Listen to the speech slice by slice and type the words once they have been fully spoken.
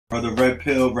Brother Red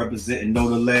Pill representing Know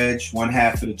the Ledge, one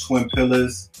half of the Twin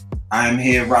Pillars. I am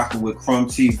here rocking with Crumb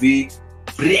TV.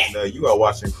 No, you are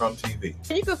watching Crumb TV.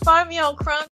 You can find me on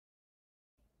Crumb.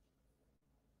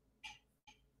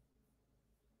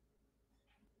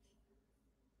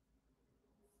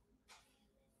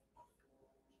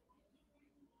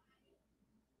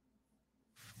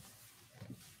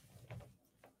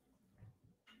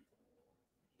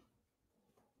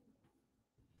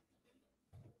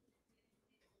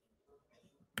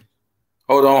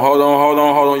 Hold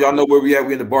on. Y'all know where we at.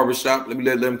 We in the barbershop.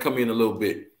 Let them come in a little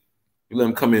bit. Let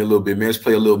them come in a little bit, man. Let's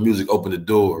play a little music, open the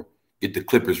door, get the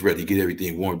clippers ready, get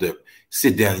everything warmed up.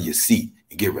 Sit down in your seat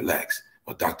and get relaxed.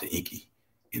 Or Dr. Inky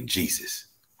and Jesus.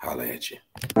 Holla at you.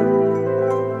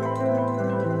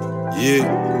 Yeah.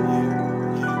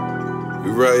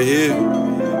 We right here.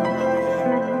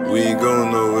 We ain't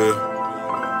going nowhere.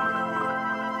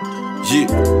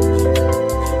 Yeah.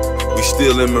 We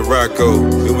still in Morocco,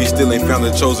 and we still ain't found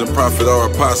a chosen prophet or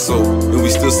apostle. And we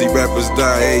still see rappers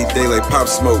die every day like Pop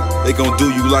Smoke. They gon' do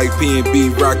you like P&B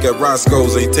Rock at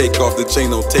Roscoe's. Ain't take off, the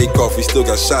chain don't take off, we still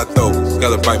got shot though.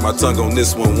 Gotta bite my tongue on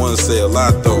this one say a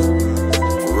lot though.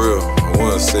 For real,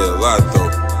 one say a lot though.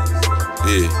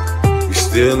 Yeah, we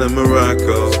still in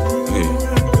Morocco, yeah.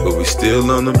 But we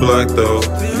still on the block though.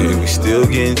 Yeah, we still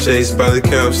getting chased by the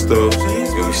couch though.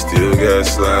 And we still gotta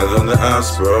slide on the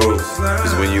house, bro.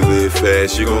 Cause when you live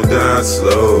fast, you gon' die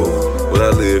slow. What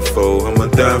I live for, I'ma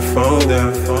die for.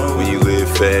 When you live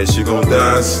fast, you gon'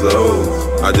 die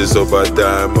slow. I just hope I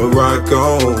die in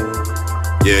Morocco.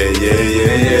 Yeah.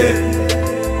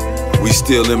 We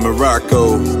still in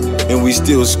Morocco, and we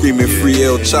still screaming free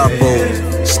El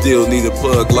Chapo. Still need a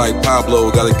plug like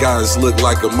Pablo. Got a guy that's look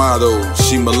like a model.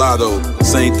 She mulatto.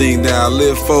 Same thing that I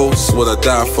live for, it's what I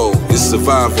die for. It's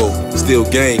survival. Still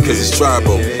gang cause it's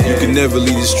tribal. You can never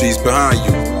leave the streets behind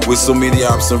you. With so many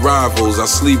ops and rivals, I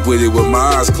sleep with it with my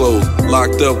eyes closed.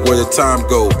 Locked up where the time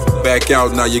go. Back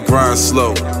out, now you grind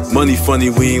slow. Money funny,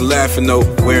 we ain't laughing though.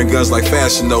 Wearing guns like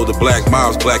fashion though. The Black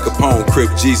Mobs, Black Capone,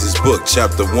 Crip Jesus book,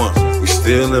 chapter 1. We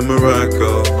still in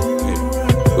Morocco,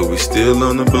 but we still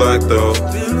on the block though.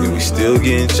 And we still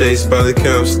getting chased by the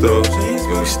cops though.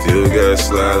 And we still gotta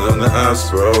slide on the house,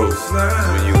 bro.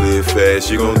 When you live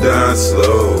fast, you gon' die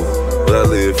slow. What I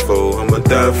live for, I'ma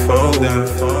die for.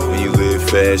 When you live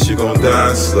fast, you gon'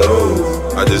 die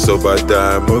slow. I just hope I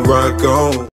die in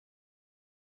Morocco.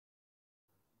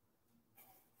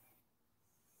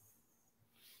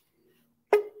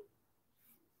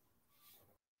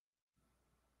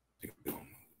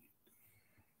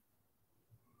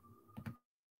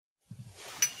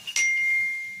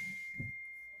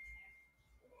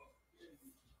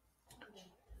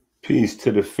 Peace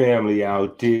to the family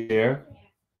out there.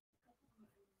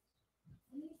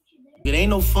 It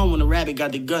ain't no fun when the rabbit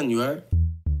got the gun, you heard?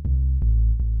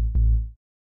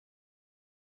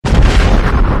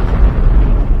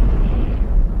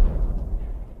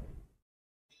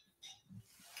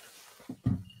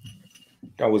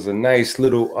 That was a nice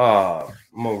little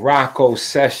Morocco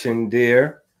session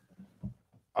there.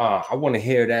 I want to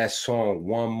hear that song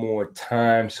one more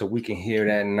time so we can hear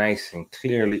that nice and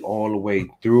clearly all the way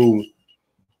through.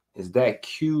 Is that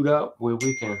queued up where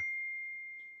we can?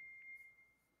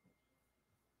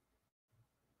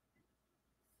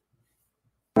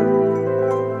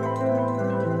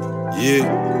 Yeah,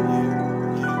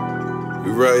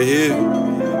 we right here.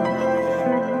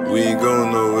 We ain't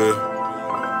going nowhere.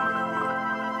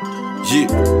 Yeah.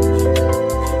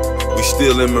 We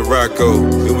still in Morocco,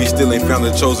 and we still ain't found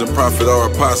a chosen prophet or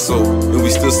apostle. And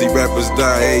we still see rappers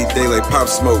die every day like Pop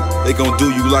Smoke. They gon' do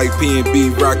you like P&B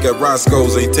Rock at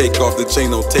Roscoe's. Ain't take off, the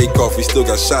chain don't take off, we still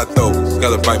got shot though.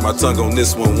 Gotta bite my tongue on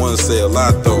this one say a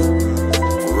lot though.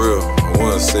 For real,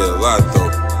 one say a lot though.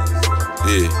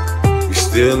 Yeah, we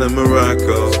still in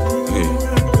Morocco, yeah.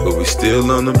 But we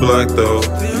still on the block though.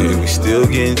 And we still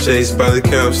getting chased by the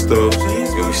cops though.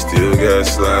 And we still gotta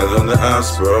slide on the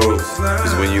house, bro.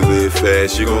 Cause when you live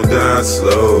fast, you gon' die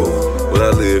slow. What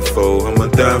I live for, I'ma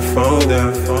die for.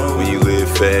 When you live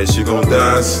fast, you gon'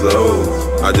 die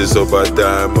slow. I just hope I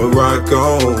die in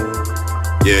Morocco.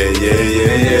 Yeah.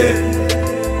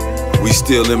 We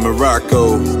still in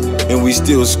Morocco, and we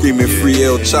still screaming free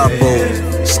El Chapo.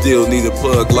 Still need a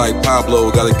plug like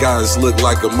Pablo. Got a guy that's look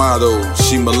like a model.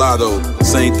 She mulatto.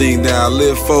 Same thing that I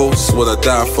live for, it's what I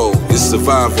die for. It's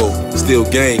survival. Still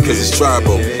gang cause it's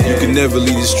tribal. You can never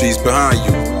leave the streets behind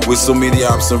you. With so many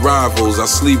ops and rivals, I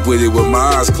sleep with it with my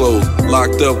eyes closed.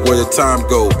 Locked up where the time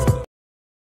go.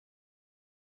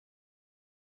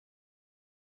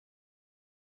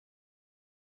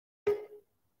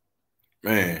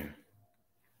 Man.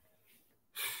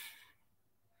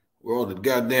 World the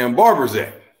goddamn barbers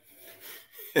at?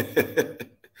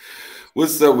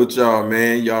 What's up with y'all,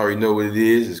 man? Y'all already know what it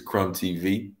is. It's Crumb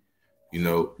TV. You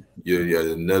know,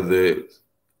 you're another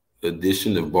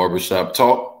edition of Barbershop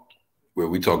Talk, where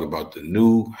we talk about the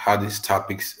new hottest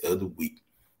topics of the week.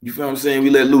 You feel what I'm saying? We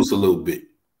let loose a little bit.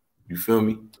 You feel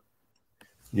me?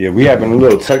 Yeah, we having a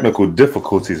little technical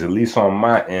difficulties, at least on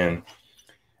my end.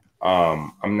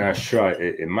 I'm not sure.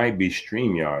 It might be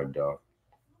StreamYard, though.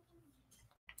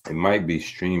 It might be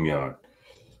StreamYard.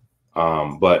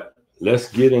 But let's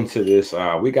get into this.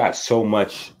 We got so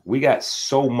much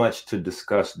to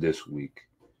discuss this week.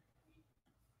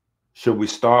 Should we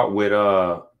start with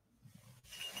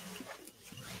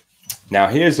now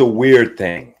here's a weird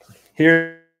thing.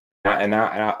 Here, and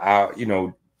I you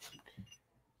know,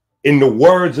 in the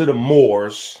words of the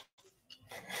Moors,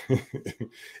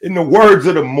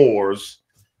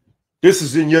 this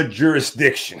is in your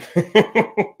jurisdiction.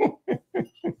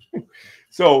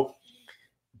 So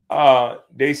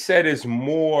they said it's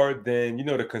more than, you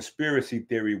know, the conspiracy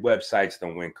theory websites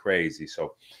done went crazy.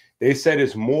 So they said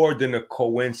it's more than a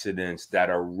coincidence that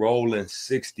a Rolling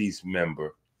 60s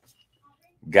member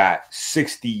got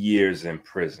 60 years in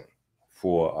prison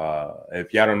for,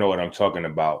 if y'all don't know what I'm talking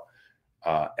about,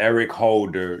 Eric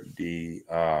Holder, the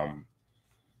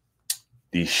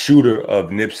shooter of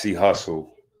Nipsey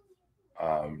Hussle,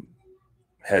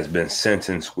 has been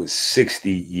sentenced with 60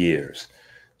 years.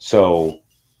 So,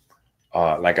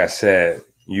 like I said,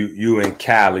 you in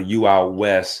Cali, you out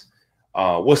west.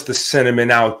 What's the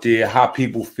sentiment out there? How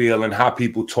people feeling? How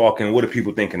people talking? What are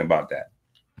people thinking about that?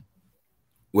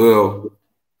 Well,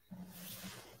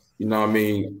 you know what I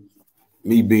mean?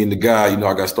 Me being the guy, you know,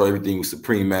 I got to start everything with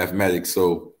supreme mathematics.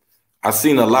 So I've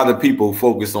seen a lot of people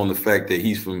focus on the fact that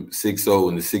he's from 60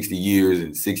 and the 60 years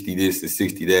and 60 this and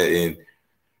 60 that. And,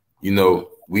 you know,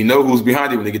 we know who's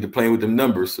behind it when they get to playing with them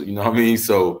numbers. So, you know what I mean?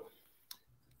 So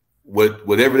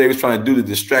whatever they was trying to do to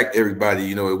distract everybody,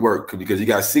 you know, it worked because he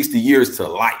got 60 years to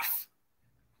life.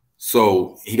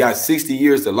 So he got 60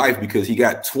 years to life because he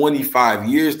got 25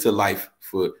 years to life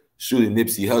for shooting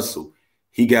Nipsey Hussle.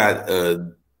 He got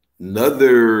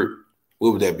another,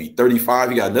 what would that be, 35?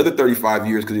 He got another 35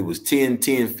 years because it was 10,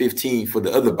 15 for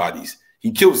the other bodies.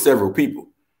 He killed several people.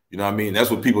 You know what I mean?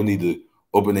 That's what people need to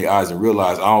open their eyes and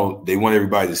realize. They want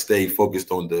everybody to stay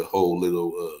focused on the whole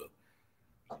little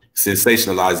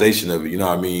sensationalization of it. You know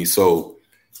what I mean? So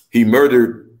he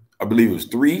murdered, I believe it was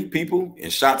 3 people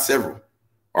and shot several.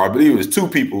 Or I believe it was 2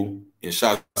 people and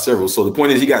shot several. So the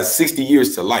point is he got 60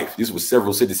 years to life. This was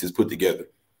several sentences put together.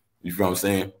 You feel what I'm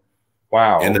saying?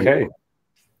 Wow. And okay.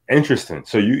 Interesting.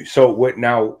 So what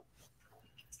now?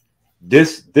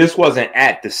 This wasn't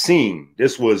at the scene.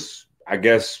 This was, I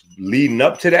guess, leading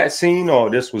up to that scene,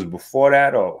 or this was before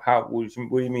that, or how? What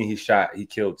do you mean he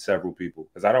killed several people?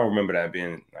 Because I don't remember that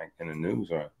being like in the news.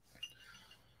 Or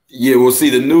yeah, well,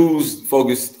 see, the news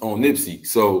focused on Nipsey,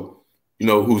 so you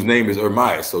know whose name is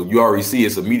Ermias. So you already see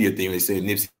it's a media thing. They say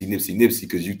Nipsey,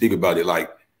 because you think about it,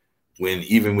 like when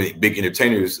big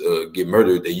entertainers get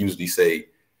murdered, they usually say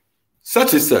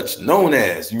such and such, known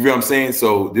as. You know what I'm saying?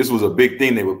 So this was a big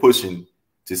thing they were pushing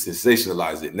to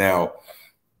sensationalize it. Now,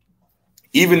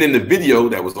 even in the video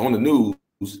that was on the news,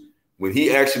 when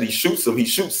he actually shoots him, he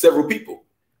shoots several people.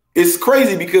 It's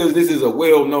crazy because this is a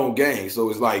well-known gang. So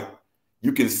it's like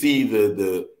you can see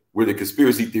the where the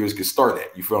conspiracy theories could start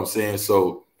at. You feel what I'm saying?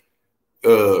 So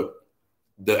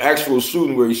the actual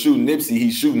shooting where he's shooting Nipsey,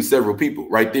 he's shooting several people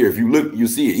right there. If you look, you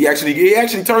see it. He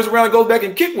actually turns around and goes back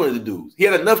and kick one of the dudes. He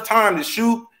had enough time to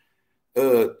shoot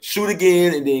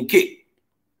again, and then kick.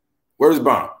 Where's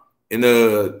Bomb? And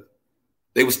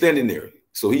they were standing there.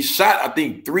 So he shot, I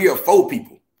think, 3 or 4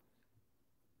 people.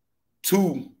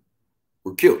 2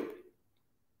 were killed.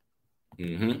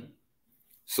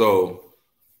 So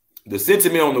the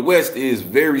sentiment on the West is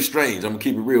very strange. I'm gonna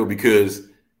keep it real because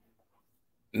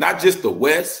not just the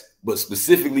West, but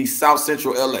specifically South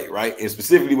Central LA, right? And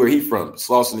specifically where he's from,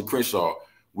 Slauson and Crenshaw.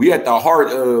 We at the heart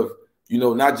of, you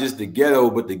know, not just the ghetto,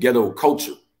 but the ghetto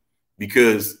culture.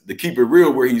 Because to keep it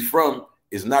real, where he's from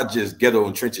is not just ghetto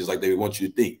and trenches like they want you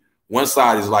to think. One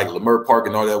side is like Leimert Park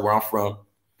and all that, where I'm from.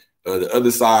 The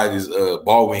other side is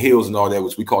Baldwin Hills and all that,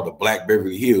 which we call the Black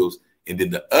Beverly Hills. And then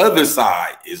the other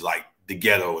side is like the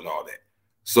ghetto and all that.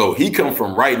 So he come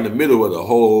from right in the middle of the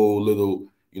whole little,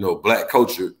 you know, black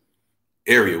culture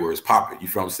area where it's popping. You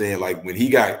feel what I'm saying? Like when he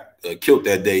got killed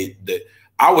that day,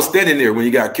 I was standing there when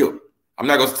he got killed. I'm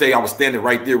not gonna say I was standing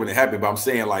right there when it happened, but I'm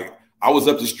saying like I was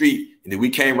up the street and then we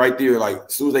came right there. Like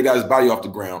as soon as they got his body off the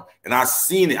ground, and I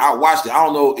seen it, I watched it. I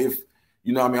don't know if,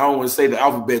 you know what I mean, I don't want to say the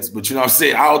alphabets, but you know what I'm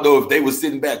saying? I don't know if they were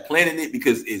sitting back planning it,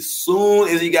 because as soon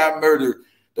as he got murdered,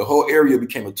 the whole area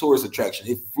became a tourist attraction.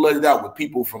 It flooded out with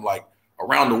people from like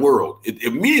around the world. It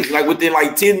immediately, like within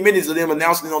like 10 minutes of them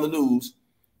announcing it on the news,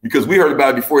 because we heard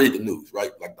about it before it hit the news,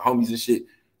 right? Like the homies and shit.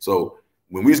 So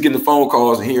when we was getting the phone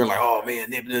calls and hearing like, oh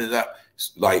man,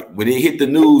 like when it hit the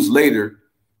news later,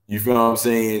 you feel what I'm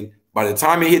saying? By the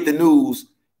time it hit the news,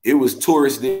 it was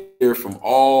tourists there from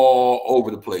all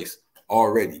over the place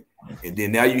already. And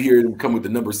then now you hear them come with the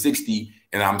number 60,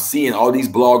 and I'm seeing all these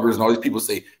bloggers and all these people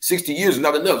say 60 years is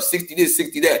not enough, 60 this,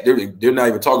 60 that. They're not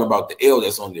even talking about the L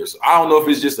that's on there. So I don't know if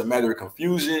it's just a matter of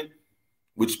confusion,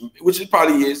 which it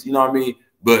probably is, you know what I mean?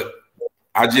 But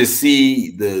I just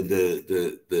see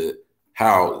the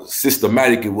how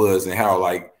systematic it was and how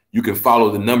like you can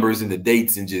follow the numbers and the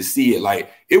dates and just see it. Like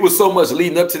it was so much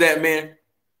leading up to that, man,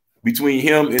 between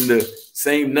him and the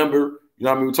same number. You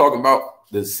know what I mean? We're talking about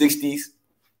the 60s.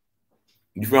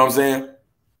 You feel what I'm saying?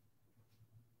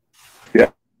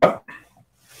 Yeah.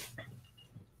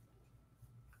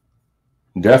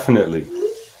 Definitely.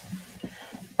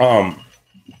 I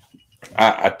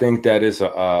think that is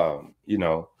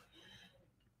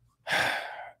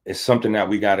it's something that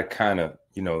we got to kind of,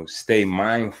 stay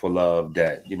mindful of,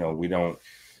 that, we don't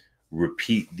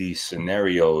repeat these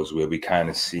scenarios where we kind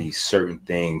of see certain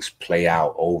things play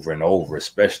out over and over,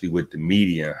 especially with the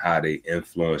media and how they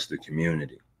influence the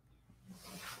community.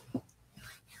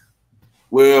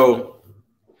 Well,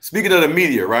 speaking of the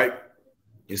media, right?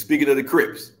 And speaking of the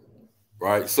Crips,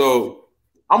 right? So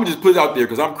I'm gonna just put it out there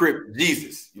because I'm Crip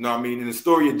Jesus. You know what I mean? In the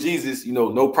story of Jesus,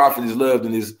 no prophet is loved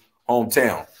in his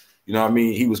hometown. You know what I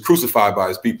mean? He was crucified by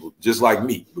his people, just like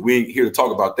me. But we ain't here to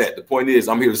talk about that. The point is,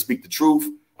 I'm here to speak the truth.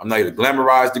 I'm not here to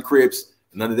glamorize the Crips,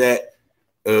 none of that.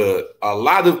 A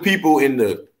lot of people in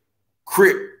the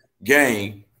Crip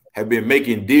gang have been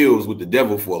making deals with the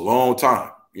devil for a long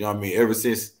time. You know what I mean? Ever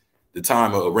since the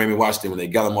time of Raymond Washington, when they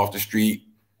got him off the street,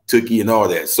 Tookie and all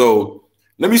that. So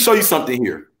let me show you something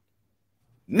here.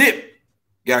 Nip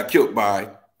got killed by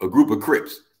a group of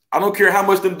Crips. I don't care how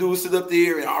much them dudes sit up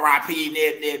there and R.I.P.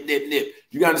 Nip.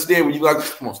 You gotta understand when you like,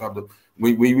 come on, stop.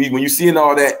 When you seeing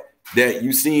all that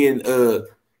you seeing the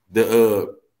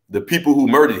people who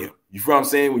murdered him. You feel what I'm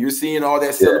saying? When you're seeing all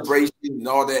that celebration and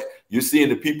all that, you're seeing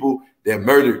the people that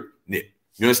murdered Nip.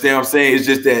 You understand what I'm saying? It's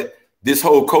just that this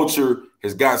whole culture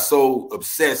has got so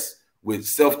obsessed with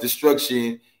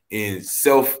self-destruction and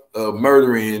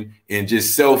self-murdering and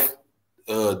just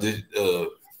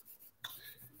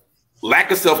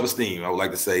lack of self-esteem, I would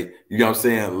like to say. You know what I'm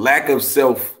saying? Lack of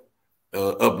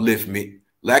self-upliftment,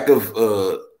 lack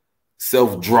of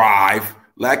self-drive,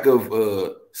 lack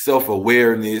of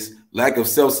self-awareness, lack of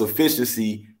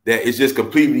self-sufficiency, that is just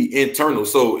completely internal.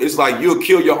 So it's like you'll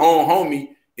kill your own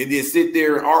homie and then sit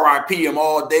there and RIP him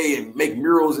all day and make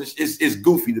murals. It's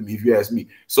goofy to me, if you ask me.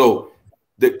 So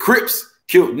the Crips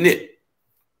killed Nip.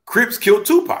 Crips killed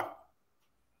Tupac.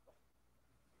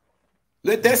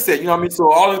 Let that set, you know what I mean?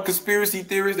 So all the conspiracy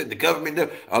theories that the government does,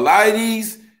 a lot of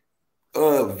these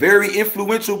very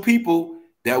influential people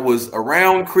that was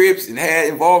around Crips and had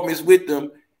involvements with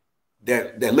them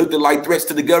that looked like threats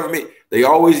to the government, they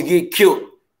always get killed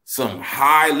some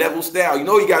high level style.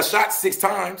 He got shot 6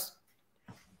 times.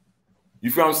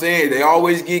 You feel what I'm saying? They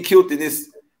always get killed in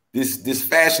this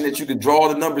fashion that you can draw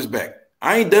the numbers back.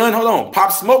 I ain't done. Hold on.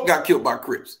 Pop Smoke got killed by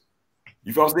Crips.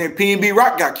 You feel what I'm saying? P&B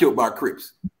Rock got killed by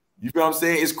Crips. You feel what I'm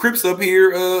saying? It's Crips up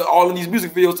here, all in these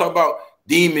music videos talk about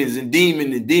demons and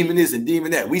demon and demon this and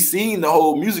demon that. We seen the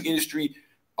whole music industry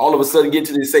all of a sudden get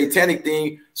to this satanic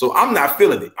thing. So I'm not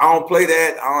feeling it. I don't play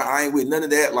that. I ain't with none of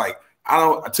that. Like,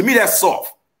 to me, that's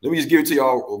soft. Let me just give it to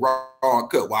y'all raw and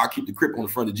cut while I keep the Crip on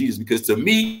the front of Jesus, because to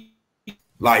me,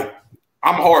 like,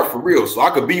 I'm hard for real. So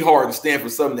I could be hard and stand for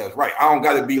something that's right. I don't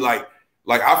got to be like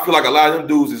I feel like a lot of them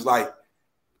dudes is like,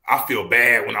 I feel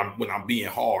bad when I'm being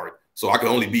hard. So I can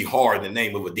only be hard in the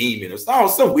name of a demon or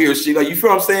some weird shit. Like, you feel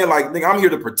what I'm saying? Like, nigga, I'm here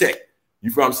to protect. You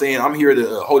feel what I'm saying? I'm here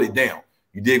to hold it down.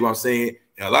 You dig what I'm saying?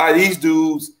 And a lot of these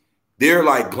dudes, they're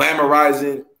like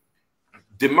glamorizing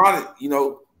demonic,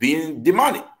 being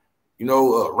demonic,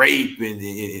 rape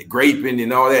and graping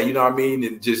and all that, you know what I mean?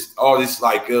 And just all this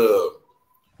like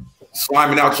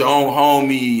sliming out your own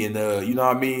homie and you know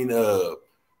what I mean?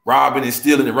 Robbing and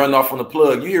stealing and running off on the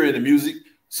plug. You hear it in the music.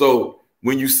 So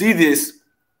when you see this,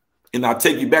 and I'll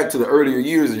take you back to the earlier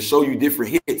years and show you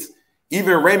different hits.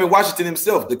 Even Raymond Washington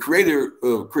himself, the creator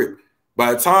of Crip,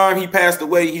 by the time he passed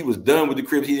away, he was done with the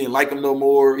Crips. He didn't like them no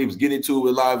more. He was getting into it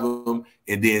with a lot of them.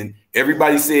 And then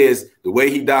everybody says the way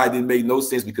he died didn't make no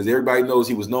sense because everybody knows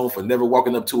he was known for never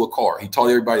walking up to a car. He taught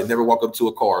everybody to never walk up to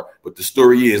a car. But the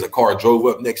story is a car drove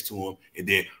up next to him and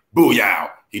then booyah,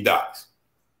 he dies.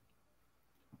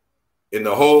 And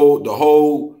the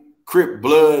whole Crip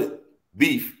blood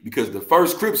beef because the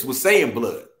first Crips was saying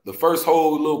blood. The first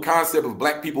whole little concept of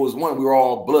black people is one. We were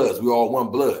all bloods. We were all one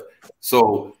blood.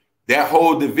 So that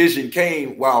whole division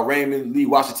came while Raymond Lee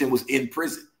Washington was in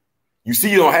prison. You see,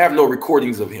 you don't have no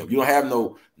recordings of him. You don't have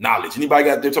no knowledge. Anybody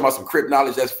got there talking about some Crip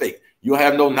knowledge? That's fake. You don't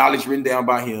have no knowledge written down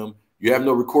by him. You have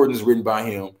no recordings written by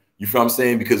him. You feel what I'm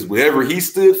saying? Because whatever he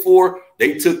stood for,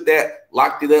 they took that,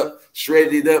 locked it up,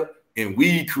 shredded it up, and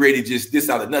we created just this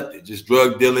out of nothing, just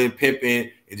drug dealing, pimping,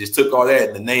 and just took all that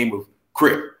in the name of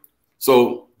Crip.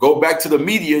 So go back to the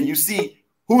media, you see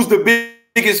who's the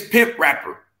biggest pimp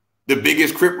rapper? The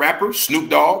biggest Crip rapper, Snoop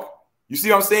Dogg. You see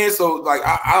what I'm saying? So like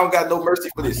I don't got no mercy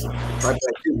for this. Right back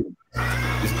here.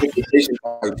 This implication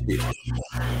right here.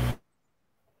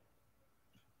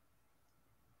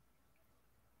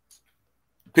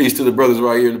 Peace to the brothers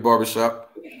right here in the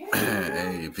barbershop.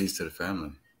 Hey, peace to the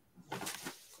family.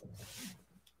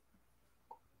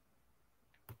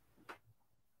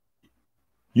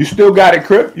 You still got it,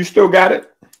 Crip? You still got it?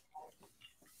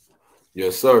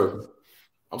 Yes, sir.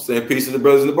 I'm saying peace to the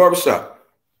brothers in the barbershop.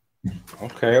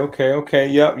 Okay.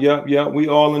 Yep. We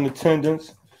all in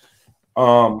attendance.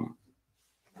 I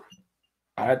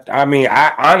mean,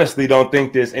 I honestly don't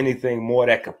think there's anything more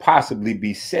that could possibly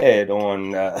be said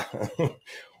on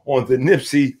on the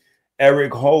Nipsey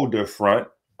Eric Holder front.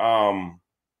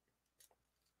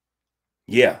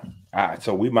 Yeah. All right,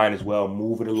 so we might as well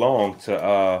move it along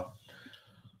to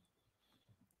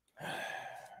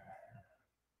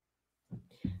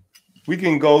we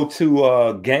can go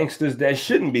to gangsters that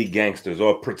shouldn't be gangsters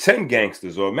or pretend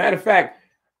gangsters. Or matter of fact,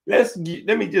 let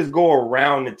me just go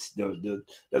around. Let's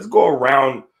go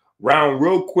around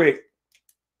real quick.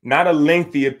 Not a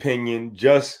lengthy opinion,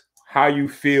 just how you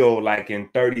feel like in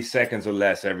 30 seconds or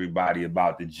less, everybody,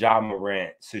 about the Ja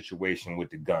Morant situation with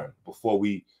the gun before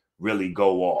we really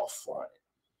go off on it.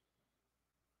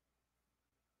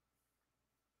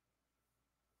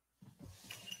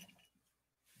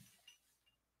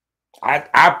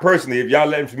 I personally, if y'all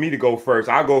letting for me to go first,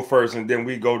 I'll go first, and then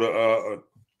we go to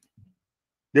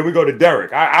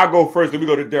Derek. I'll go first, then we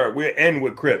go to Derek. We'll end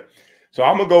with Crip. So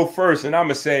I'm gonna go first, and I'm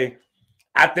gonna say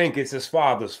I think it's his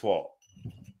father's fault.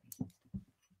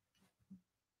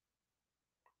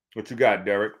 What you got,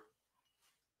 Derek?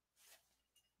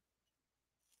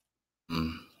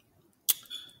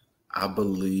 I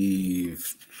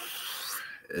believe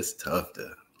it's tough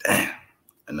to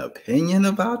an opinion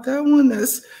about that one.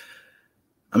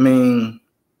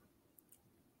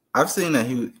 I've seen that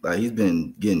he's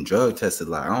been getting drug tested.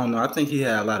 Like, I don't know. I think he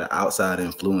had a lot of outside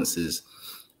influences.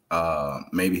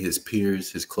 Maybe his peers,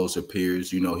 his closer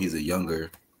peers. You know, he's a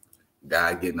younger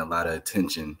guy getting a lot of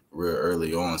attention real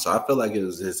early on. So I feel like it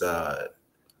was his. All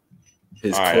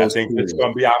right, I think this is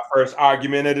gonna be our first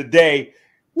argument of the day.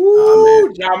 Woo!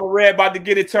 Ja Morant about to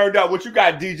get it turned up. What you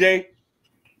got, DJ?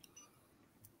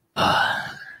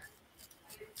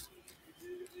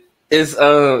 It's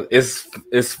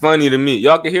funny to me.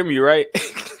 Y'all can hear me, right?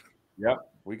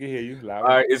 Yep, we can hear you loud. All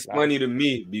right, it's funny to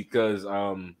me because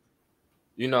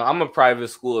you know, I'm a private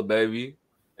school baby,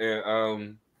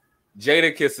 and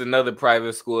Jadakiss another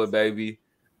private school baby,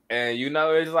 and you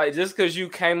know, it's like just because you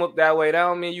came up that way, that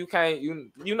don't mean you can't.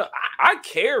 You know, I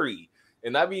carry,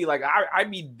 and I be like, I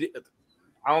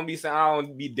don't be saying I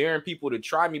don't be daring people to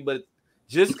try me, but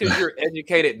just because you're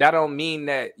educated, that don't mean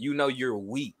that you know you're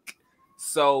weak.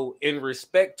 So, in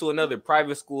respect to another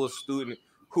private school student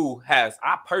who I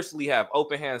personally have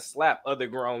open hand slap other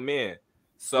grown men.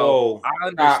 So I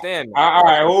understand. All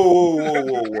right,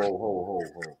 whoa.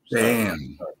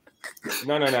 Damn.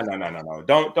 No.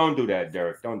 Don't do that,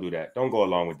 Derek. Don't do that. Don't go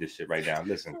along with this shit right now.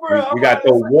 Listen, we got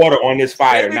the water on this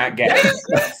fire, not gas.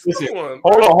 Listen,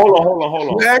 hold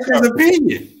on. That's his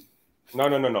opinion. No.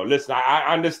 Listen,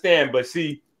 I understand, but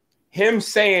see, him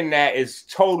saying that is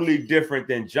totally different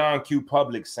than John Q.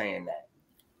 Public saying that.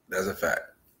 That's a fact.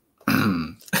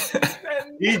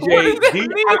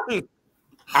 DJ,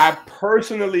 I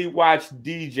personally watched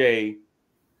DJ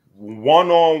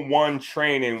one-on-one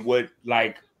training with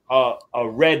like a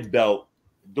red belt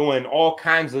doing all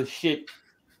kinds of shit.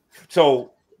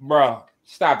 So, bro,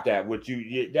 stop that.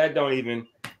 That don't even.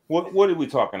 What are we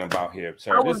talking about here,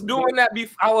 sir? I was doing that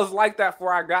before. I was like that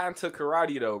before I got into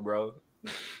karate, though, bro.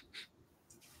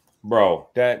 Bro,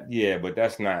 but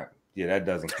that's not. Yeah, that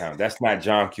doesn't count. That's not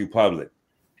John Q. Public.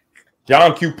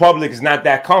 John Q. Public is not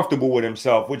that comfortable with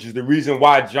himself, which is the reason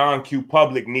why John Q.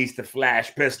 Public needs to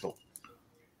flash pistol.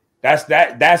 That's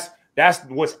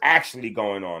what's actually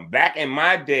going on. Back in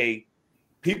my day,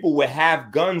 people would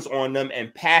have guns on them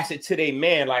and pass it to their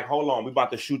man. Like, hold on, we about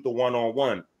to shoot the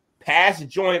one-on-one. Pass the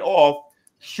joint off,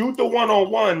 shoot the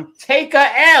one-on-one, take a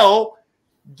L,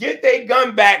 get their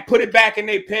gun back, put it back in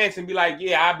their pants, and be like,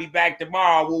 "Yeah, I'll be back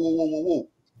tomorrow." Woo, woo, woo, woo, woo.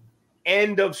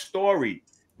 End of story.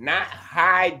 Not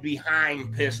hide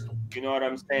behind pistol. You know what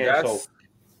I'm saying? That's so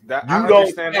that. you I don't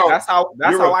understand. know. That's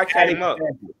how I came up.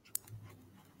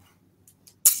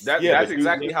 That's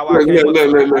exactly how I came up.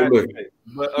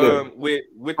 But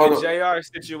with the JR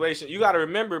situation, you got to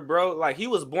remember, bro. Like he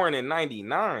was born in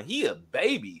 '99. He a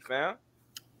baby, fam.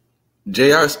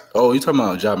 JR. Oh, you talking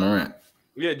about Ja Morant?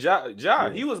 Yeah,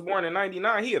 Ja. He was born in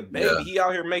 '99. He a baby. Yeah. He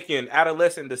out here making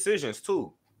adolescent decisions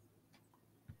too.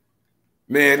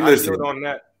 Man, listen. On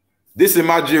that. This is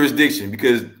my jurisdiction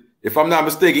because if I'm not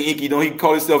mistaken, Inky, don't he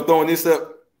call himself throwing this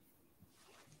up?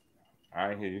 I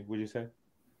didn't hear you. What'd you say?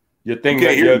 Your thing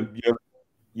that you're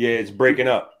it's breaking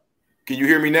up. Can you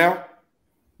hear me now?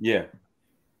 Yeah.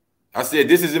 I said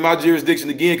this is in my jurisdiction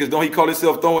again because don't he call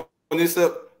himself throwing this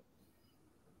up?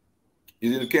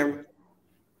 Is it in the camera?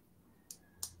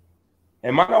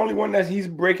 Am I the only one that he's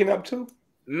breaking up to?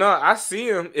 No, I see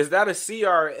him. Is that a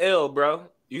CRL, bro?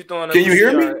 You throwing up? Can you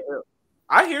hear me?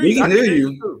 I hear you. I can hear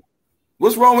you. Too.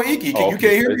 What's wrong with Inky? You can't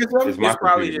hear me? It's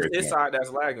probably just his side that's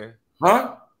lagging.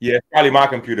 Huh? Yeah, it's probably my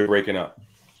computer breaking up.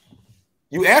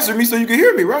 You answered me so you can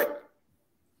hear me, right?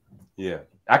 Yeah.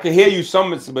 I can hear you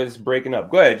some, but it's breaking up.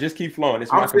 Go ahead. Just keep flowing.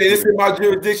 I'm saying it's in my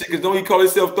jurisdiction because don't he call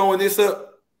himself throwing this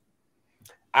up?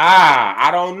 I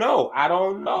don't know. That's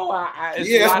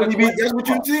what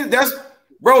you did.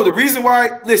 Bro, the reason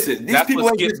why, listen, these people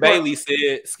what Skip Bailey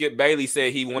said. Skip Bailey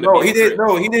said he wanted to be he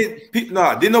didn't.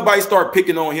 Nah, didn't nobody start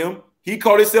picking on him. He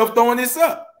called himself throwing this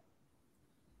up.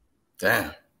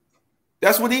 Damn.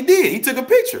 That's what he did. He took a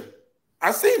picture.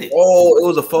 I seen it. Oh, it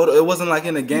was a photo. It wasn't like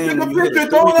in the game. He took a picture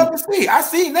throwing up the sea. I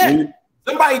seen that.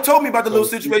 Somebody told me about the little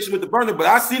situation with the burner, but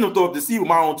I seen him throw up the sea with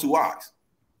my own 2 eyes.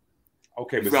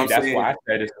 Okay, but see, that's why I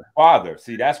said it's his father.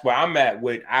 See, that's where I'm at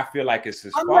with. I feel like it's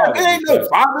his father. It ain't no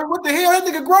father. What the hell? That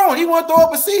nigga grown. He want to throw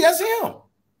up a sea. That's him.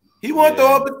 He want to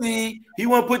throw up a sea. He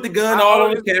want to put the gun all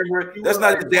on the camera. That's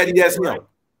not his daddy. That's him.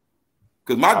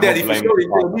 Because my daddy for sure he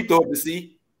told me throw up the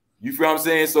sea. You feel what I'm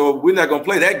saying? So we're not gonna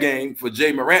play that game for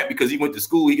Jay Morant because he went to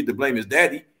school. He get to blame his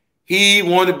daddy. He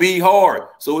want to be hard.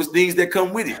 So it's things that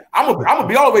come with it. I'm gonna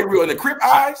be all the way real in the Crip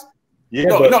eyes. Yeah,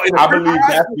 no, I believe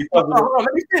that's because let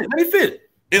me finish.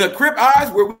 In the Crip eyes,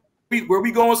 where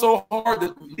we going so hard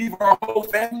to leave our whole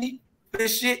family for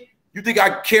this shit, you think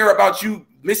I care about you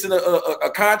missing a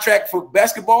contract for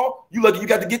basketball? You lucky you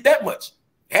got to get that much.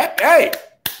 Hey,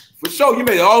 for sure, you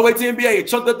made it all the way to NBA and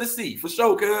chunked up the sea. For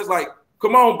sure, cuz like,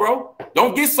 come on, bro.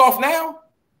 Don't get soft now.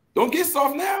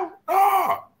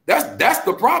 Ah, that's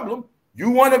the problem. You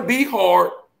want to be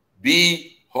hard,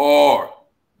 be hard.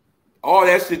 All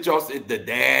that shit y'all said, the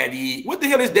daddy. What the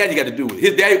hell his daddy got to do with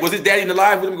it? Was his daddy in the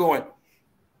live with him going,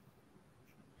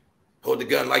 hold the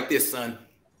gun like this, son?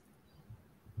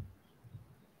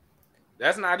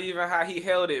 That's not even how he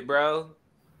held it, bro.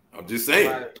 I'm just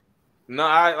saying. No,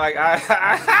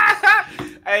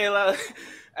 hey, look,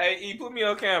 hey, he put me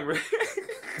on camera.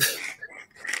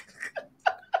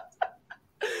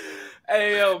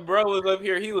 Hey, yo, bro was up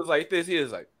here. He was like this. He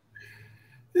was like,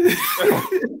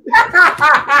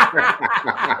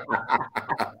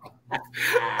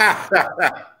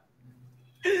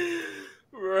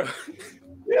 bro.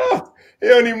 Yeah, he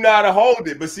don't even know how to hold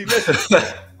it. But see, listen,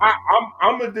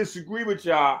 I'm gonna disagree with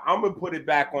y'all. I'm gonna put it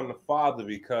back on the father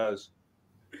because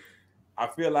I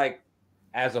feel like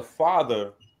as a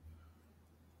father,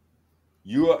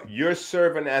 you're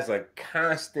serving as a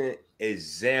constant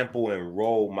example and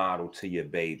role model to your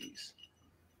babies.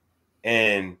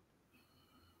 And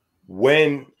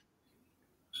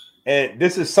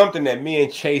this is something that me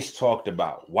and Chase talked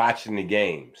about watching the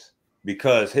games,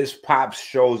 because his pops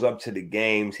shows up to the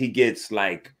games. He gets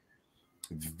like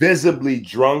visibly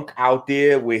drunk out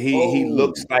there where he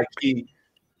looks like he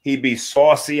be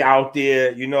saucy out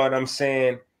there. You know what I'm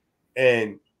saying?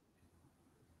 And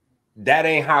that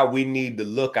ain't how we need to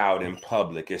look out in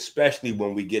public, especially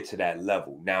when we get to that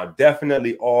level. Now,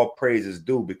 definitely all praises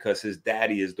due because his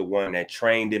daddy is the one that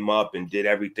trained him up and did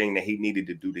everything that he needed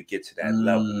to do to get to that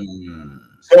level.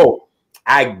 So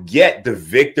I get the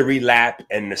victory lap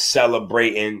and the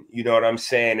celebrating. You know what I'm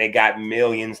saying? They got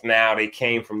millions now. They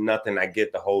came from nothing. I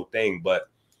get the whole thing, but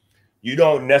you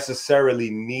don't necessarily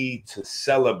need to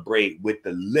celebrate with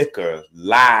the liquor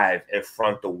live in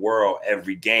front of the world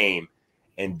every game.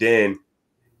 And then,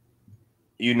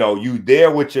 you know, you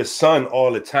there with your son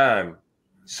all the time.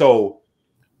 So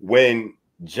when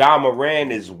Ja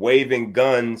Morant is waving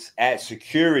guns at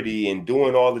security and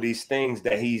doing all of these things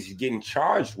that he's getting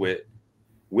charged with,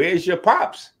 where's your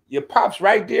pops? Your pop's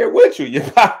right there with you.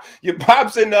 Your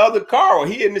pop's in the other car, or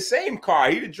he in the same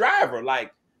car. He the driver.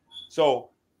 Like,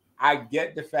 so I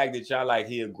get the fact that y'all like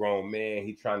he a grown man,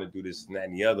 he trying to do this and that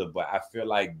and the other, but I feel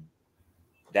like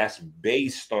that's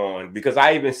based on, because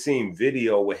I even seen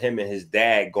video with him and his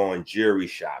dad going jewelry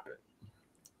shopping.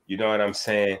 You know what I'm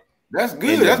saying? That's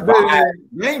good. That's better than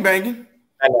gang banging.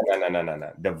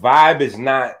 No. The vibe is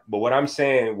not, but what I'm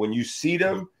saying, when you see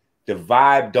them, the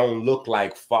vibe don't look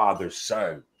like father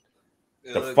son.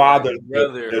 The father, like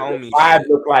brother, the homie vibe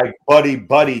look like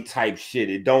buddy type shit.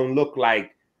 It don't look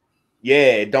like,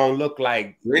 it don't look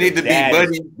like they need to be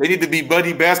buddy. They need to be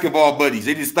buddy basketball buddies.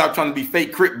 They need to stop trying to be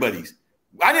fake Crip buddies.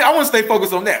 I want to stay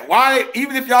focused on that. Why,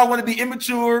 even if y'all want to be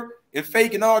immature and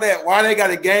fake and all that, why they got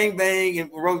to gang bang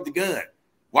and roll the gun?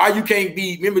 Why you can't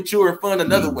be immature and fun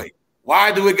another way?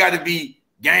 Why do it got to be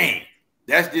gang?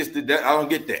 That's just I don't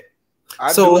get that.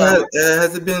 So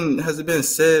has it been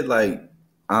said like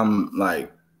I'm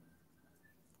like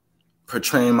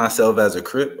portraying myself as a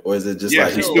Crip, or is it just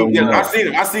like I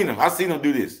seen him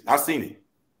do this. I seen it.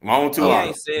 My own two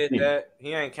eyes. He ain't said that.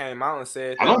 He ain't came out and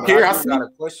said that. I don't care. I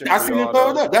seen it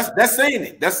pulled up. That's saying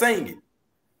it. That's saying it.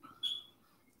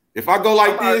 If I go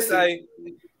like this,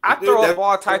 I throw up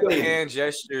all type of hand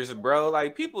gestures, bro.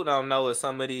 Like, people don't know what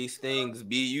some of these things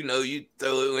be. You know, you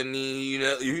throw it in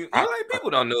the, like, people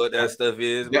don't know what that stuff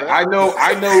is, bro. I know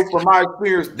from my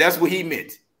experience, that's what he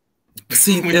meant.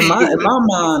 See, in my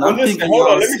mind, I'm thinking. Hold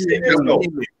on, let me say this though.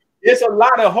 There's a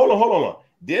lot of hold on.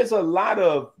 There's a lot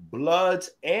of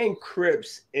Bloods and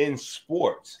Crips in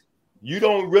sports. You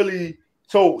don't really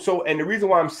so and the reason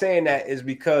why I'm saying that is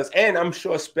because, and I'm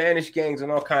sure Spanish gangs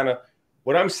and all kind of,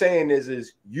 what I'm saying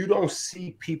is you don't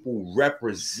see people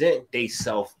represent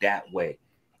themselves that way.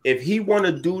 If he want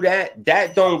to do that,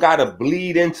 that don't gotta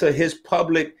bleed into his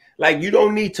public. Like, you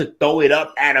don't need to throw it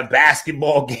up at a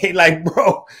basketball game. Like,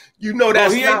 bro, you know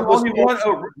that's not what's going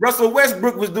on. Russell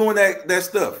Westbrook was doing that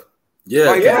stuff. Yeah,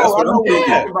 like, that's bro, what I'm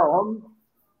thinking. about.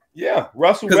 Yeah,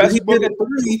 Russell Westbrook.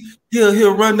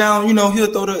 He'll run down,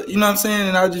 he'll throw the, what I'm saying?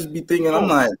 And I'll just be thinking, I'm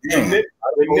like, damn.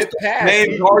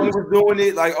 James Harden was doing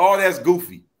it, like, all that's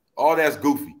goofy.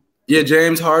 Yeah,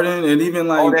 James Harden, and even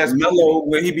like Melo,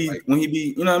 when he be,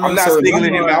 you know what I mean?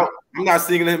 I'm not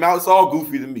singling him out. It's all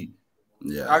goofy to me.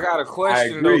 Yeah, I got a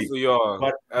question though for y'all.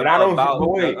 But I don't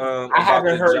I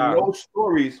haven't heard no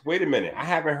stories. Wait a minute. I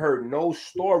haven't heard no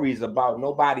stories about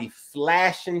nobody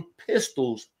flashing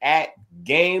pistols at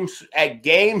game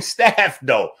staff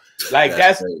though. Like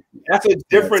that's a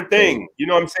different thing. You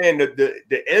know what I'm saying?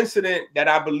 The incident that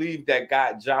I believe that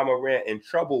got Ja Morant in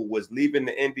trouble was leaving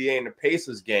the NBA and the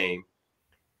Pacers game.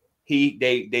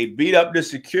 They beat up the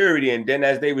security, and then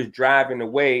as they was driving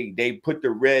away, they put the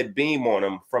red beam on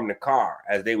them from the car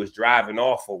as they was driving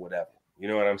off or whatever. You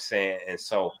know what I'm saying? And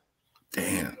so,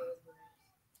 damn.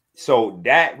 So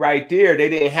that right there, they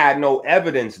didn't have no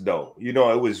evidence though. You know,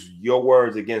 it was your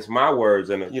words against my words,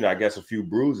 and I guess a few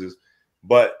bruises.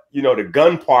 But the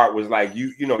gun part was like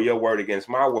your word against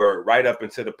my word, right up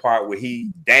into the part where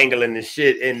he dangling the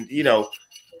shit, and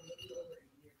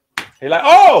they're like,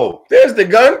 oh, there's the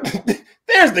gun.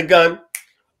 There's the gun.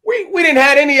 We didn't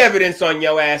have any evidence on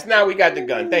your ass. Now we got the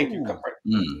gun. Thank you. Come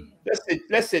on.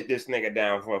 Let's sit this nigga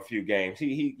down for a few games.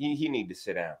 He need to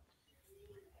sit down.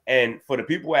 And for the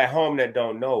people at home that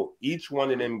don't know, each one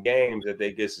of them games that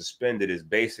they get suspended is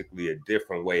basically a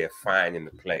different way of finding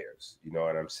the players. You know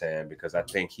what I'm saying? Because I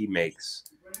think he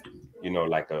makes,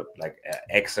 like a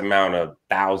X amount of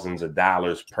thousands of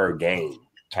dollars per game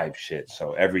type shit.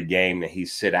 So every game that he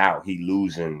sit out, he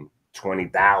losing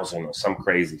 20,000 or some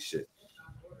crazy shit.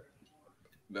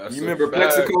 You remember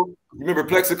Plexico? Remember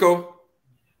Plexico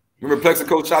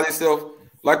shot himself?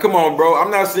 Like, come on, bro.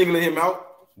 I'm not singling him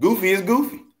out. Goofy is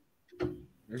goofy.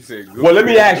 Well, let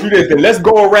me ask you this then. Let's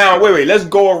go around. Wait. Let's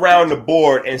go around the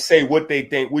board and say what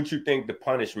you think the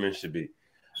punishment should be.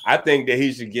 I think that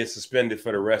he should get suspended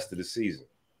for the rest of the season.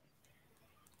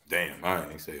 Damn, I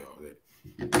ain't say all that.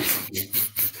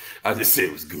 I just said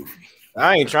it was goofy.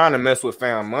 I ain't trying to mess with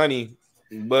fam money,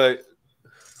 but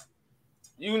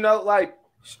like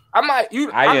I'm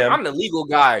the legal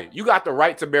guy. You got the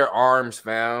right to bear arms,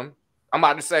 fam. I'm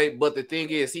about to say, but the thing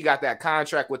is, he got that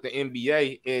contract with the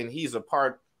NBA, and he's a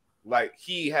part. Like,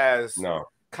 he has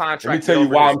contract. Let me tell you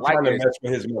why I'm trying to mess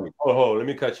with his money. Hold on, let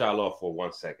me cut y'all off for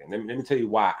 1 second. Let me tell you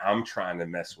why I'm trying to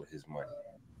mess with his money.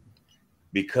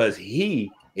 Because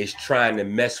he is trying to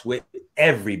mess with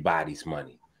everybody's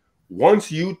money.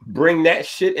 Once you bring that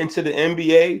shit into the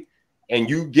NBA and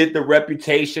you get the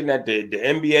reputation that the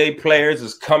NBA players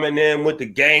is coming in with the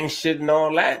gang shit and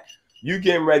all that, you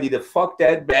getting ready to fuck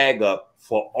that bag up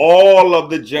for all of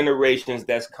the generations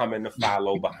that's coming to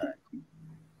follow behind.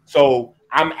 So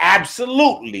I'm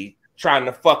absolutely trying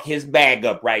to fuck his bag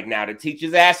up right now to teach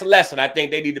his ass a lesson. I think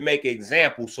they need to make an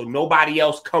example so nobody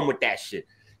else come with that shit.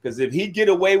 Because if he get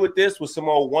away with this with some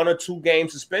old 1 or 2 game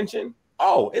suspension,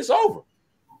 it's over.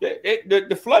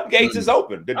 The floodgates is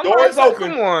open. The door is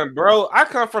open. Come on, bro. I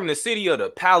come from the city of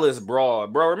the Palace Brawl,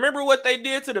 bro. Remember what they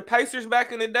did to the Pacers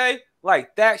back in the day?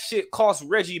 Like, that shit cost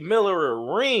Reggie Miller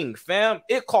a ring, fam.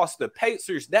 It cost the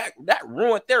Pacers. That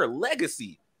ruined their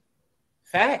legacy.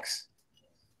 Facts.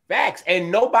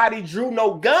 And nobody drew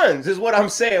no guns, is what I'm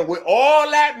saying. With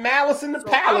all that malice in the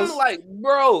palace.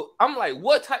 I'm like,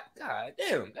 what type? God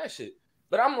damn, that shit.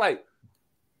 But I'm like,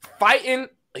 fighting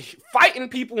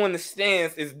people in the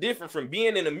stands is different from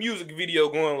being in a music video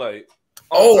going like,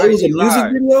 it was a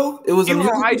music video? It was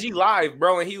on IG Live,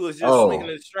 bro, and he was just swinging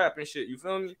the strap and shit. You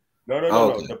feel me?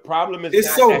 No. The problem is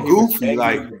it's so goofy.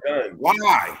 Like,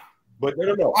 why? But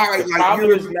no. The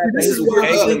problem is not that he was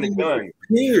dangling the gun.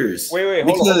 Wait,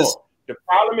 hold on. The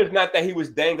problem is not that he was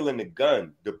dangling the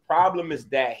gun. The problem is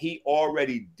that he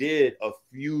already did a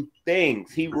few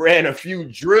things. He ran a few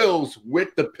drills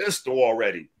with the pistol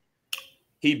already.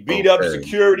 He beat up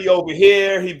security over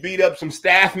here. He beat up some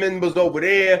staff members over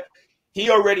there. He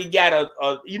already got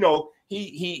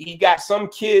he got some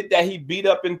kid that he beat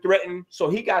up and threatened. So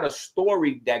he got a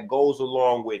story that goes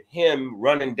along with him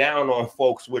running down on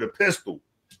folks with a pistol.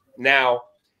 Now,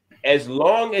 as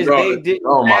long as they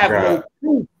didn't have no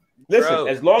proof,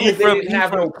 as long as they didn't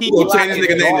have no proof. We'll change this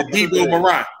nigga name to Debo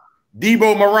Morant.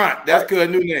 Debo Morant. That's good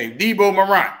new name. Debo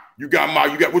Morant. You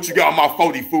got what you got on my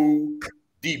 40, fool.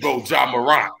 Debo Ja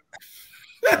Morant.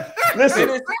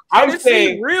 Listen, I'm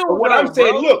saying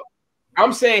look,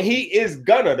 I'm saying he is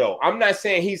gonna though. I'm not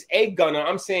saying he's a gunner.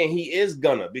 I'm saying he is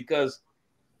gonna, because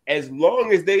as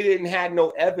long as they didn't have no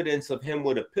evidence of him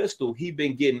with a pistol, he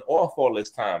been getting off all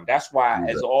this time. That's why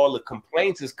as all the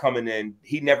complaints is coming in,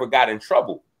 he never got in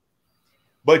trouble.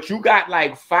 But you got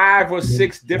like 5 or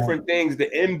 6 different things the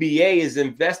NBA is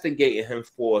investigating him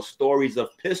for, stories of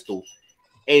pistol.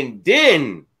 And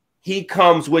then he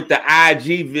comes with the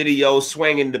IG video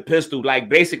swinging the pistol, like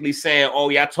basically saying, oh,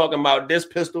 y'all talking about this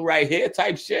pistol right here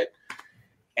type shit.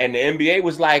 And the NBA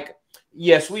was like,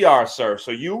 yes, we are, sir. So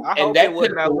you and that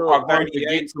pistol are going to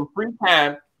get some free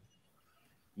time.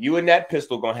 You and that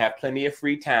pistol going to have plenty of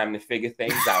free time to figure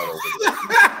things out over there.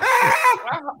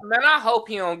 Man, I hope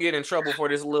he don't get in trouble for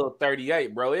this little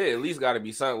 38, bro. It at least got to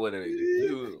be something with it.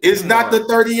 It's not the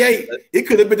 38. It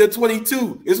could have been the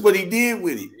 22. It's what he did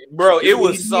with it. Bro, it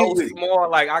was so small,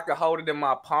 like I could hold it in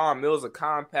my palm. It was a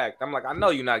compact. I'm like, I know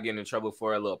you're not getting in trouble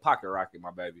for a little pocket rocket,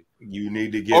 my baby. You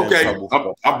need to get in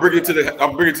trouble. I'll bring it to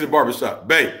the barbershop.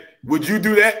 Babe, would you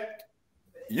do that?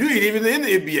 You ain't even in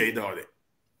the NBA, know that.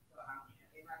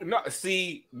 No,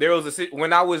 see, there was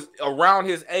when I was around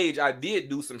his age, I did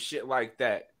do some shit like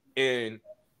that. And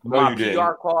my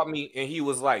PR called me and he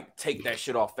was like, take that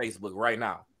shit off Facebook right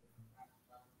now.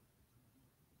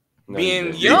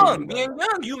 Being young,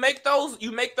 you make those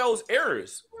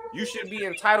errors. You should be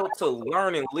entitled to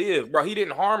learn and live, bro. He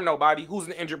didn't harm nobody. Who's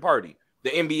the injured party?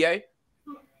 The NBA.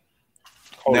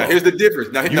 Here's the difference.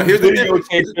 Here's the difference.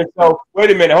 Wait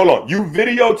a minute, hold on. You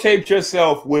videotaped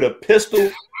yourself with a pistol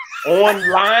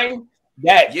online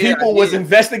that people was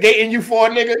investigating you for,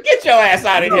 nigga. Get your ass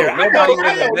out of here. Nobody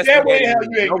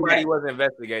was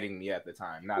investigating me at the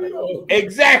time. Not at all.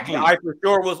 Exactly. I for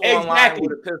sure was online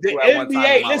with a pistol. The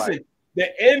NBA, listen, the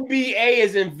NBA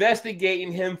is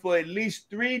investigating him for at least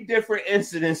 3 different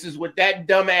incidences with that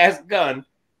dumbass gun.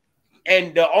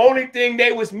 And the only thing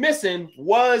they was missing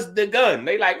was the gun.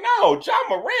 They like, no, John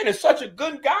Moran is such a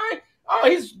good guy. Oh,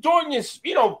 he's doing his,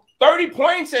 30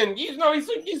 points, and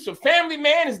he's a family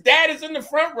man. His dad is in the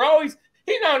front row. He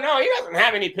doesn't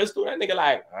have any pistol. That nigga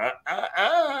like,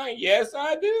 yes,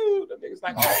 I do. The nigga's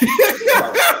like,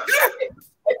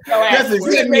 that's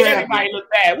exactly everybody look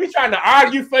bad. We trying to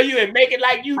argue for you and make it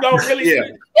like you don't really get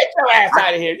your ass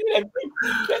out of here.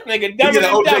 This nigga dumb.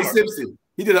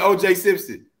 He did an OJ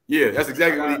Simpson. Yeah, that's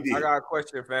exactly what he did. I got a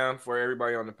question, fam, for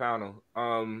everybody on the panel.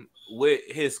 With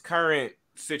his current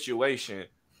situation,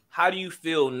 how do you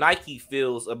feel Nike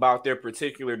feels about their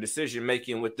particular decision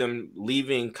making with them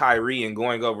leaving Kyrie and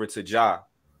going over to Ja?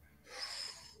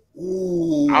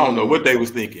 Ooh. I don't know what they was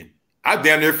thinking. I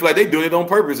damn near feel like they doing it on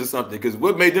purpose or something, because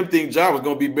what made them think Ja was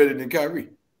going to be better than Kyrie?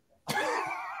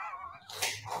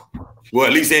 Well,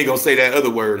 at least they ain't gonna say that other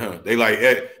word, huh? They like,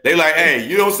 hey,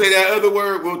 you don't say that other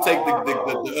word, we'll take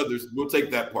the others. We'll take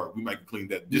that part. We might clean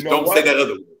that. Just don't say that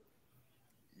other word.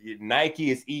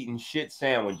 Nike is eating shit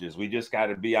sandwiches. We just got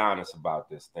to be honest about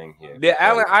this thing here. Did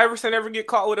Allen Iverson ever get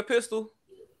caught with a pistol?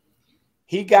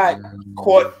 He got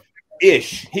caught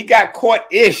ish. He got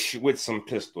caught ish with some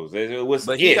pistols. It was,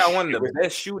 but he got one of the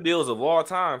best shoe deals of all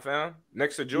time, fam.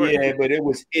 Next to Jordan. Yeah, but it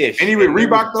was ish. And he with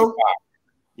Reebok though.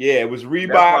 Yeah, it was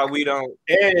Reebok. That's why we don't.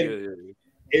 And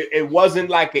it wasn't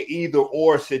like an either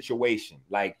or situation.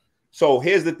 Like, so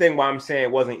here's the thing why I'm saying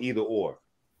it wasn't either or.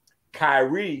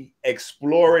 Kyrie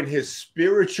exploring his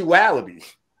spirituality.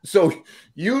 So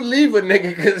you leave a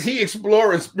nigga because he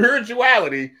exploring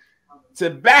spirituality to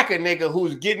back a nigga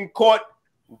who's getting caught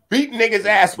beating niggas'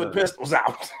 ass with pistols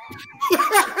out.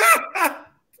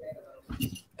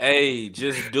 Hey,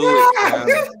 just do it, man.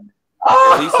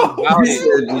 He's about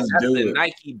it. That's the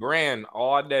Nike brand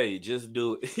all day. Just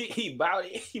do it. He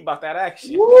about that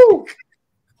action. Woo!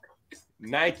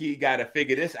 Nike got to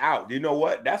figure this out. You know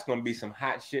what? That's going to be some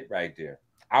hot shit right there.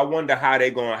 I wonder how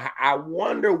they going to. I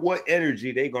wonder what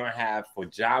energy they going to have for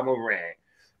Ja Morant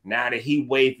now that he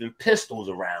waving pistols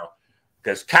around.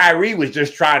 Because Kyrie was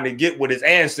just trying to get with his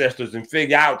ancestors and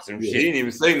figure out some shit. He didn't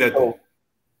even say nothing.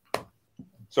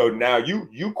 So now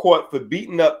you caught for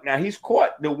beating up. Now he's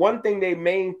caught. The one thing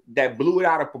that blew it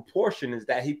out of proportion is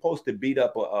that he supposed to beat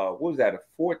up a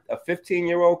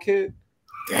 15-year-old kid.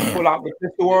 Damn. Pull out the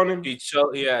pistol on him. He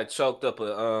choked up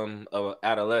a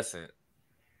adolescent.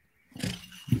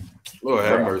 Lord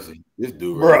have mercy. This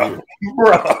dude, bro.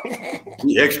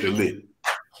 He extra lit.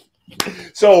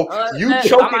 So you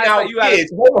choking out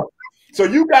kids. So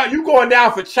you going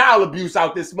down for child abuse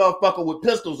out this motherfucker with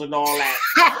pistols and all that.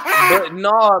 But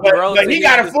no, bro. But he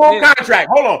got a full contract.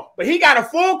 Hold on. But he got a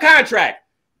full contract.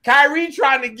 Kyrie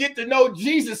trying to get to know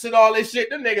Jesus and all this shit.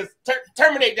 Them niggas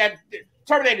terminate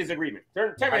his agreement.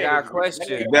 I got a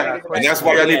question. And that's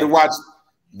why y'all need to watch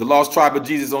The Lost Tribe of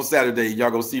Jesus on Saturday. Y'all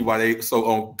gonna see why they so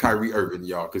on Kyrie Irving,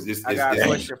 y'all. Because I got a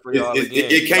question for y'all.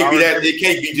 It can't be that. It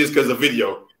can't be just because of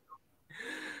video.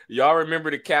 Y'all remember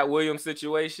the Cat Williams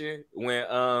situation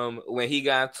when he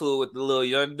got into it with the little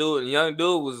young dude, and the young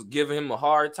dude was giving him a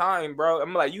hard time, bro.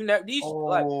 I'm like,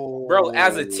 bro,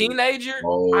 as a teenager,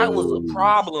 I was a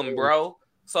problem, bro.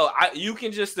 So you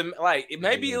can just like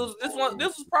maybe it was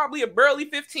this was probably a burly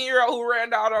 15-year-old who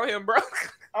ran out on him, bro.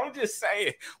 I'm just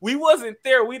saying we wasn't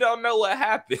there. We don't know what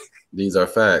happened. These are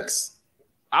facts.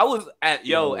 I was at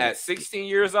 16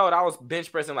 years old. I was bench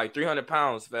pressing like 300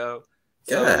 pounds, fell.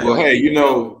 So, well, hey, you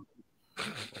know,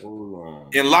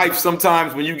 in life,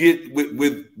 sometimes when you get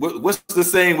with what's the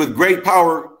saying? With great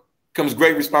power comes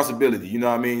great responsibility. You know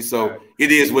what I mean? So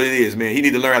it is what it is, man. He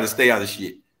need to learn how to stay out of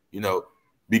shit, you know,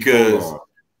 because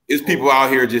it's people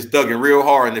out here just thugging real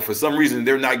hard, and if for some reason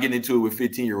they're not getting into it with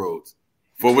 15-year-olds.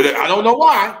 I don't know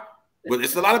why, but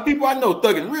it's a lot of people I know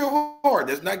thugging real hard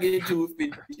that's not getting into it with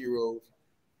 15-year-olds.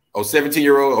 Oh,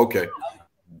 17-year-old? Okay.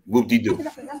 Whoop-de-doo.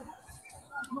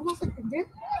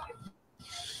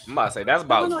 I'm about to say that's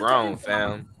about grown,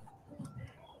 fam.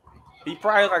 He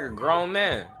probably like a grown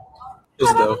man.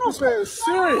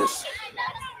 Serious.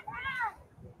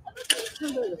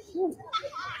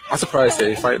 I'm surprised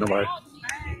they ain't fighting nobody.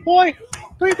 Boy,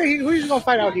 who do you think who's gonna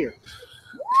fight out here?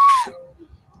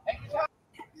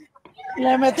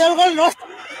 Le metió el gol, no.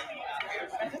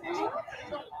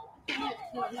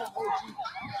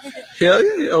 Hell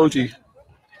yeah, OG.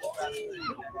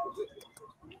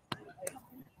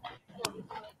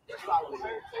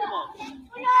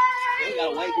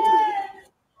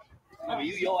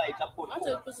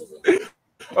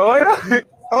 Oh yeah.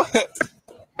 Oh.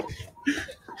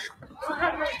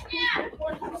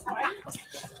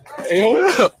 Hey,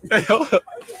 hold up. Hey, hold up.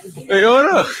 Hey, hold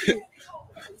up.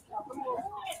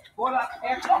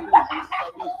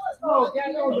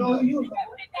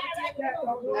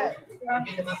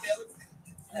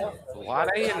 Why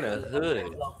they in the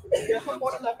hood?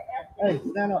 Hey,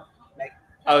 stand up.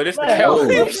 Oh, this the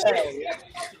Cowboys.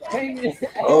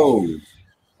 Oh.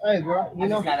 Hey, bro, you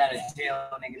know. Got out of jail,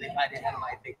 nigga. They probably didn't have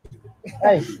my thing.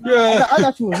 Hey, yeah. I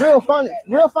thought you was real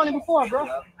funny before, bro.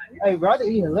 Hey, bro, I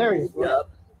think you hilarious, bro.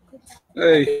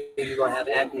 Hey, you're gonna have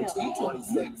acne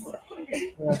 26.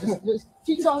 Just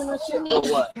keep talking that shit. So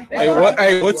what? Hey, what?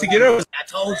 Hey, what's he get over? I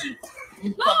told you.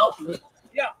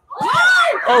 Yeah.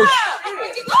 Oh.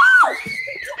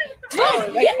 His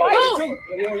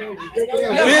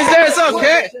ass up,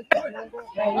 cat.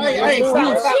 Hey,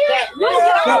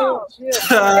 stop.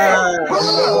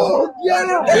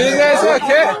 His ass up,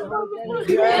 cat.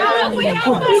 His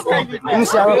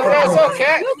ass up,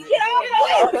 cat.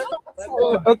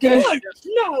 Okay.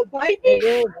 No,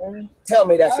 baby. Tell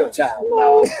me that's your child.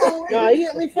 No, he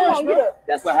hit me first, bro.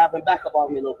 That's what happened. Back up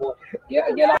on me, little boy.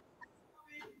 Yeah, get out.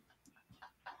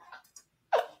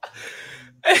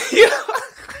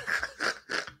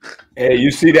 Hey, you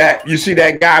see that? You see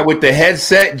that guy with the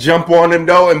headset jump on him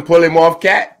though and pull him off,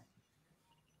 cat?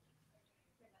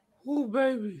 Ooh,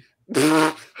 baby.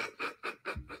 Damn.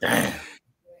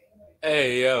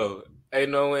 Hey, yo.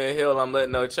 Ain't no way in hell I'm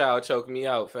letting no child choke me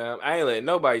out, fam. I ain't letting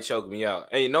nobody choke me out.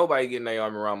 Ain't nobody getting their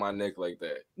arm around my neck like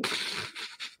that.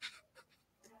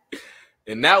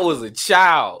 And that was a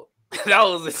child. That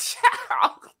was a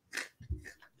child.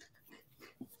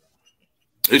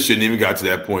 It shouldn't even got to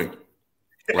that point.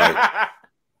 Like,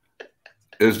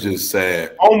 it's just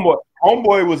sad.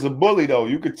 Homeboy was a bully, though.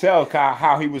 You could tell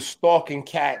how he was stalking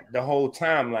Cat the whole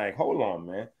time. Like, hold on,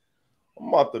 man. I'm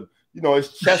about to,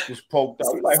 his chest was poked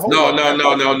out. Like, hold on.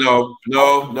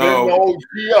 No. Bend the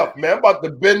OG up, man. I'm about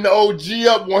to bend the OG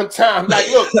up one time. Like,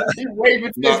 look, he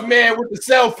waving to this man with the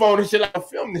cell phone and shit. Like, I'm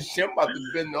filming this shit. I'm about to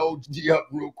bend the OG up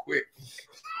real quick.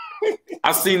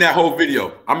 I seen that whole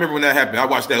video. I remember when that happened. I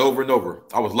watched that over and over.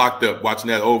 I was locked up watching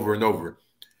that over and over.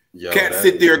 Cat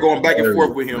sit there going back and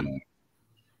forth with him.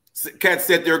 Cat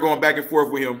sat there going back and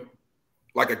forth with him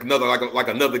like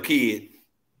another kid.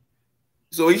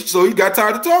 So he got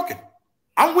tired of talking.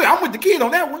 I'm with the kid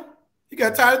on that one. He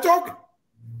got tired of talking.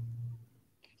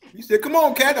 He said, "Come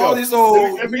on, Cat, all this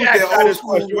old." Let me ask y'all this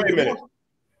question. Wait a minute.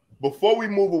 Before we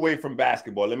move away from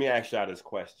basketball, let me ask y'all this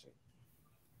question.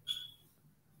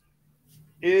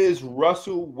 Is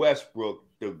Russell Westbrook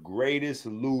the greatest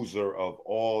loser of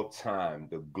all time?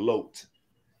 The GOAT.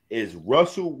 Is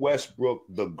Russell Westbrook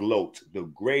the GOAT, the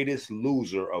greatest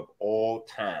loser of all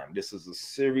time? This is a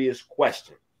serious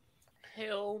question.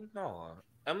 Hell no.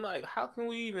 I'm like, how can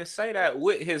we even say that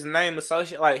with his name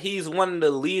associated? Like, he's one of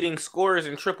the leading scorers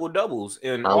in triple doubles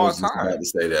in all time. I had to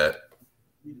say that.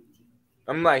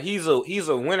 I'm like, he's a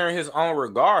winner in his own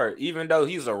regard, even though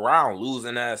he's around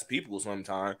losing ass people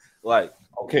sometimes. Like,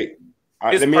 okay,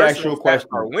 let me ask you a question.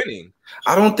 Are winning.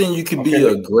 I don't think you could be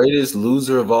a greatest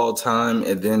loser of all time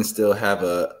and then still have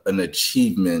an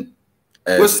achievement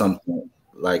as something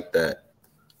like that.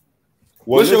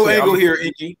 What's your angle here,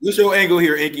 Inky? What's your angle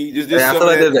here, Inky? I feel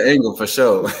like there's an angle for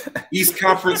sure. East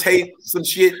Conference hate some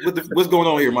shit. What's going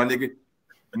on here, my nigga?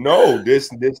 No,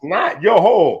 this not.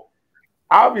 Yo,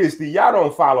 obviously, y'all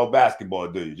don't follow basketball,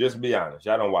 do you? Just be honest.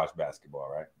 Y'all don't watch basketball,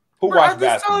 right? Who watch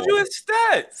basketball? I told you his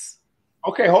stats.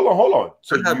 Okay, hold on.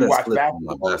 So you watch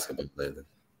basketball?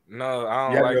 No,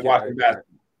 I don't like watching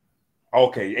basketball.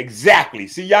 Okay, exactly.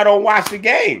 See, y'all don't watch the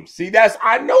game. See,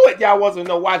 I know it. Y'all wasn't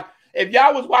watch. If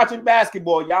y'all was watching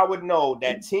basketball, y'all would know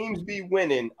that teams be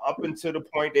winning up until the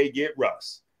point they get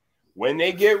rust. When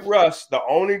they get rust, the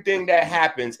only thing that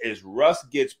happens is Russ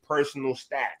gets personal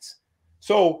stats.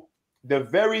 So the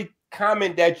very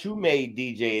comment that you made,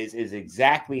 DJ, is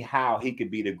exactly how he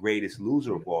could be the greatest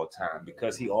loser of all time,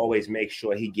 because he always makes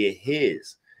sure he get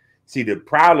his. See, the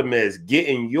problem is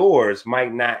getting yours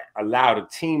might not allow the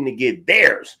team to get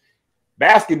theirs.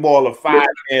 Basketball a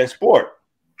 5-man sport.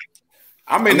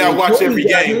 I may not watch every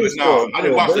game, but no, I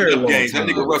didn't watch enough games. That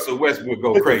nigga Russell Westbrook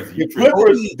go crazy.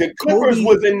 The Clippers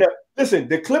was in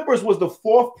the Clippers was the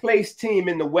 4th place team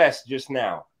in the West just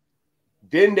now.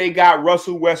 Then they got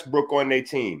Russell Westbrook on their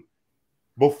team.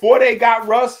 Before they got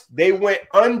Russ, they went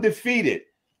undefeated.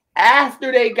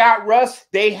 After they got Russ,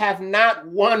 they have not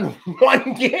won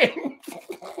one game.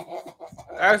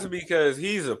 That's because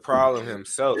he's a problem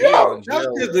himself.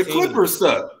 The Clippers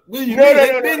suck.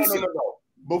 No.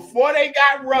 Before they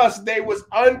got Russ, they was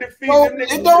undefeated. No,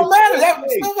 it don't matter.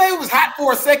 It was hot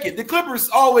for a second. The Clippers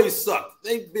always suck.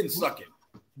 They've been sucking.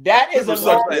 That is a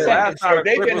long second. So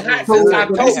they've been hot since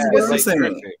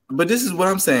October. But this is what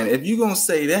I'm saying. If you're going to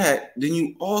say that, then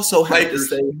you also have to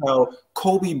say how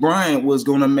Kobe Bryant was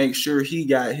going to make sure he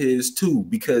got his too,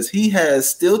 because he has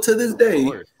still to this day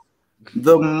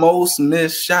the most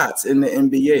missed shots in the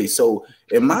NBA. So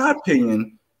in my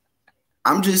opinion,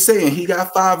 I'm just saying he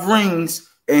got 5 rings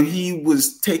and he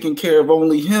was taking care of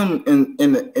only him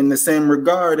in the same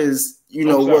regard as,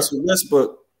 Russell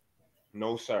Westbrook.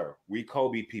 No, sir. We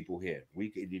Kobe people here.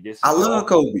 I love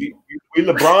Kobe. We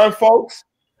LeBron folks.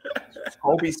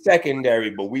 Kobe's secondary,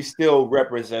 but we still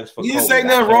represents for Kobe. You didn't say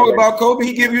nothing wrong about Kobe.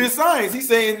 He give you the signs. He's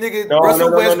saying, nigga,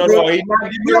 Russell Westbrook. No. He's not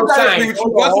giving you the signs.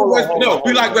 No,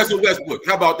 we like Russell Westbrook.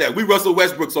 How about that? We Russell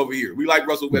Westbrooks over here. We like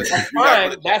Russell Westbrook.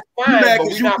 That's fine, but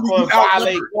we're not going to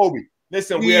violate Kobe.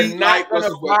 Listen, we are not going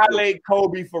to violate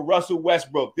Kobe for Russell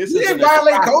Westbrook. This is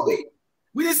violate Kobe.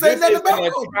 We didn't say nothing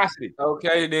about Kobe.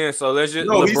 Okay, then. So let's just.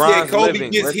 No, he said Kobe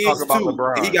gets his too.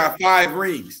 He got 5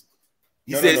 rings.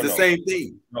 He says the same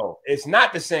thing. No, it's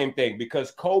not the same thing,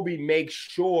 because Kobe makes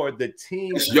sure the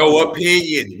team. It's your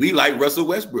opinion. We like Russell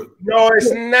Westbrook. No,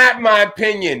 it's not my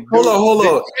opinion. Hold on.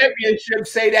 The championship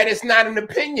say that it's not an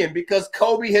opinion, because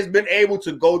Kobe has been able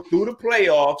to go through the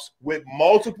playoffs with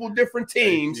multiple different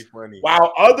teams,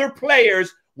 while other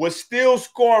players was still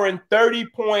scoring 30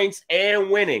 points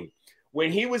and winning.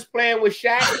 When he was playing with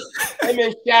Shaq, him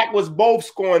and Shaq was both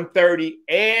scoring 30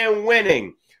 and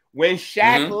winning. When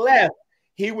Shaq left,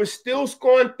 he was still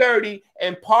scoring 30,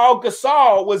 and Paul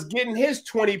Gasol was getting his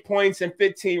 20 points and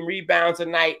 15 rebounds a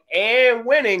night and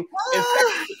winning. In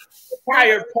fact, he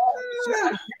fired Paul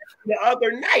Gasol the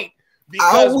other night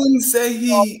because I wouldn't say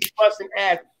he busting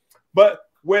ass. But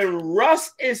when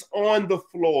Russ is on the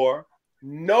floor,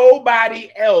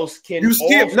 nobody else can. You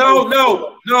skip.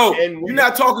 No. You're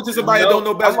not talking to somebody that don't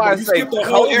know basketball. You skip the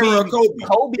whole era of Kobe.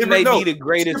 Kobe may be the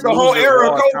greatest. The whole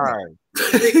era of Kobe. Time.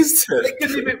 They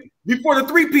couldn't even, before the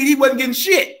three-peat, he wasn't getting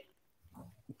shit.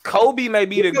 Kobe may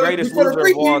be the greatest loser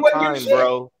of all time,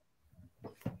 bro.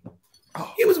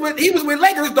 He was with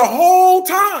Lakers the whole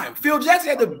time. Phil Jackson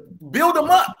had to build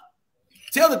him up.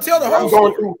 Tell the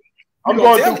whole. I'm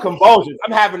going through convulsions.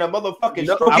 I'm having a motherfucking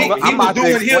stroke. I'm about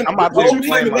to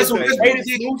explain myself. Here's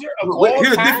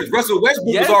the difference. Russell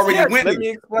Westbrook was already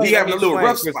winning. He having a little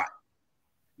rough spot.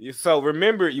 So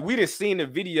remember, we done seen the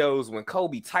videos when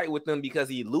Kobe tight with them because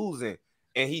he losing,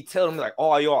 and he tell them like,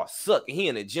 "Oh, y'all suck," and he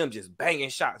in the gym just banging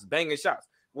shots.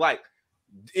 Like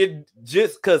it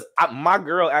just because my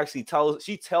girl actually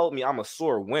told me I'm a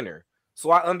sore winner, so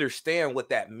I understand what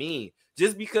that means.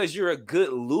 Just because you're a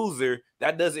good loser,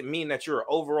 that doesn't mean that you're an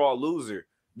overall loser.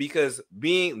 Because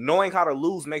knowing how to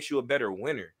lose makes you a better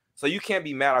winner. So you can't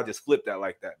be mad. I just flipped that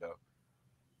like that, though.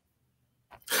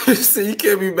 So you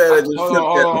can't be mad. Hold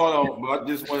on. But I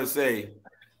just want to say,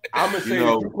 I'm gonna say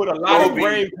that you put a lot of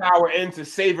brain power into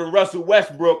saving Russell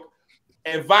Westbrook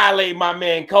and violate my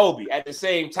man Kobe at the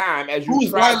same time as you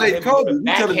violate Kobe.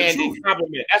 Backhanded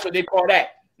compliment. That's what they call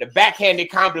that. The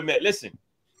backhanded compliment. Listen.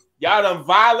 Y'all done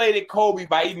violated Kobe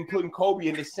by even putting Kobe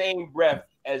in the same breath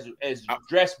as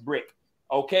Dress Brick.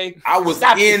 Okay, I was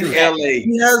in LA.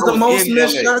 He has the most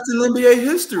missed shots in NBA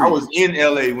history. I was in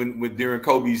LA when during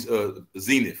Kobe's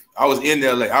zenith. I was in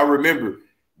LA. I remember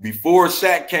before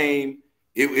Shaq came,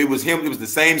 it was him. It was the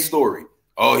same story.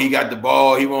 Oh, he got the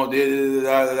ball. He won't.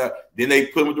 Then they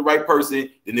put him with the right person.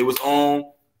 Then it was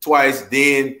on twice.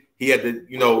 Then he had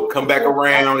to come back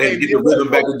around and get the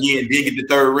rhythm back again. Then get the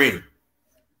third ring.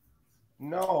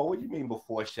 No, what do you mean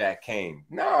before Shaq came?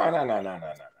 No.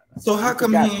 So how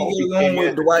come he ain't get along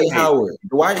with Dwight Howard?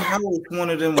 Dwight Howard's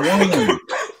one of them ones.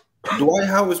 Dwight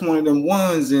Howard's one of them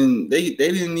ones, and they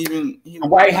didn't even.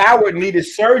 Dwight Howard needed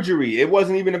surgery. It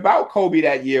wasn't even about Kobe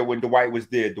that year when Dwight was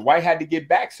there. Dwight had to get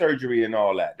back surgery and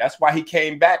all that. That's why he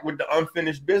came back with the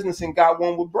unfinished business and got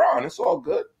one with Braun. It's all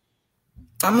good.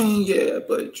 I mean, yeah,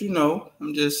 but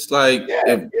I'm just like,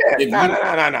 no.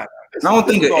 I don't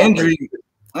think an injury.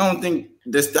 I don't think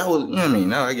that was.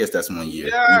 No, I guess that's 1 year.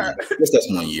 Yeah. I guess that's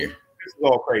 1 year. This is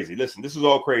all crazy. Listen, this is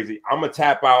all crazy. I'm gonna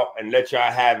tap out and let y'all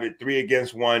have it 3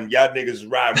 against 1. Y'all niggas is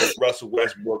riding with Russell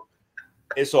Westbrook.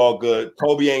 It's all good.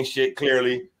 Kobe ain't shit.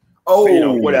 Clearly.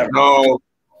 Oh, whatever. No.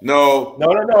 Y'all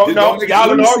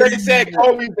done already said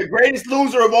Kobe's the greatest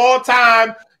loser of all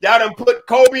time. Y'all done put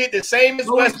Kobe at the same as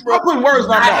Westbrook. I'm putting words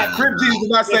in my mouth. Crip Jesus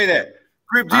did not say that.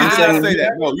 Crip Jesus did not say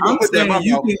that. No, you put that in my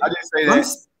mouth. I didn't say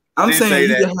that. I'm saying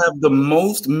you can have the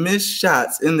most missed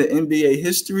shots in the NBA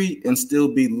history and still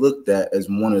be looked at as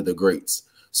one of the greats.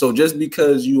 So just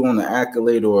because you on the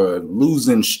accolade or a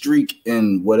losing streak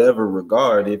in whatever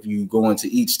regard, if you go into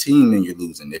each team and you're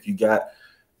losing, if you got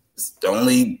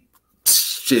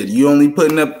you only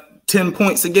putting up 10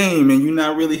 points a game and you're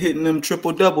not really hitting them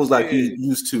triple doubles like you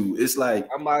used to. It's like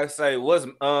I might say what's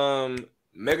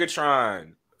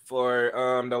Megatron for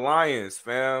the Lions,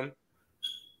 fam.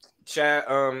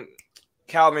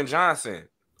 Calvin Johnson,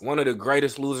 one of the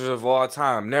greatest losers of all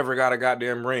time, never got a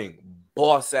goddamn ring.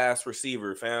 Boss ass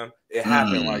receiver, fam. It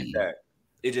happened like that.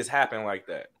 It just happened like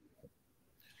that.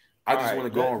 I just want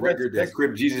to go on record that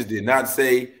Crip Jesus did not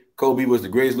say Kobe was the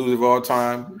greatest loser of all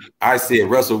time. I said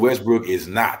Russell Westbrook is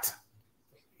not.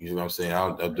 You know what I'm saying?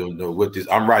 I don't know what this.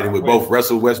 I'm riding with both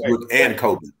Russell Westbrook and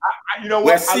Kobe. You know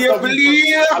what?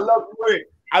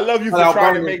 I love you for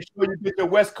trying to make sure you get the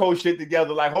West Coast shit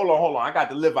together. Like, hold on. I got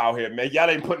to live out here, man. Y'all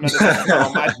ain't putting nothing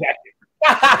on my jacket.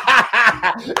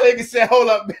 Nigga said, hold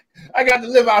up, man. I got to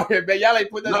live out here, man. Y'all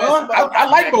ain't putting nothing on I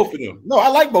like both of them. No, I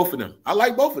like both of them. I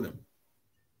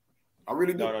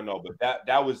really do. No. But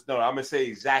that was I'm gonna say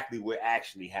exactly what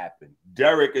actually happened.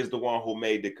 Derek is the one who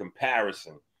made the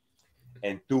comparison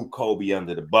and threw Kobe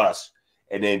under the bus.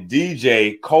 And then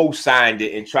DJ co-signed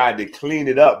it and tried to clean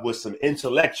it up with some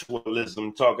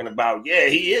intellectualism, talking about,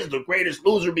 he is the greatest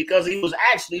loser because he was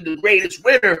actually the greatest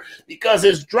winner because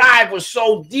his drive was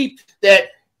so deep that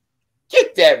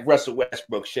get that Russell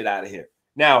Westbrook shit out of here.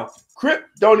 Now, Crip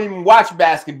don't even watch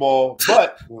basketball,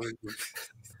 but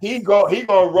he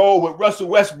gonna roll with Russell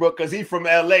Westbrook because he's from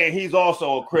LA and he's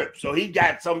also a Crip. So he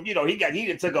got some, he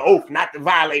didn't took an oath not to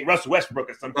violate Russell Westbrook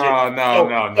or some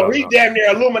shit. So he damn near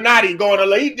Illuminati going on.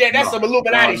 That's some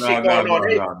Illuminati shit going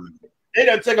on. They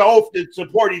done took an oath to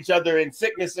support each other in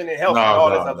sickness and in health and all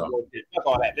this other bullshit. Fuck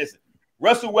all that. Listen,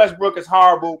 Russell Westbrook is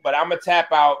horrible, but I'm gonna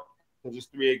tap out because it's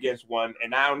 3 against 1,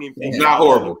 and I don't even think it's not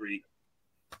horrible.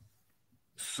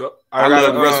 So I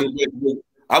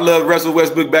love Russell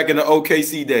Westbrook back in the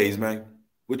OKC days, man.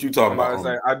 What you talking about?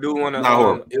 I do want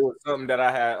to. It was something that I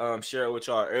had shared with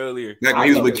y'all earlier. Back when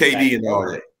he was with KD and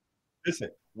all that. Listen,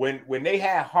 when they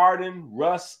had Harden,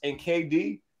 Russ, and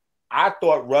KD, I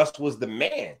thought Russ was the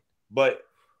man. But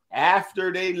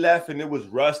after they left and it was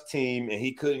Russ' team and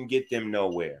he couldn't get them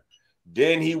nowhere,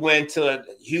 then he went to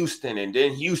Houston, and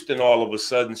then Houston all of a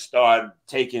sudden started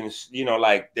taking,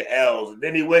 like the L's. And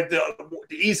then he went to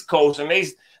the East Coast, and they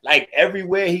like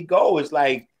everywhere he goes, it's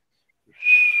like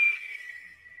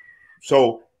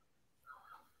so.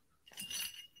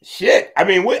 Shit, I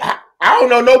mean, I don't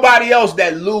know nobody else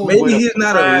that lose. Maybe he's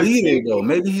not a leader though.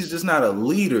 Maybe he's just not a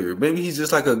leader. Maybe he's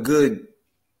just like a good.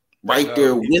 Right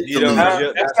there with them.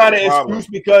 That's not an excuse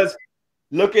because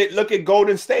look at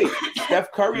Golden State.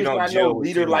 Steph Curry is not no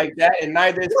leader like that, and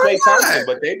neither is Klay Thompson.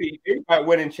 But they be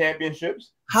winning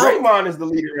championships. Draymond is the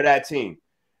leader of that team.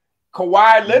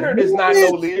 Kawhi Leonard is not no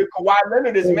leader. Kawhi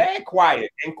Leonard is mad quiet,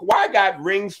 and Kawhi got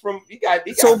rings from he got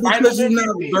so because you're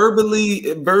not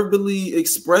verbally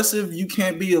expressive, you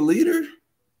can't be a leader.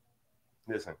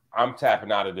 Listen, I'm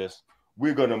tapping out of this.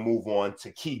 We're gonna move on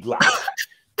to Key Glock.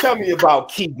 Tell me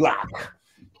about Key Glock.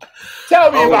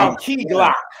 Tell me about Key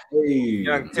Glock. Hey.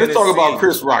 Let's talk about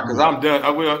Chris Rock because I'm done.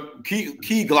 I will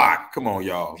Key Glock. Come on,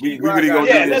 y'all. We really gonna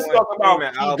do this. Let's talk about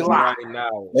Key Glock right now.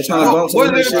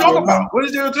 What is there to talk about? What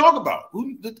is there to talk about?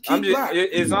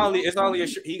 It's only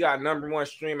he got #1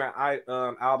 streaming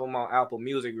album on Apple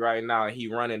Music right now. He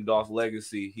running Dolph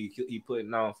Legacy. He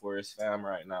putting on for his fam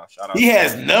right now. Shout out. He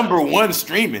has #1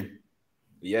 streaming.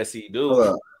 Yes, he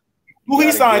do. Who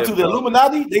he signed to? The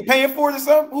Illuminati? They paying for it or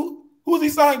something? Who's he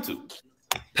signed to?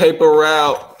 Paper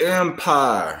Route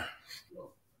Empire.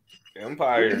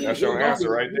 Empire. That's your answer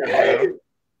right there, man.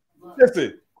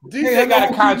 Listen, DJ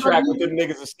got a contract with them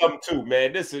niggas or something too,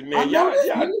 man. Listen, man, y'all.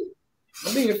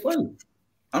 I'm being funny.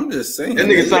 I'm just saying. That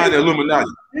nigga signed the Illuminati.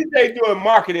 DJ doing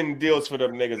marketing deals for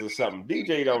them niggas or something.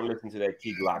 DJ don't listen to that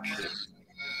Key Glock shit.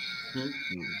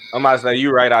 I might say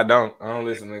you right. I don't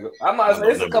listen, nigga. I might say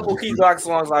it's a couple Key Glock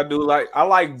songs I do like. I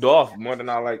like Dolph more than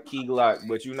I like Key Glock,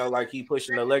 but like he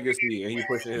pushing the legacy and he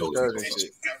pushing his cousin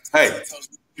shit. Hey,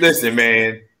 listen,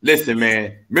 man.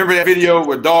 Remember that video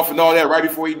with Dolph and all that right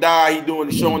before he died? He doing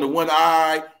the showing the one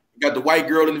eye. Got the white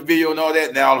girl in the video and all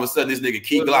that. Now all of a sudden this nigga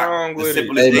Key Glock, the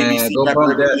simplest ABC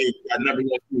rapper ever did, got #1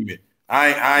 streaming.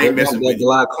 I ain't messing with that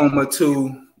glaucoma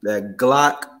 2. That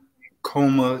Glock.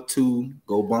 Coma 2,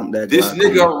 go bump that. This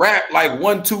nigga rap like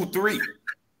 1, 2, 3.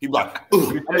 He like,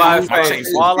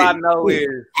 all I know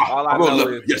is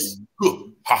yes.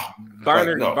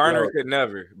 Burner could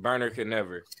never.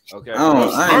 Okay.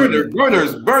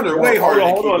 Burner way harder.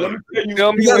 Hold on. Let me tell you.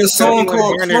 He got a song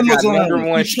called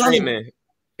Chromosome.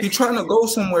 He trying to go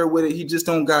somewhere with it. He just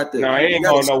don't got that. No, he ain't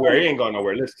going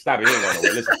nowhere. Listen, stop it. He ain't going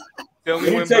nowhere. Listen. Let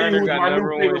me tell you who's my new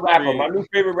favorite rapper. My new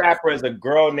favorite rapper is a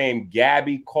girl named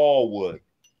Gabby Callwood.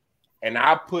 And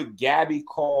I put Gabby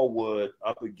Callwood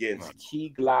up against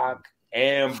Key Glock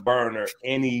and Burner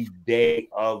any day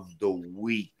of the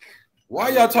week. Why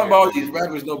y'all talking about all these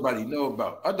rappers nobody know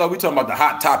about? I thought we talking about the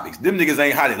hot topics. Them niggas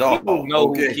ain't hot at all. People know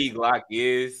who Key Glock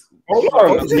is. Hold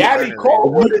on. Gabby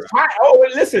Callwood is hot. Oh,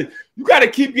 listen, you got to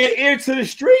keep your ear to the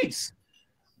streets.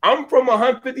 I'm from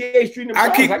 158th Street. I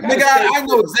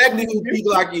know exactly who Key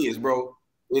Glock is, bro.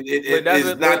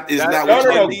 It's not.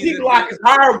 No. Key Glock is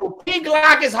horrible. Key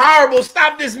Glock is horrible.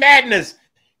 Stop this madness.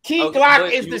 Key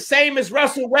Glock is the same as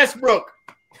Russell Westbrook.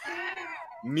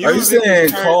 Music are you saying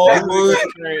Callwood?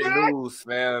 News,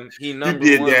 fam. He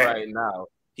 #1 right now.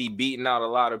 He beating out a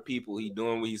lot of people. He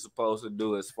doing what he's supposed to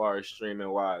do as far as streaming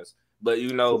wise. But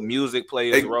music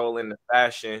plays a role in the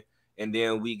fashion. And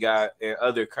then we got in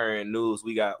other current news,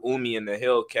 we got Umi and the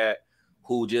Hellcat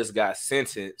who just got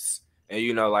sentenced. And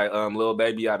Lil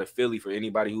Baby out of Philly, for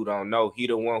anybody who don't know, he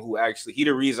the one who he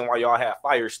the reason why y'all had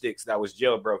fire sticks that was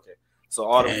jailbroken. So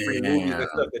all the free movies and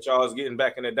stuff that y'all was getting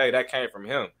back in the day, that came from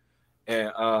him.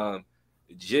 And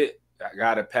Jit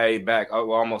gotta pay back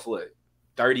almost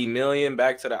 30 million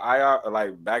back to the IR,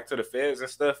 like back to the feds and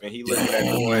stuff. And he looking at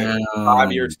doing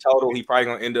 5 years total. He probably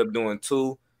gonna end up doing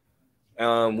 2.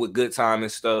 With good time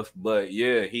and stuff, but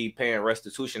yeah, he paying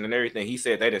restitution and everything. He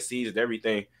said they done seized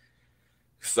everything.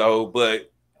 So,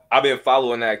 but I've been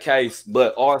following that case,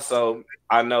 but also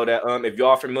I know that if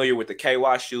y'all familiar with the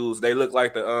KY shoes, they look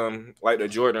like the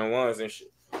Jordan 1s and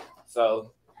shit.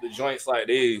 So the joints like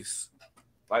these,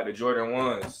 like the Jordan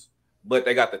 1s, but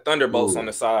they got the Thunderbolts on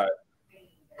the side.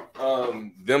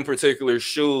 Them particular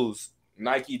shoes,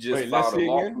 Nike just filed a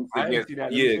lawsuit against KY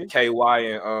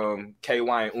and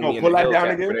Umi in the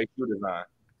Hellcat for their shoe design.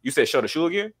 You said show the shoe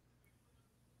again?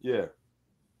 Yeah.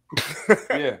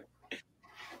 Yeah.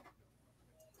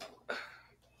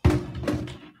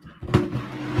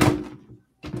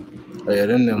 Yeah,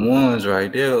 them ones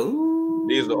right there. Ooh.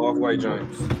 These are the off-white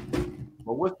joints.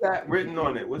 But what's that written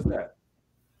on it? What's that?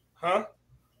 Huh?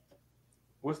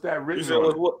 What's that written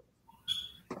on it? What?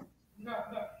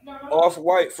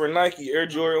 Off-white for Nike, Air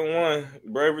Jordan 1,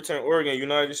 Braverton, Oregon,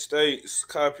 United States,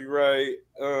 copyright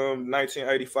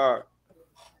 1985.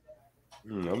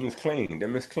 Them is clean.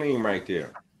 Them is clean right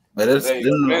there. But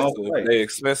they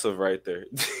expensive right there.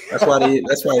 That's why they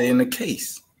in the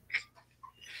case.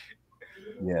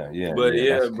 Yeah. But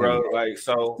yeah, bro, like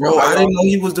so. Bro, I didn't know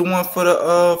he was the one for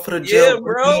the jail. Yeah,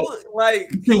 bro.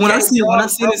 Like when I seen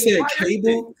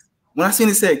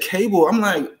it said cable, I'm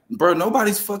like, bro,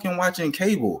 nobody's fucking watching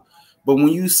cable. But when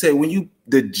you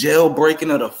the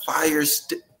jailbreaking of the fire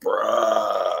stick, bro,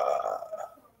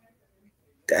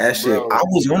 that shit, bro. I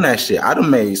was on that shit. I'd have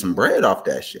made some bread off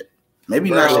that shit. Maybe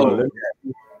not.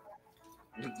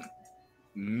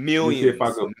 Millions.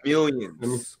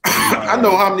 I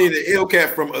know how many in the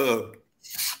Hellcat from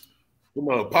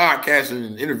podcasting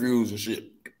and interviews and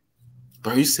shit.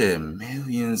 Bro, you said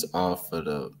millions off of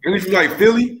the. And he's like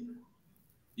Philly.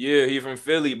 Yeah, he's from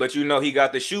Philly, but you know he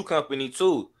got the shoe company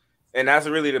too, and that's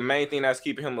really the main thing that's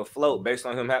keeping him afloat, based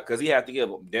on him because he had to give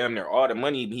damn near all the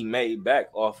money he made back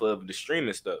off of the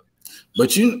streaming stuff.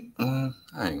 But I ain't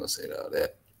gonna say all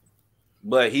that.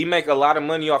 But he make a lot of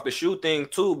money off the shoe thing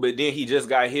too. But then he just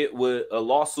got hit with a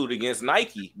lawsuit against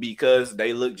Nike because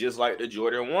they look just like the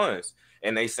Jordan 1s,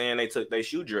 and they saying they took their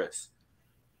shoe dress.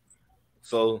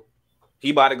 So he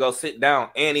about to go sit down,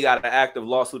 and he got an active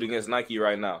lawsuit against Nike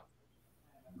right now.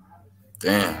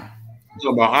 Damn. You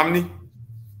talking about Omni?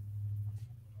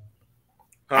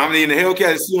 Omni in the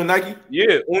Hellcat is suing Nike?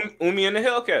 Yeah, Umi in the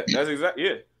Hellcat. That's exactly,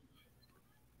 yeah.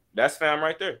 That's fam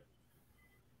right there.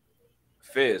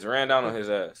 Fizz ran down on his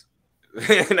ass.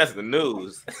 That's the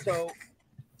news. So,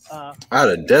 I'd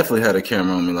have definitely had a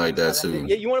camera on me like that too.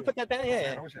 Yeah, you want to put that down?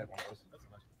 Yeah.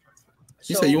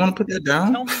 You said you want to put that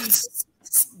down? Tell me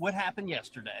what happened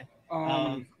yesterday.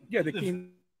 Yeah, the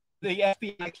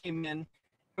FBI came in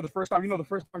for the first time. You know, the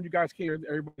first time you guys came,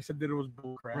 everybody said that it was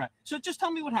bull crap. Right. So just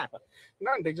tell me what happened.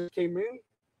 Nothing. They just came in.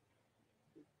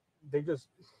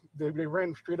 They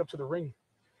ran straight up to the ring,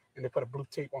 and they put a blue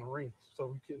tape on the ring so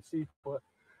we couldn't see. But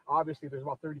obviously, there's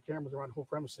about 30 cameras around the whole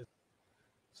premises.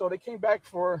 So they came back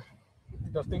for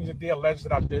the things that they alleged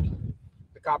that I did,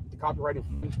 the copyright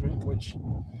infringement, which,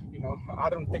 you know, I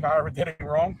don't think I ever did anything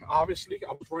wrong. Obviously,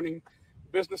 I was running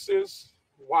businesses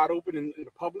wide open in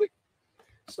the public.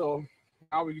 So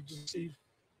now we just see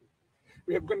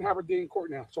we're going to have our day in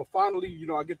court now. So finally, you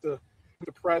know, I get to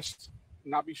depressed,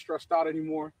 not be stressed out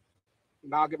anymore.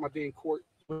 Now I get my day in court.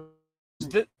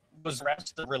 Was the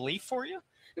rest a relief for you?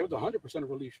 It was 100% a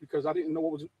relief because I didn't know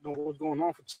what was going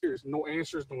on for years. No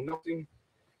answers, no nothing.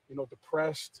 You know,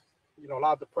 depressed. You know, a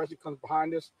lot of depression comes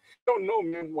behind this. You don't know,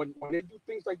 man. When they do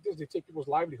things like this, they take people's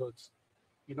livelihoods.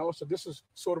 You know, so this is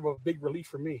sort of a big relief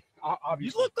for me.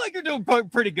 Obviously. You look like you're doing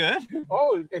pretty good.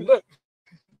 Oh, and look,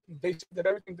 they said that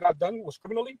everything that I've done was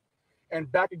criminally,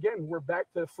 and back again, we're back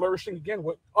to flourishing again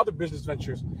with other business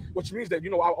ventures, which means that, you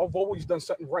know, I've always done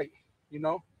something right. You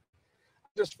know, I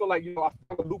just feel like, you know, I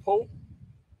found a loophole.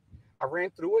 I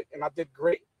ran through it, and I did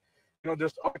great. You know,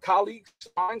 there's other colleagues,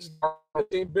 mine, the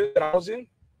same business that I was in.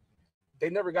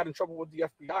 They never got in trouble with the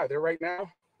FBI. They're right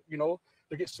now, you know,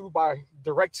 they get sued by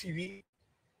DirecTV,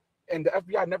 and the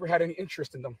FBI never had any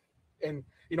interest in them. And,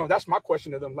 you know, that's my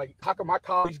question to them. Like, how come my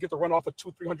colleagues get to run off of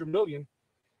 $200-300 million,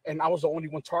 and I was the only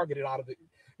one targeted out of it?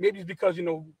 Maybe it's because, you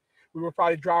know, we were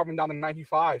probably driving down the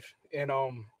 95, and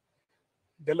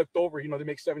they looked over, you know, they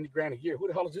make $70,000 a year. Who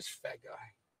the hell is this fat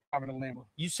guy? Driving a Lambo.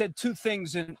 You said two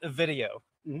things in a video.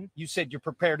 Mm-hmm. You said you're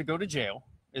prepared to go to jail.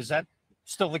 Is that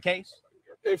still the case?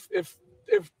 If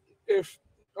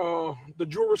the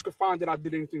jurors could find that I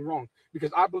did anything wrong,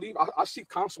 because I believe I seek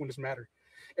counsel in this matter.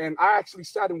 And I actually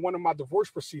sat in one of my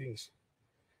divorce proceedings,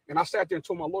 and I sat there and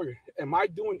told my lawyer, am I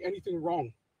doing anything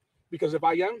wrong? Because if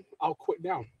I am, I'll quit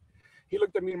now. He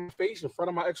looked at me in my face in front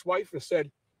of my ex-wife and said,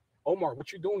 Omar,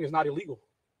 what you're doing is not illegal.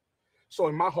 So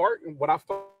in my heart, what I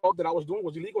felt that I was doing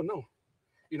was illegal. No,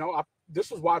 you know, this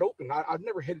was wide open. I've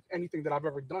never hid anything that I've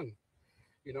ever done.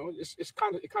 You know, it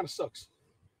kind of sucks.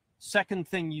 Second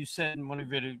thing you said in one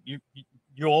of your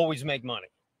you always make money.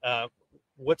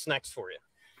 What's next for you?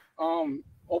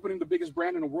 Opening the biggest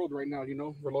brand in the world right now. You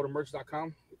know,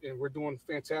 reloadedmerch.com, and we're doing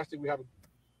fantastic. We have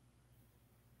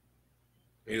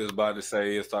He was about to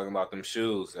say he was talking about them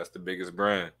shoes. That's the biggest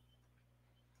brand.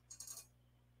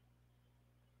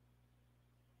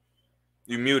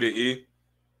 You muted, E.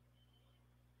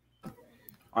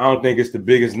 I don't think it's the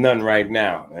biggest nothing right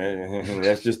now.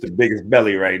 That's just the biggest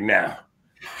belly right now.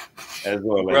 That's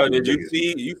all. Bro, did you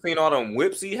see? You seen all them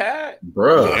whips he had,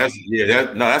 bro?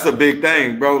 That's a big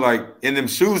thing, bro. Like in them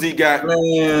shoes he got,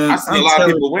 man, I see a lot of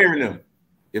people wearing them.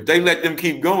 If they let them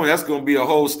keep going, that's gonna be a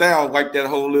whole style like that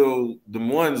whole little them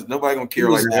ones. Nobody gonna care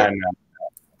like that.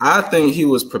 I think he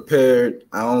was prepared.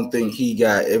 I don't think he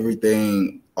got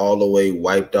everything all the way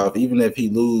wiped off. Even if he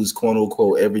lose quote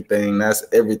unquote everything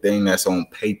that's on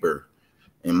paper.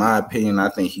 In my opinion, I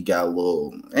think he got a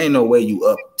little. Ain't no way you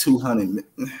up 200.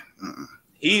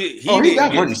 He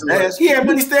got money stashed. He had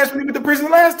money stashed when he went to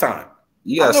prison last time.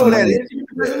 You got I know that is. He went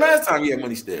to prison last time. He had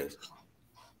money stashed.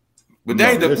 But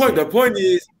that ain't the point. The point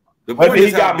is. Whether he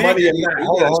got money or not,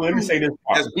 hold on, let me say this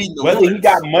part. Whether he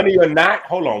got money or not,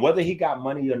 hold on. Whether he got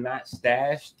money or not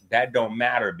stashed, that don't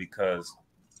matter because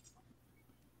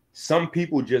some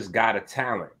people just got a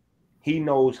talent. He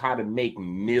knows how to make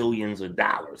millions of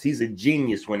dollars. He's a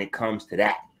genius when it comes to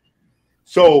that.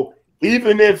 So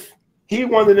even if he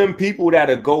one of them people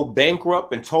that'll go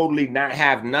bankrupt and totally not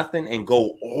have nothing and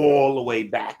go all the way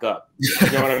back up.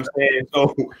 You know what I'm saying?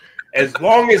 So as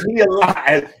long as he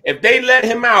alive, if they let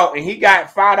him out and he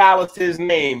got $5 to his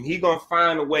name, he gonna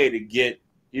find a way to get,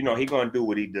 he gonna do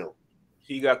what he do.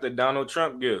 He got the Donald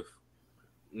Trump gift.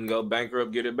 You can go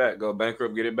bankrupt, get it back. Go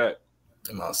bankrupt, get it back.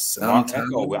 Mark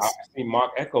Echo, I see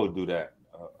Mark Echo do that.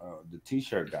 The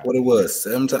T-shirt guy. What it was?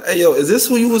 7 times. Hey, yo, is this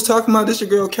who you was talking about? This your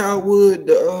girl Calwood,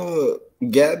 the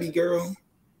Gabby girl?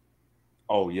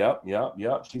 Oh, yep.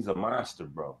 She's a monster,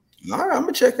 bro. All right, I'm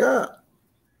gonna check her out.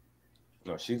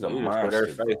 No, she's a monster.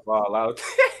 Her face fall out.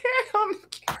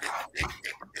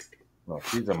 No,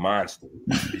 she's a monster.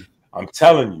 I'm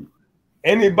telling you.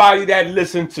 Anybody that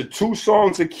listened to 2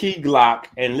 songs of Key Glock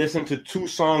and listen to 2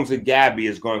 songs of Gabby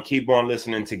is going to keep on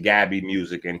listening to Gabby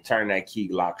music and turn that Key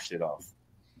Glock shit off.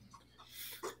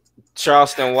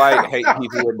 Charleston White hate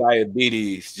people with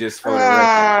diabetes, just for the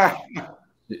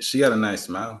record. She got a nice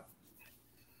smile.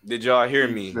 Did y'all hear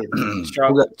me?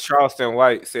 Charleston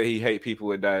White said he hate people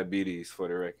with diabetes, for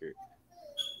the record.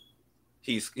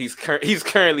 He's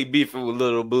currently beefing with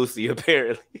Little Boosie,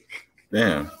 apparently.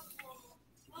 Damn.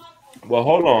 Well,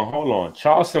 hold on.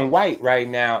 Charleston White right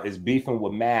now is beefing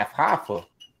with Math Hoffa.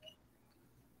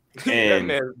 And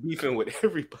that man's beefing with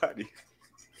everybody.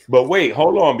 But wait,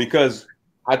 hold on, because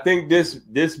I think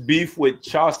this beef with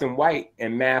Charleston White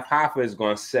and Math Hoffa is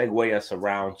going to segue us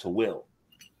around to Will.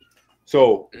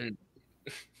 So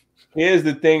here's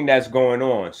the thing that's going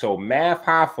on. So Math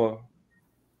Hoffa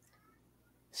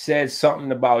said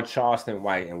something about Charleston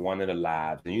White in one of the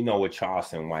lives, and you know what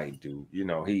Charleston White do. You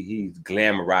know, he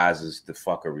glamorizes the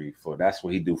fuckery that's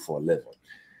what he do for a living.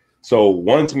 So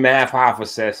once Math Hoffa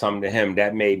said something to him,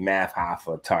 that made Math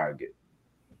Hoffa a target.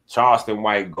 Charleston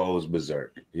White goes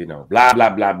berserk, blah, blah,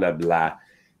 blah, blah, blah.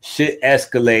 Shit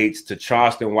escalates to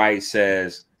Charleston White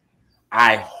says,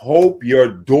 I hope your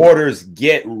daughters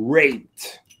get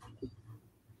raped.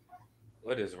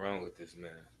 What is wrong with this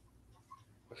man?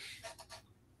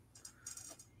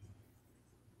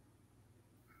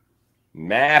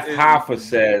 Math Hoffa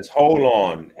says, hold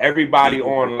on. Everybody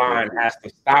online has to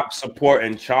stop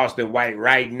supporting Charleston White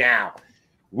right now.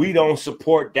 We don't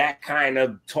support that kind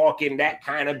of talking, that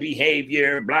kind of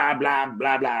behavior, blah, blah,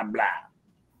 blah, blah, blah.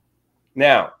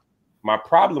 Now, my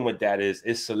problem with that is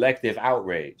it's selective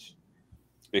outrage.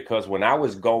 Because when I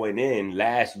was going in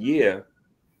last year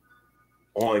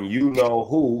on You Know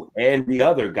Who and the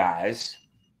other guys,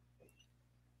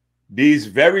 these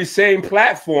very same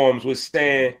platforms was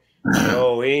saying,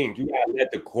 yo, Ink, you gotta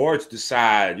let the courts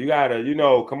decide. You gotta,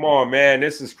 come on, man,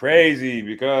 this is crazy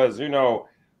because,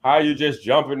 how you just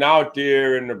jumping out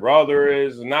there and the brother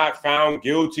is not found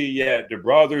guilty yet. The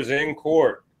brother's in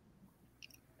court.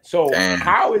 So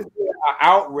how is there an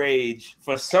outrage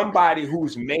for somebody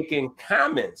who's making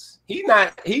comments? He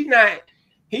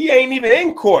ain't even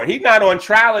in court. He's not on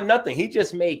trial or nothing. He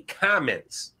just made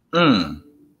comments.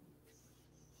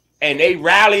 And they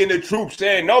rallying the troops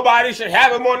saying nobody should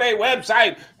have him on their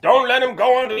website. Don't let him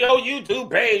go onto your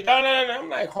YouTube page. No. I'm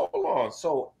like, hold on.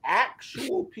 So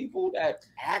actual people that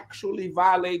actually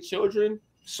violate children,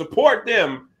 support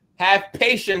them, have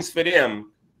patience for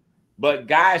them. But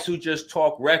guys who just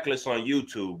talk reckless on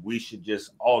YouTube, we should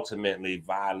just ultimately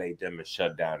violate them and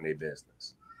shut down their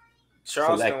business.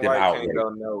 Charleston White can't go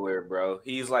nowhere, bro.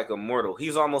 He's like immortal.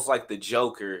 He's almost like the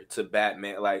Joker to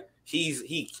Batman. Like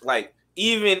he like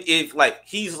even if like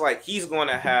he's going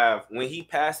to have, when he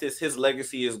passes, his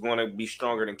legacy is going to be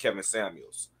stronger than Kevin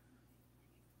Samuels.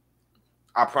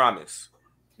 I promise.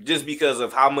 Just because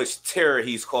of how much terror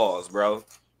he's caused, bro.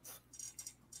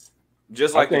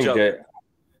 Just like the Joker.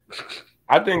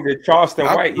 I think that Charleston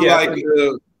White,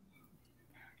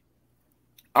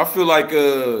 I feel like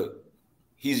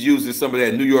he's using some of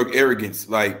that New York arrogance.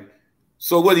 Like,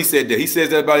 so what he said there, he says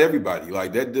that about everybody.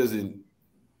 Like, that doesn't,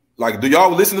 like, do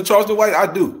y'all listen to Charleston White? I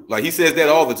do. Like, he says that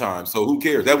all the time. So who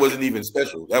cares? That wasn't even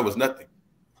special. That was nothing.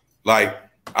 Like,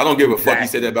 I don't give a fuck. He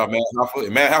said that about Matt Hoffa.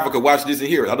 And Matt Hoffa could watch this and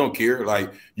hear it. I don't care.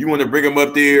 Like, you want to bring him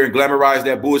up there and glamorize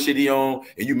that bullshit he on,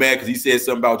 and you mad because he said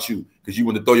something about you because you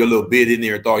want to throw your little bit in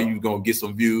there and thought you was going to get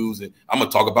some views. And I'm going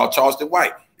to talk about Charleston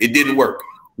White. It didn't work.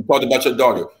 You talked about your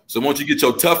daughter. So once you get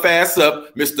your tough ass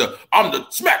up, Mr. I'm the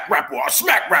smack rapper. I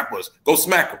smack rappers. Go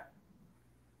smack him.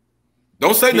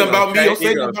 Don't say nothing about me. Don't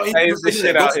say nothing about him. The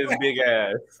shit out his big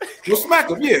ass. Go smack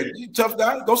him. Yeah, you tough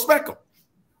guy. Go smack him.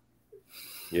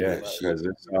 Yeah, because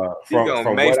it's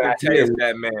from what I hear,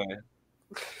 that man.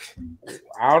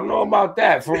 I don't know about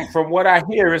that. From what I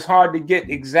hear, it's hard to get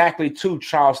exactly to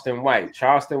Charleston White.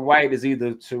 Charleston White is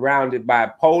either surrounded by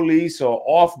police or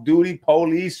off-duty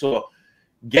police or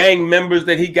gang members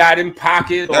that he got in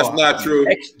pocket. That's not true.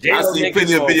 I seen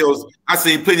plenty of videos. I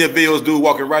seen plenty of videos, dude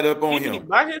walking right up on him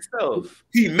by himself.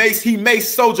 He maced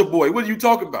Soldier Boy. What are you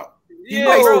talking about?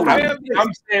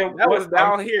 I'm saying that was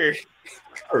down here.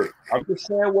 I'm just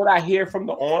saying what I hear from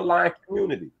the online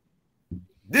community.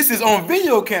 This is on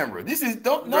video camera. This is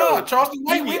Charleston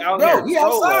White. He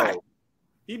outside.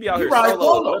 He be out here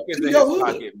solo. In his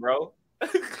pocket, bro.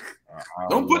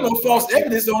 Don't put no false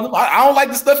evidence on him. I don't like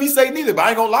the stuff he say neither, but I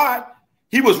ain't gonna lie.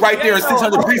 He was right there in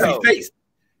 600 Breezy face.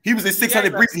 He was in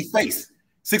 600 Breezy face.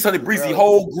 600 Breezy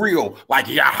whole grill. Like,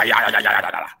 He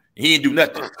didn't do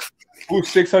nothing. Who's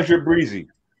 600 Breezy?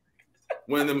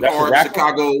 One of them hard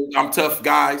Chicago, I'm tough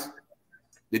guys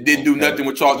that didn't do nothing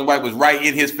when Charleston White was right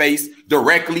in his face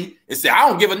directly and said, I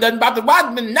don't give a nothing about the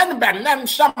White, nothing about nothing.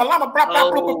 Shamalama,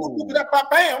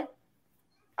 bam.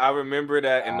 I remember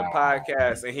that in the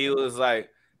podcast, and he was like,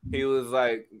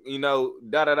 you know,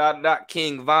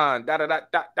 King Von,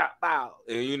 bow.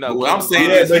 And you know, what I'm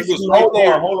saying is he was right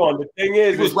there. Hold on. The thing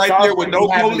is, he was right there with no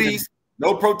police,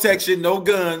 no protection, no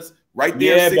guns, right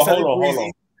there. Yeah, but hold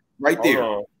on. Right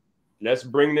there. Let's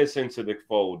bring this into the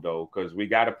fold, though, because we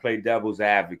got to play devil's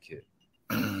advocate.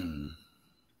 And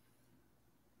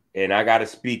I got to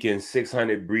speak in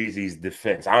 600 Breezy's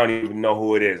defense. I don't even know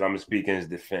who it is. I'm going to speak in his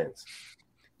defense.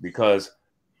 Because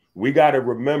we got to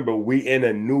remember we in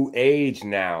a new age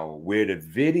now where the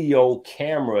video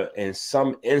camera in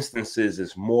some instances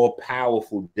is more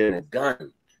powerful than a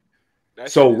gun.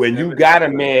 So when you got a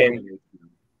man,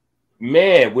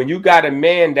 when you got a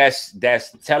man that's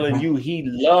telling you he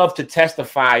love to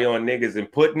testify on niggas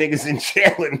and put niggas in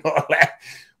jail and all that,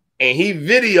 and he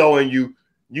videoing you,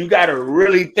 you got to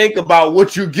really think about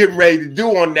what you get ready to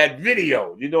do on that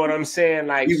video. You know what I'm saying?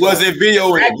 Like, he wasn't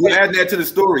videoing him. You add that to the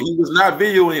story. He was not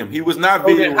videoing him. He was not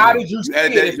videoing him. How did you see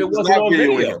it if it wasn't on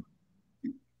video?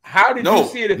 How did you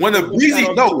see it? When of Breezy's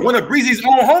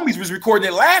own homies was recording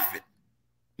it laughing.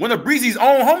 One of Breezy's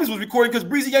own homies was recording because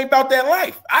Breezy ain't about that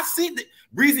life. I see that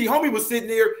Breezy homie was sitting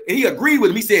there and he agreed with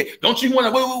him. He said, don't you want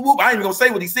to whoop? I ain't even gonna say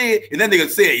what he said. And then they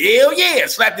said, hell yeah,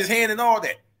 slapped his hand and all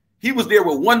that. He was there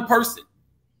with one person.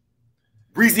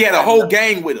 Breezy had a whole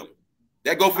gang with him.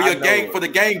 That go for your gang, for the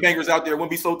gangbangers out there. It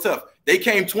wouldn't be so tough. They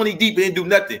came 20 deep and didn't do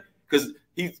nothing because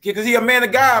he a man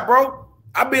of God, bro.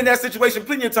 I've been in that situation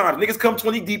plenty of times. Niggas come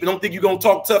 20 deep and don't think you're gonna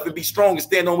talk tough and be strong and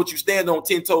stand on what you stand on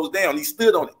 10 toes down. He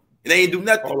stood on it. And they ain't do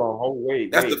nothing.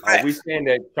 Wait. That's the fact. Are we saying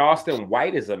that Charleston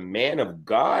White is a man of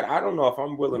God? I don't know if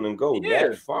I'm willing to go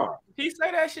that far. He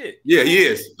say that shit. Yeah, he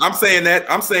is. I'm saying that.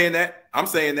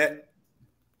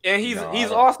 And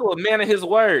he's also a man of his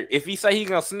word. If he say he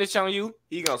gonna snitch on you,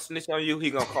 he gonna snitch on you. He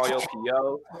gonna call your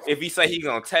PO. If he say he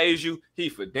gonna tase you, he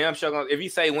for damn sure gonna. If he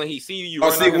say when he see you,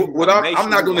 I'm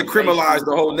not gonna criminalize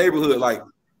the whole neighborhood. Like,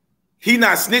 he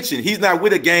not snitching. He's not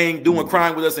with a gang doing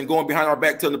crime with us and going behind our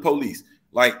back telling the police.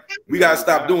 Like, we gotta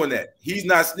stop doing that. He's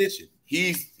not snitching.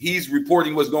 He's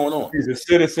reporting what's going on. He's a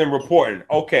citizen reporting.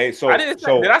 Okay, so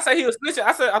did I say he was snitching?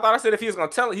 I thought I said if he was gonna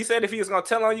tell. He said if he was gonna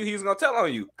tell on you, he was gonna tell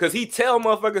on you. Cause he tell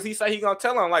motherfuckers. He say he gonna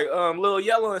tell on like Lil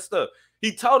Yellow and stuff.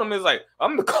 He told him it's like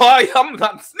I'm gonna call you. I'm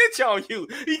not snitch on you.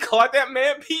 He called that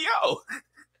man PO. All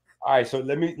right, so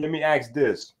let me ask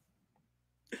this.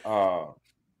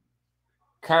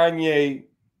 Kanye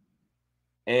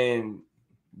and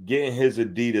getting his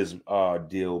Adidas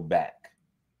deal back.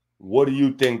 What do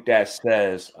you think that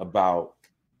says about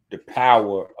the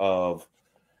power of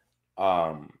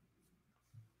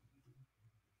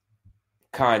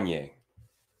Kanye?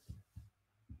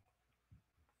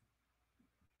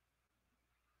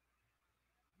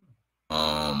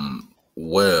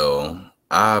 Well,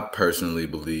 I personally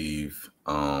believe,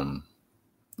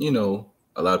 you know,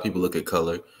 a lot of people look at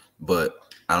color, but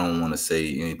I don't want to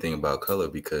say anything about color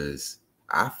because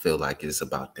I feel like it's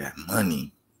about that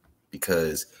money.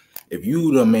 Because if you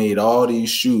would have made all these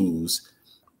shoes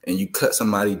and you cut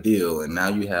somebody's deal and now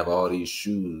you have all these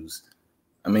shoes,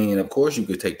 I mean, of course you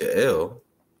could take the L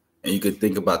and you could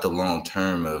think about the long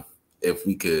term of if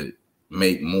we could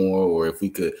make more or if we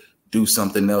could do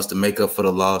something else to make up for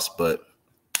the loss. But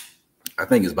I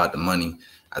think it's about the money.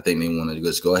 I think they want to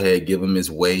just go ahead, give him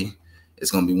his way. It's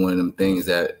going to be one of them things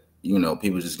that, you know,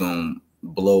 people just going to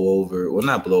blow over. Well,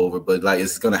 not blow over, but like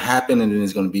it's going to happen and then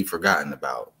it's going to be forgotten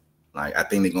about. Like, I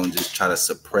think they're going to just try to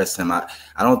suppress him. I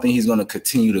don't think he's going to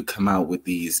continue to come out with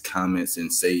these comments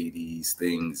and say these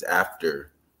things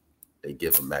after they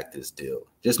give him back this deal.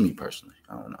 Just me personally.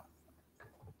 I don't know.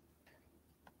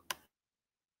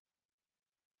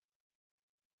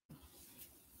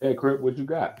 Hey, Crip, what you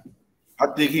got? I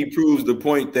think he proves the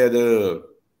point that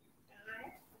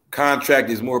contract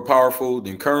is more powerful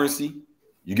than currency.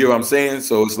 You get what I'm saying?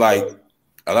 So it's like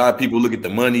a lot of people look at the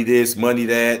money this, money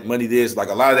that, money this. Like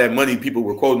a lot of that money people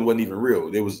were quoting wasn't even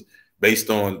real. It was based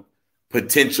on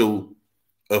potential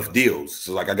of deals.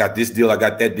 So like I got this deal, I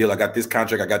got that deal, I got this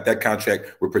contract, I got that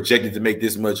contract. We're projected to make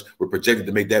this much. We're projected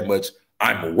to make that much.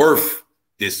 I'm worth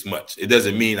this much. It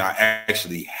doesn't mean I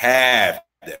actually have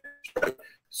that. Right?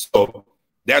 So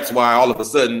that's why all of a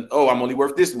sudden, oh, I'm only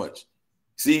worth this much.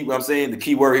 See what I'm saying? The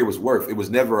key word here was worth. It was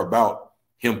never about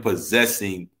him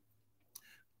possessing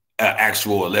an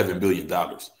actual $11 billion.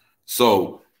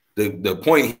 So the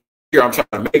point here I'm trying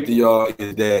to make to y'all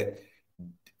is that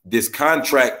this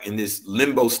contract and this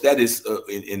limbo status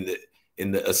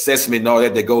in the assessment and all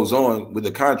that goes on with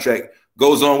the contract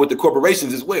goes on with the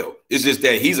corporations as well. It's just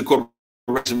that he's a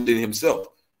corporation within himself.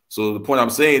 So the point I'm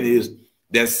saying is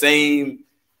that same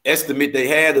estimate they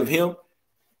had of him,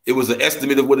 it was an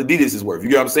estimate of what Adidas is worth. You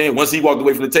get what I'm saying? Once he walked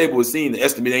away from the table, it's seen the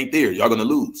estimate ain't there. Y'all gonna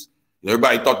lose.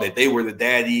 Everybody thought that they were the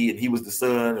daddy and he was the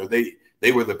son, or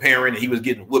they were the parent and he was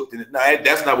getting whooped. No,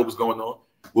 that's not what was going on.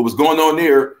 What was going on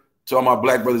there, to all my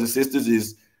black brothers and sisters,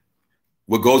 is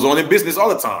what goes on in business all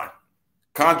the time.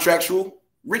 Contractual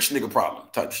rich nigga problem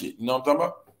type shit. You know what I'm talking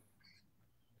about?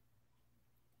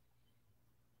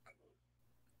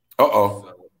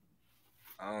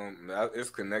 His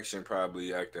connection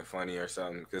probably acting funny or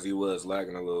something because he was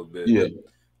lagging a little bit. Yeah.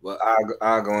 But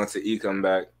I'll go into E come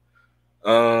back.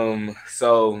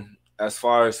 So as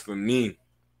far as for me,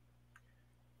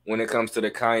 when it comes to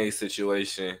the Kanye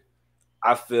situation,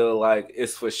 I feel like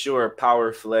it's for sure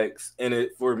power flex. And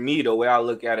for me, the way I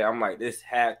look at it, I'm like, this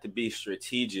had to be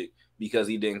strategic because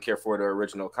he didn't care for the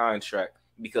original contract.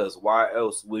 Because why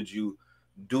else would you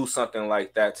do something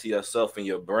like that to yourself and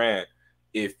your brand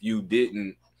if you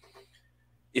didn't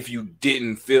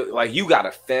feel like you got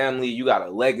a family, you got a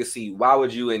legacy? Why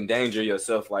would you endanger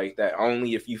yourself like that?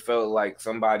 Only if you felt like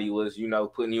somebody was,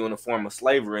 putting you in a form of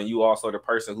slavery and you also the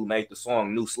person who made the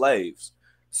song New Slaves.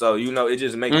 So, it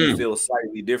just makes you feel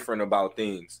slightly different about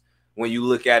things when you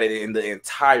look at it in the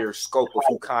entire scope of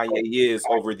who Kanye is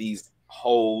over these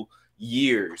whole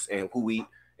years and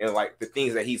like the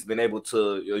things that he's been able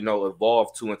to,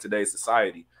 evolve to in today's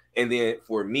society. And then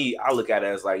for me, I look at it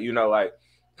as like,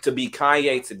 to be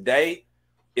Kanye today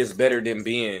is better than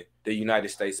being the United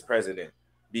States president,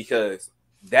 because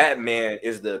that man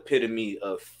is the epitome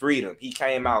of freedom. He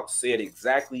came out, said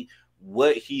exactly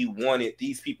what he wanted.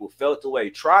 These people felt the way,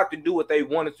 tried to do what they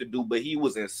wanted to do, but he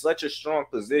was in such a strong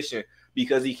position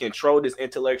because he controlled his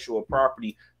intellectual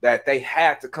property that they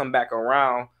had to come back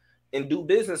around and do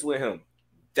business with him.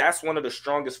 That's one of the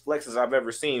strongest flexes I've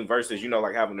ever seen versus,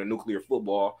 like having a nuclear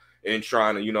football and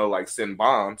trying to, like send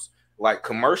bombs. Like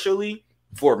commercially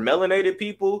for melanated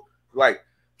people, like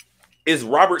it's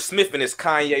Robert Smith and it's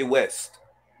Kanye West.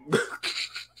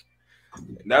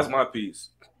 That's my piece.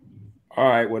 All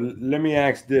right. Well, let me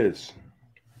ask this.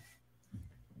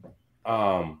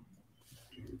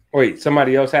 Wait,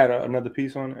 somebody else had another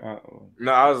piece on it?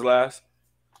 No, I was last.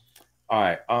 All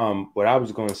right. What I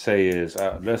was gonna say is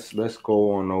let's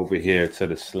go on over here to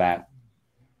the slap.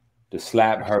 The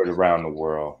slap heard around the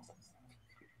world.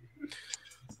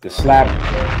 The slap.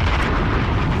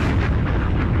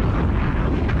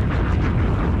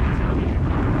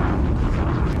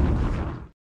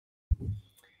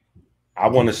 I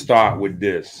want to start with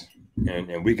this,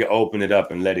 and we can open it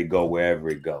up and let it go wherever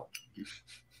it go.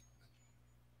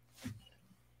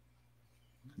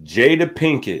 Jada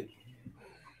Pinkett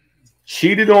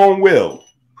cheated on Will.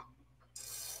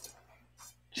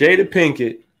 Jada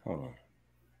Pinkett, hold on.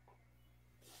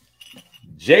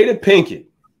 Jada Pinkett,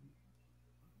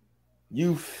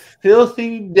 you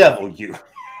filthy devil, you.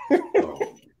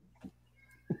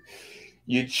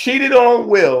 You cheated on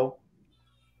Will,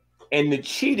 and the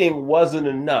cheating wasn't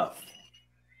enough.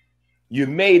 You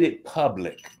made it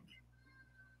public.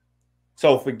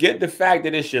 So forget the fact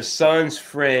that it's your son's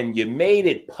friend. You made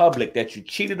it public that you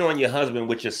cheated on your husband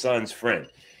with your son's friend.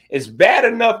 It's bad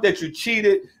enough that you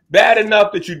cheated, bad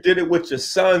enough that you did it with your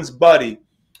son's buddy,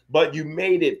 but you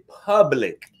made it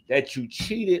public that you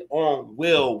cheated on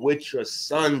Will with your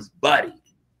son's buddy.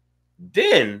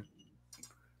 Then,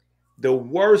 the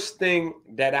worst thing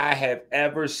that I have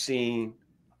ever seen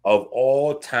of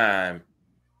all time,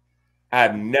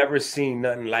 I've never seen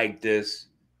nothing like this.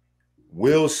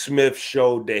 Will Smith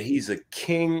showed that he's a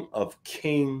king of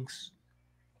kings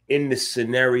in this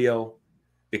scenario,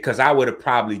 because I would have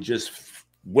probably just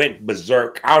went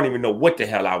berserk. I don't even know what the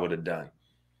hell I would have done.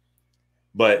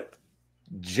 But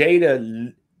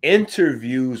Jada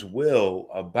interviews Will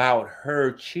about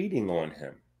her cheating on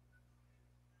him.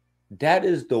 That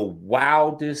is the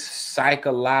wildest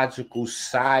psychological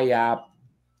psyop,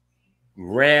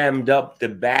 rammed up the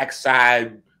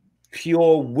backside,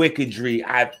 pure wickedry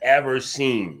I've ever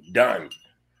seen done.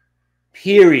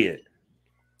 Period.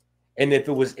 And if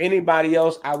it was anybody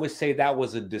else, I would say that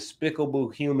was a despicable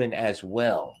human as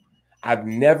well. I've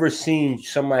never seen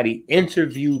somebody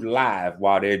interviewed live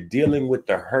while they're dealing with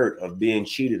the hurt of being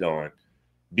cheated on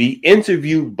be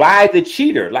interviewed by the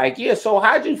cheater. Like, yeah, so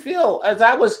how'd you feel? As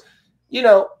I was, you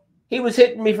know, he was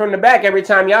hitting me from the back every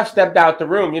time y'all stepped out the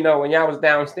room, you know, when y'all was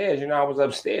downstairs, you know, I was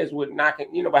upstairs with knocking,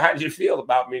 you know, but how'd you feel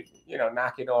about me, you know,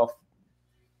 knocking off?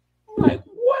 Like,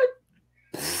 what?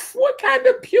 What kind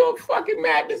of pure fucking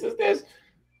madness is this?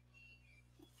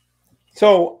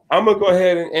 So I'm gonna go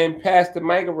ahead and pass the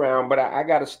mic around, but I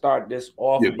got to start this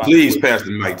off. Yeah, please pass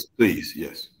the mic, please.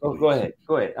 Yes. Oh, go ahead.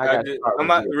 Go ahead. I'm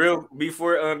not real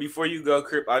before you go,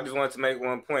 Crip. I just wanted to make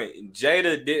one point.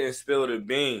 Jada didn't spill the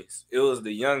beans. It was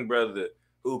the young brother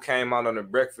who came out on the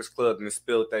Breakfast Club and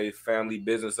spilled their family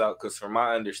business out. Because from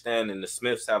my understanding, the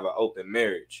Smiths have an open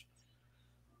marriage.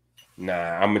 Nah,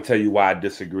 I'm gonna tell you why I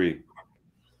disagree.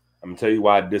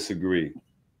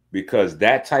 Because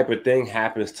that type of thing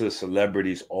happens to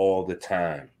celebrities all the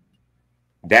time.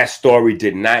 That story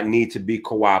did not need to be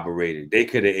corroborated. They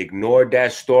could have ignored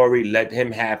that story, let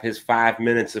him have his 5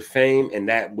 minutes of fame, and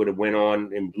that would have went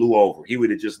on and blew over. He would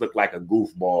have just looked like a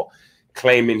goofball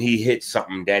claiming he hit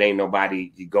something that ain't nobody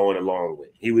going along with.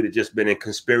 He would have just been in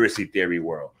conspiracy theory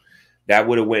world. That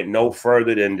would have went no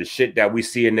further than the shit that we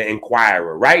see in the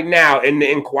Inquirer. Right now in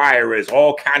the Inquirer is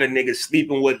all kind of niggas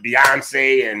sleeping with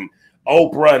Beyonce and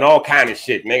Oprah and all kind of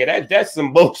shit, nigga. That's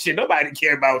some bullshit. Nobody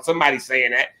care about somebody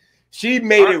saying that. She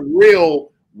made it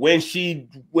real when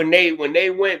they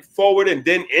went forward and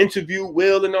then interviewed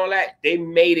Will and all that. They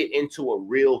made it into a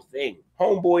real thing.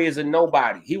 Homeboy is a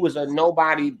nobody. He was a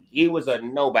nobody.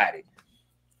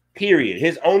 Period.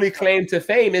 His only claim to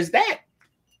fame is that.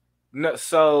 No,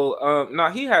 so no,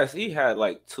 he had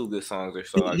like 2 good songs or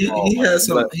so. He has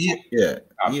some,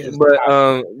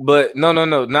 but no,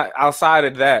 not outside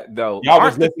of that though. Y'all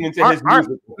was listening to his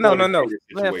music. No,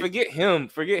 man, forget him.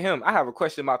 I have a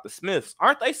question about the Smiths.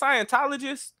 Aren't they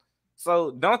Scientologists?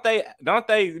 So don't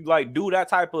they like do that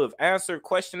type of answer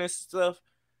questioning stuff?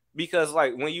 Because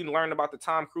like when you learn about the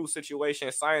Tom Cruise situation,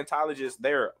 Scientologists,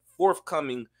 they're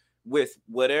forthcoming with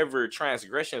whatever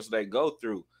transgressions they go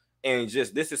through. And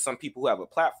just this is some people who have a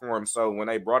platform. So when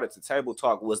they brought it to Table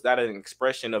Talk, was that an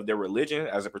expression of their religion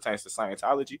as it pertains to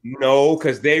Scientology? No,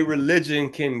 because their religion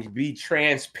can be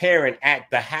transparent at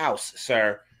the house,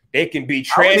 sir. They can be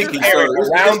transparent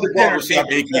around the barbershop.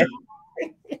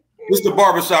 Mr.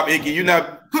 Barbershop, Icky, you're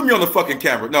not put me on the fucking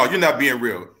camera. No, you're not being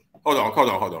real. Hold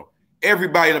on.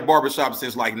 Everybody in the barbershop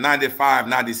since like 95,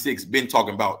 96 been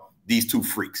talking about these 2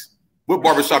 freaks. What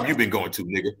barbershop you been going to,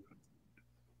 nigga?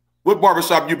 What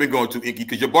barbershop you been going to, Inky?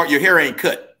 Because your hair ain't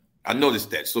cut. I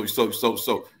noticed that. So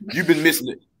you've been missing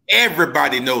it.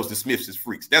 Everybody knows the Smiths is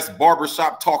freaks. That's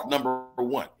barbershop talk number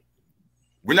 1.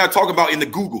 We're not talking about in the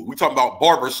Google. We're talking about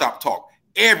barbershop talk.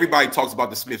 Everybody talks about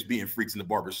the Smiths being freaks in the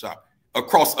barbershop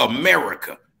across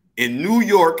America. In New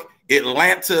York,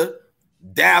 Atlanta,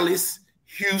 Dallas,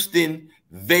 Houston,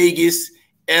 Vegas,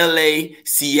 LA,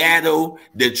 Seattle,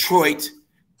 Detroit,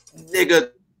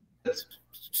 nigga,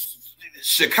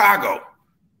 Chicago,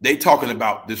 they talking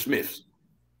about the Smiths.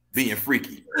 being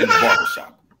freaky in the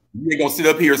barbershop. You ain't gonna sit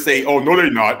up here and say, "Oh no,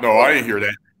 they're not." No, I didn't hear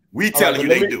that. We telling you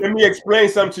they do. Let me explain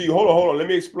something to you. Hold on. Let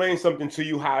me explain something to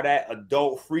you how that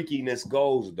adult freakiness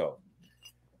goes, though.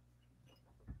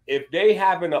 If they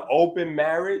having an open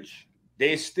marriage,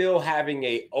 they're still having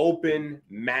an open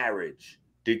marriage.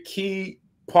 The key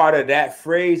part of that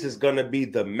phrase is going to be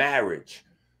the marriage.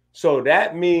 So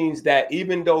that means that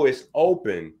even though it's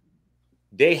open,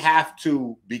 they have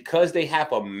to, because they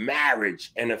have a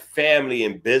marriage and a family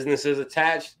and businesses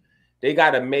attached, they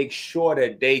got to make sure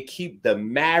that they keep the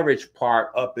marriage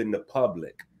part up in the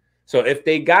public. So if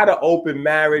they got an open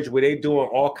marriage where they doing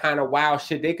all kind of wild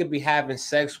shit, they could be having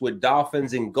sex with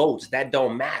dolphins and goats. That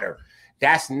don't matter.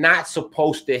 That's not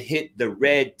supposed to hit the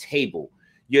red table.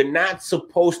 You're not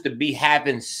supposed to be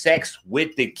having sex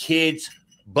with the kids'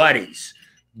 buddies.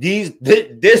 This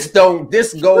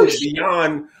goes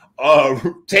beyond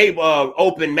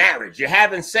open marriage. You're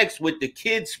having sex with the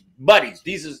kids' buddies.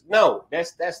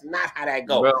 That's not how that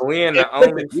goes. Bro, we in the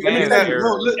only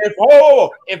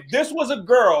if this was a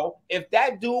girl, if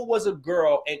that dude was a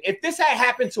girl, and if this had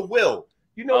happened to Will,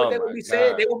 you know what they would be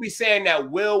saying? They would be saying that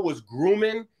Will was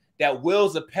grooming, that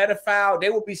Will's a pedophile.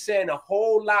 They would be saying a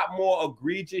whole lot more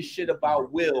egregious shit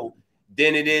about Will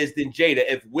than Jada.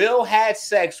 If Will had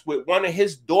sex with one of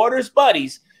his daughter's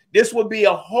buddies, this would be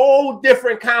a whole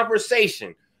different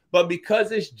conversation. But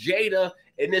because it's Jada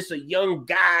and it's a young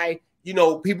guy, you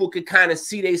know, people could kind of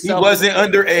see themselves. He wasn't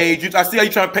underage. I see how you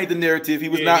trying to paint the narrative. He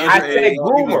was not underage. He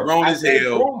was grown as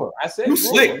hell. You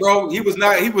slick, bro. He was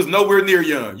not. He was nowhere near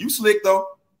young. You slick though.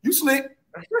 You slick.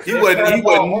 He wasn't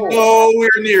nowhere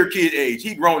near kid age.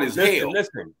 He grown as hell.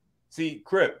 Listen, see,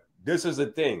 Crip. This is the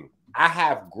thing. I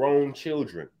have grown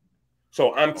children,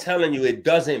 so I'm telling you, it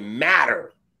doesn't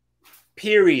matter.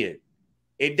 Period.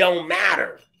 It don't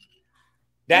matter.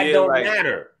 That don't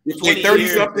matter. If they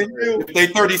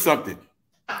 30 something,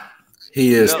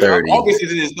 He is 30. August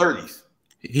is in his 30s.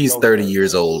 He's 30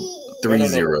 years old. 30.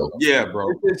 Yeah,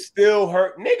 bro. It still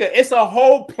hurt, nigga. It's a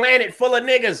whole planet full of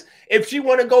niggas. If she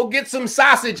want to go get some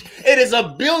sausage, it is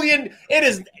 8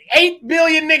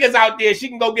 billion niggas out there she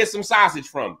can go get some sausage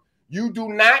from. You do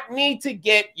not need to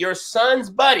get your son's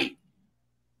buddy.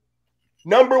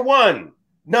 Number one.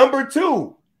 Number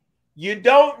two, you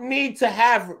don't need to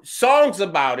have songs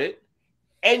about it,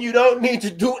 and you don't need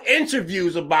to do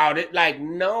interviews about it. Like,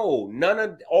 no,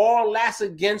 all that's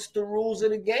against the rules of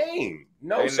the game.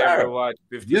 No, sir.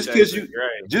 Just because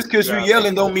you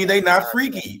yelling don't mean they not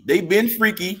freaky. They been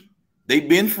freaky,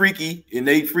 and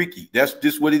they freaky. That's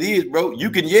just what it is, bro. You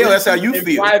can yell. That's how you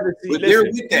feel. But they're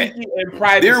with that.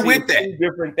 They're with that.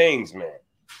 Different things, man.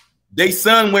 They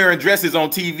son wearing dresses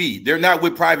on TV. They're not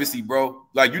with privacy, bro.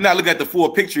 Like, you're not looking at the full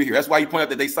picture here. That's why you point out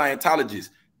that they Scientologists.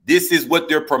 This is what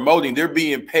they're promoting. They're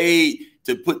being paid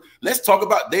to put. Let's talk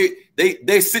about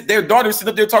their daughters sit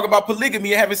up there talking about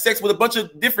polygamy and having sex with a bunch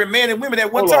of different men and women at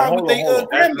one time with their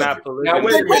grandmother. Now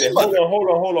wait a minute. Hold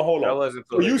on. That wasn't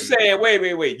polygamy. So you saying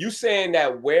wait? You saying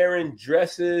that wearing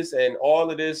dresses and all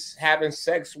of this, having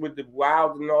sex with the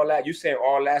wild and all that? You saying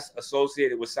all that's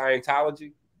associated with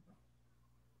Scientology?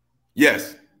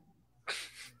 Yes.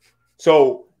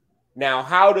 So now,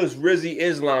 how does Rizzy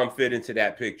Islam fit into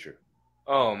that picture?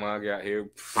 Oh my God, here.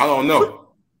 I don't know.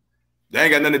 They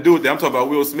ain't got nothing to do with that. I'm talking about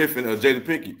Will Smith and Jada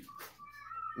Pinkett.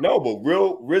 No, but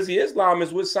Rizzy Islam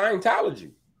is with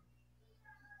Scientology.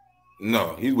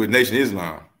 No, he's with Nation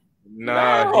Islam.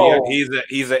 Nah,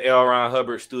 he's a L. Ron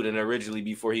Hubbard student originally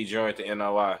before he joined the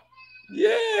NOI.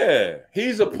 Yeah,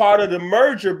 he's a part of the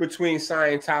merger between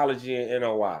Scientology and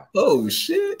NOI. Oh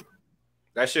shit.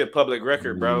 That shit public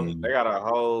record, bro. They got a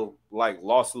whole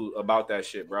lawsuit about that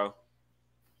shit, bro.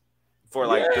 For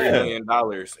 $3 million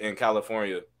in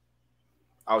California.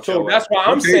 So that's why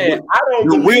I'm saying I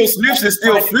don't. Will Smith is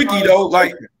still freaky though.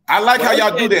 Like, I like how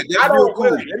y'all do that. That's real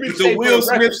cool. The Will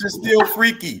Smith is still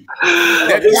freaky.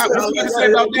 What you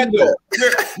say about that though?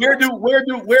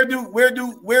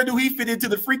 Where do he fit into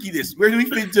the freakiness? Where do he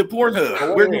fit into Pornhub?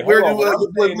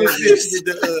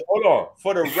 Hold on.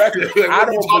 For the record, I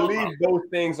don't believe those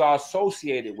things are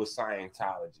associated with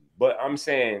Scientology. But I'm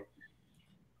saying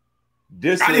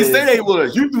I didn't say they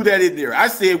was. You threw that in there. I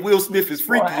said Will Smith is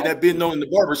freaky and that been known in the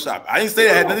barbershop. I didn't say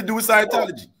that had nothing to do with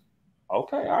Scientology.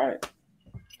 Okay, all right.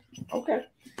 Okay.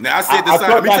 Now I said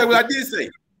let me tell you what I did say.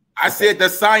 I said the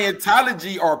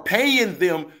Scientology are paying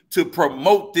them to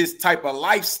promote this type of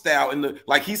lifestyle and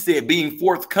like he said, being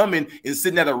forthcoming and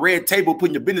sitting at a red table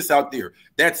putting your business out there.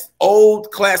 That's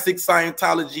old classic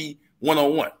Scientology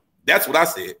 101. That's what I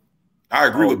said. I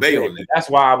agree with Bay on that. That's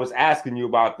why I was asking you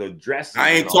about the dressing. I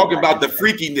ain't talking about the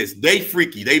freakiness. They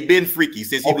freaky. They've been freaky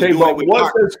since he was doing it with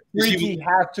what does freaky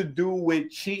have to do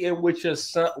with cheating with your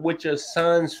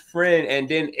son's friend and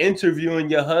then interviewing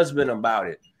your husband about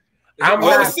it? I'm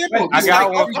simple. I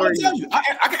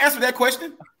can answer that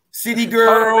question. City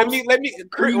girls, let me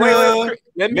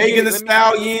Megan Thee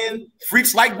Stallion.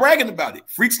 Freaks like bragging about it.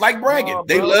 Freaks like bragging.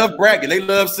 They love bragging. They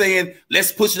love saying,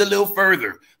 "Let's push it a little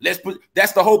further."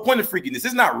 That's the whole point of freakiness.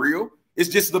 It's not real. It's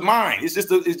just the mind. It's just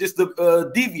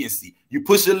the deviancy. You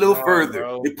push it a little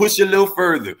further. Then push it a little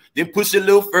further. Then push it a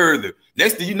little further.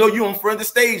 Next thing you know, you on front of the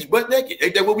stage, butt naked.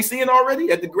 Ain't that what we seeing already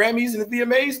at the Grammys and the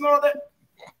VMAs and all that?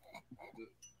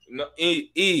 No,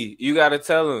 you gotta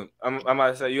tell him. I'm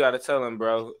about to say you gotta tell him,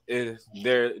 bro.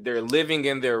 They're living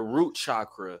in their root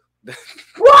chakra.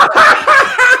 What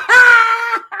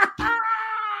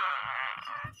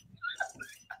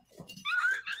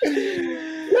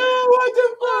the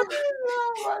fuck?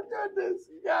 Oh my goodness!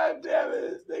 God damn it!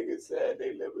 This nigga said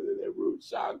they live in their root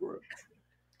chakra.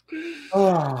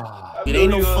 It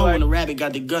ain't no fun when the rabbit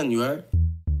got the gun. You heard?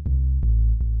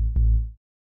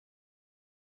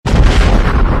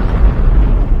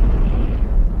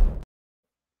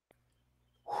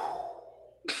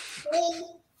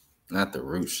 Not the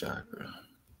root chakra.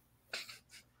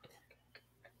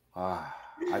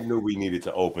 I knew we needed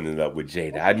to open it up with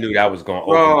Jada. I knew that was going to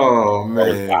open. Oh,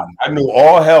 man. I knew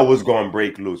all hell was going to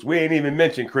break loose. We ain't even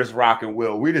mentioned Chris Rock and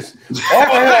Will. We just all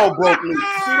hell broke loose.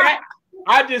 See that?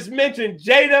 I just mentioned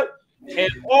Jada and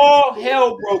all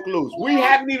hell broke loose. We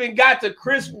haven't even got to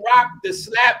Chris Rock, the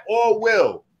slap, or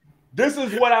Will. This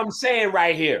is what I'm saying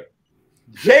right here.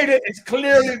 Jada is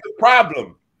clearly the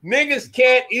problem. Niggas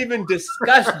can't even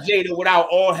discuss Jada without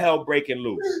all hell breaking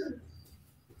loose.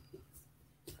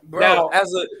 Bro, now,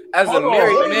 as a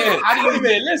married man, wait a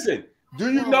minute, listen.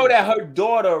 Do you know that her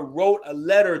daughter wrote a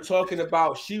letter talking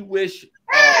about she wished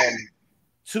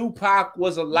Tupac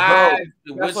was alive?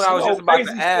 Bro, that's what I was just about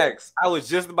to ask. I was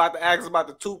just about to ask about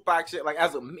the Tupac shit. Like,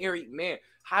 as a married man,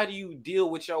 how do you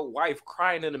deal with your wife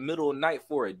crying in the middle of the night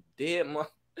for a dead mother?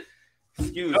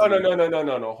 Excuse me.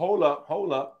 No. Hold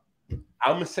up.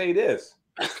 I'm gonna say this.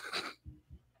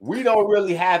 We don't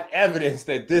really have evidence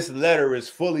that this letter is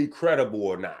fully credible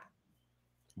or not.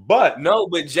 But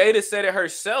Jada said it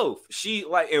herself. She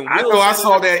I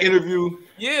saw that interview.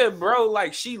 Yeah, bro.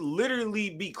 Like, she literally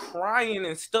be crying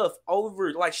and stuff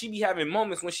over. Like, she be having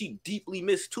moments when she deeply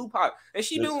missed Tupac, and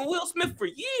she been with Will Smith for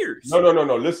years. No.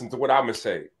 Listen to what I'm gonna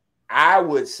say. I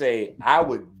would say I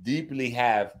would deeply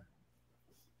have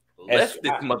left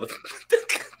this motherfucker,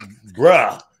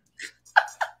 bruh.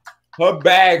 Her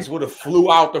bags would have flew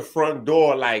out the front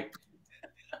door. Like,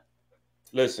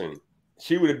 listen,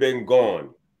 she would have been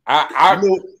gone. I'm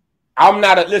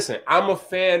a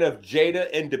fan of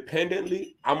Jada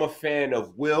independently. I'm a fan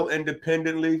of Will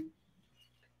independently.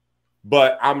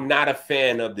 But I'm not a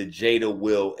fan of the Jada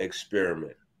Will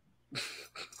experiment.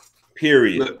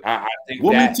 Period. Look, I think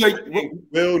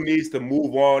Will needs to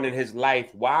move on in his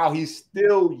life while he's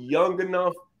still young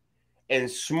enough and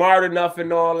smart enough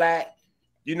and all that.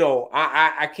 You know,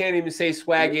 I can't even say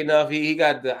swaggy enough. He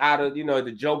got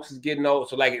the jokes is getting old.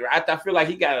 So like I feel like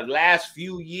he got the last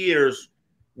few years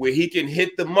where he can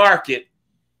hit the market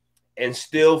and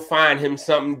still find him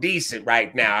something decent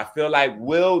right now. I feel like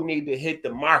Will need to hit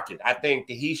the market. I think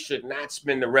that he should not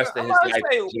spend the rest of his life.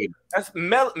 That's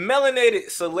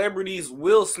melanated celebrities.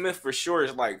 Will Smith for sure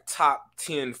is like top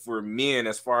 10 for men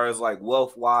as far as like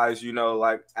wealth wise,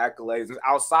 like accolades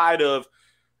outside of.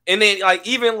 And then, like,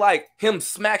 even like him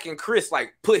smacking Chris,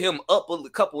 like, put him up a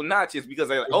couple notches because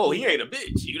they're like, oh, he ain't a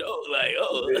bitch, like,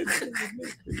 oh.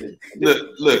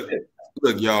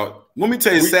 Look, y'all. Let me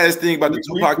tell you the saddest thing about the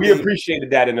Tupac. We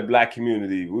appreciated that in the black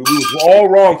community. We was all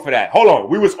wrong for that. Hold on,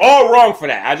 we was all wrong for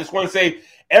that. I just want to say,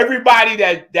 everybody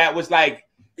that was like,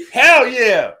 hell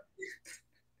yeah,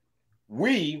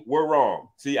 we were wrong.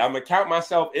 See, I'm gonna count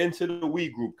myself into the we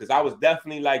group because I was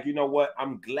definitely like, you know what?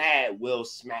 I'm glad Will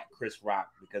smacked Chris Rock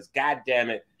because God damn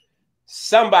it,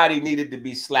 somebody needed to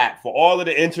be slapped for all of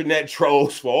the internet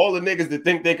trolls, for all the niggas that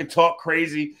think they can talk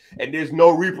crazy and there's no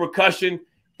repercussion.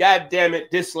 God damn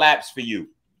it, this slaps for you.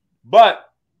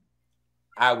 But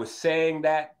I was saying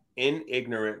that in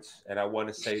ignorance, and I want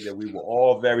to say that we were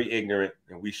all very ignorant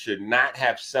and we should not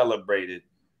have celebrated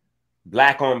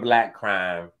black on black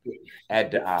crime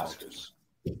at the Oscars.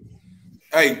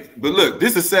 Hey, but look,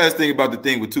 this is the saddest thing about the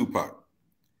thing with Tupac.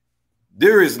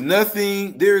 There's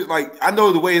like, I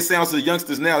know the way it sounds to the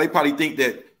youngsters now, they probably think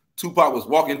that Tupac was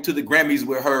walking to the Grammys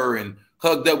with her and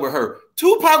hugged up with her.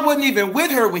 Tupac wasn't even with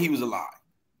her when he was alive.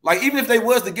 Like, even if they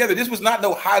was together, this was not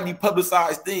no highly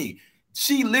publicized thing.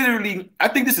 she literally, I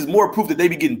think this is more proof that they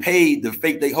be getting paid to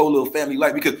fake their whole little family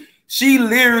life, because she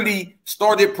literally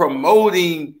started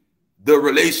promoting the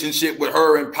relationship with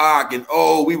her and Pac, and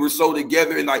we were so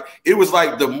together, and like it was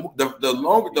like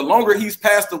the longer he's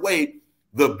passed away,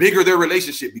 the bigger their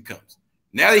relationship becomes.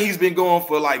 Now that he's been going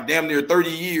for like damn near 30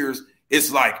 years,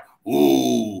 it's like,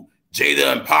 ooh,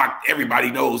 Jada and Pac,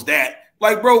 everybody knows that.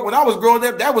 Like, bro, when I was growing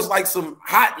up, that was like some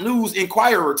hot news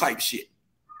Inquirer type shit.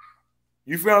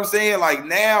 You feel what I'm saying? Like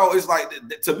now it's like,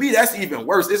 to me, that's even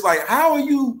worse. It's like, how are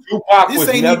you? Tupac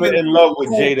was never in love with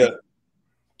Jada.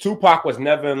 Tupac was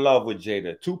never in love with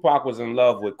Jada. Tupac was in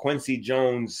love with Quincy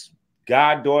Jones'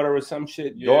 goddaughter or some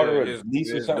shit. Daughter or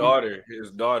niece or something. His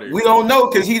daughter. We don't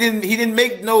know because he didn't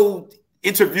make no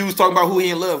interviews talking about who he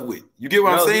in love with. You get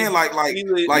what I'm saying?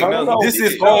 This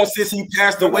is all since he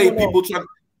passed away. People try.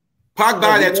 Pac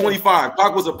died at 25.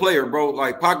 Pac was a player, bro.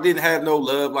 Like Pac didn't have no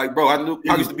love. Like, bro, I knew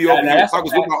Pac used to be over here. Pac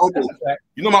was with my uncle.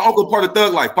 You know, my uncle part of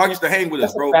Thug Life. Pac used to hang with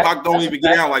us, bro. Pac don't even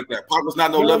get down like that. Pac was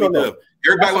not no lovey dove.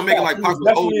 Everybody was making like Pac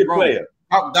was old and grown.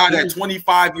 Pac died at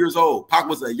 25 years old. Pac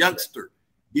was a youngster.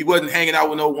 He wasn't hanging out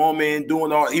with no woman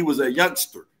doing all. He was a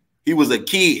youngster. He was a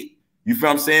kid. You feel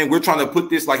what I'm saying? We're trying to put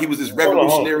this like he was this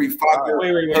revolutionary father.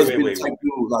 Wait.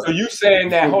 So you saying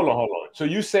that? Hold on. So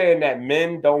you saying that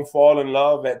men don't fall in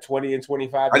love at 20 and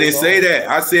 25? I didn't say that.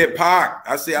 I said Pac.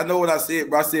 I know what I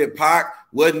said, bro. I said Pac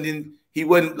he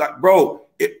wasn't like, bro.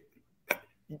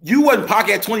 You wasn't Pac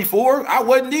at 24. I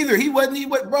wasn't either. He wasn't,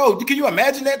 bro. Can you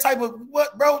imagine that type of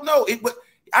what, bro? No,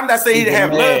 I'm not saying he didn't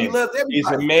have love. He loved everybody. He's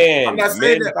a man. I'm not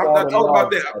saying that. I'm not talking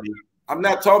about that. I'm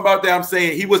not talking about that. I'm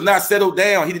saying he was not settled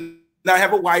down. He did not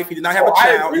have a wife. He did not have a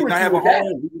child. He did not have a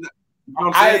home.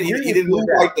 He didn't move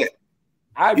like that.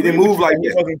 He didn't move like that.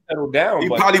 He wasn't settled down. He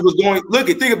probably was going.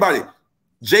 Think about it.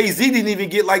 Jay-Z didn't even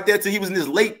get like that till he was in his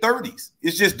late 30s.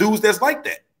 It's just dudes that's like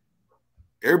that.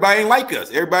 Everybody ain't like us.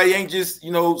 Everybody ain't just,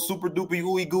 super duper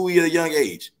ooey gooey at a young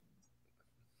age.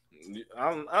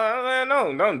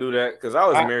 No, don't do that because I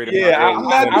was married. I'm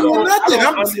not doing nothing.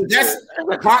 That's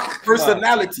Pac's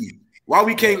personality. Why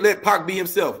we can't let Pac be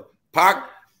himself? Pac.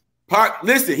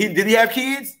 Listen, did he have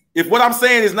kids? If what I'm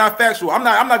saying is not factual, I'm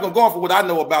not gonna go off of what I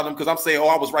know about him because I'm saying,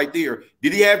 I was right there.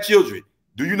 Did he have children?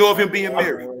 Do you know of him being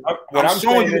married? I'm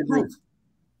showing you the proof.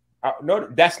 No,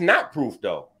 that's not proof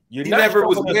though. He never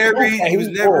was married. He was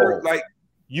never like.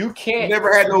 You can't. He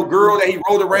never had no girl that he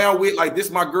rode around with. Like, this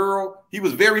my girl. He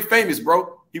was very famous,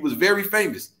 bro. He was very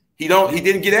famous. He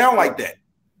didn't get down like that.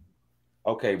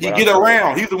 Okay, he get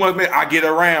around. He's the one man. I get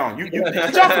around. Did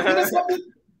y'all forget something?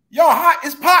 Y'all hot.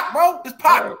 It's Pac, bro. It's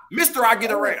Pac. Mr. I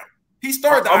get around. He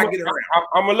started the I get around.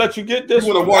 I'm gonna let you get this.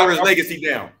 You want to water his legacy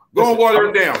down. Go and water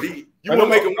him down. You want to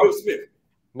make him Will Smith.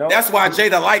 No. That's why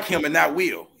Jada like him and not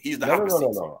Will. He's the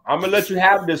opposite. No. I'm gonna let you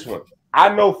have this one. I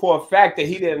know for a fact that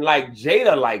he didn't like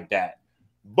Jada like that,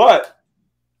 but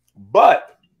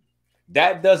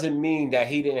that doesn't mean that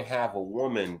he didn't have a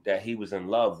woman that he was in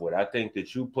love with. I think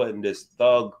that you putting this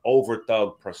thug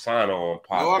persona on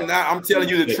Pac. No, I'm not. I'm telling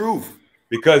you the truth.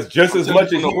 Because just as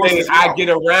much as he made I Get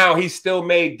Around, he still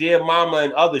made Dear Mama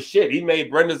and other shit. He made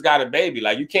Brenda's Got a Baby.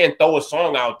 Like, you can't throw a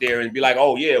song out there and be like,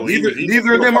 oh, yeah.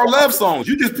 Neither of them are love songs.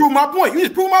 You just proved my point.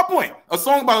 A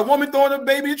song about a woman throwing a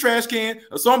baby in a trash can,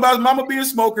 a song about his mama being a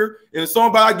smoker, and a song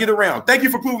about I Get Around. Thank you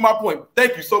for proving my point.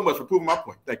 Thank you so much for proving my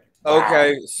point. Thank you.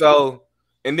 Okay, so...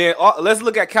 And then let's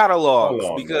look at catalogs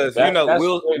because,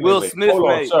 Will Smith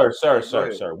made...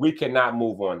 Sir. We cannot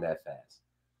move on that fast.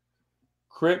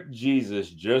 Crip Jesus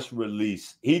just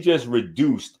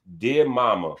reduced Dear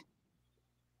Mama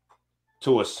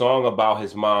to a song about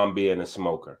his mom being a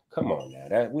smoker. Come on now,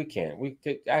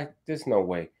 there's no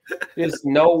way. There's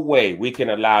no way we can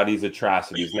allow these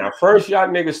atrocities. Now, first y'all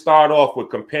niggas start off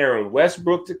with comparing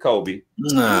Westbrook to Kobe.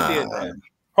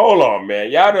 Hold on,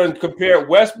 man. Y'all done compared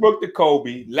Westbrook to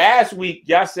Kobe. Last week,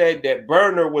 y'all said that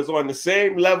Burner was on the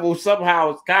same level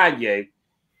somehow as Kanye.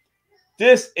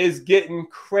 This is getting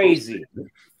crazy.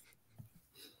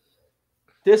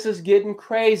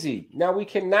 Now, we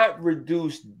cannot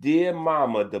reduce Dear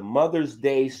Mama, the Mother's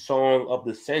Day song of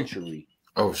the century,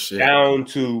 down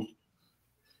to,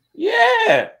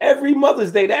 every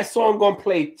Mother's Day, that song gonna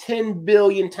play 10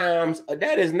 billion times.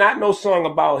 That is not no song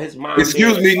about his mom.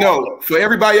 Excuse me, no. For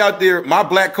everybody out there, my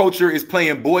black culture is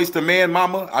playing Boys to Man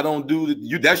Mama. I don't do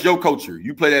you. That's your culture.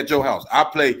 You play that at your house. I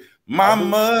play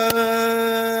Mama,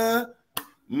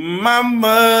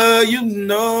 you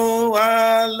know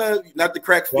I love you. Not the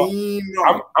crack fiend.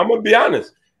 I'm gonna be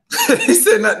honest. He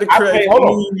said not the crack.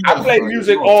 I play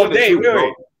music all day.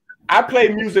 I play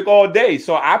music all day,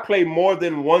 so I play more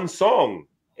than one song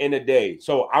in a day.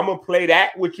 So I'm gonna play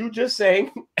that what you just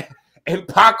sang, And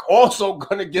Pac also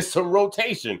gonna get some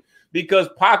rotation because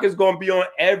Pac is gonna be on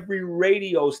every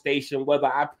radio station, whether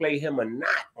I play him or not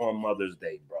on Mother's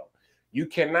Day, bro. You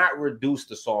cannot reduce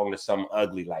the song to something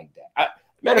ugly like that.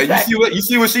 You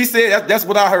see what she said? That's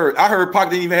what I heard. I heard Pac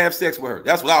didn't even have sex with her.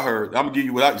 That's what I heard. I'm gonna give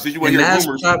you what I. Since you want to hear that's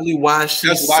rumors, probably why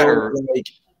she's so like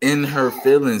in her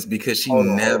feelings because she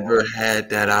never had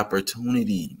that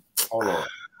opportunity. Hold on.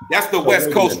 That's the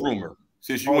West Coast rumor.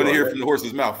 Since you want to hear from the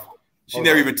horse's mouth, she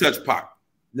never even touched Pac.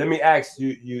 Let me ask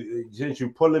you, since you're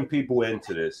pulling people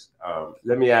into this,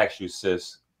 let me ask you,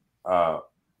 sis.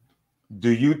 Do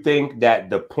you think that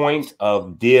the point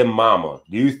of Dear Mama,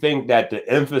 do you think that the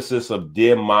emphasis of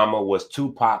Dear Mama was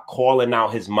Tupac calling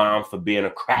out his mom for being a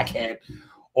crackhead?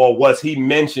 Or was he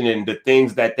mentioning the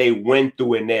things that they went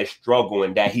through in their struggle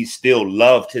and that he still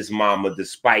loved his mama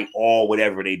despite all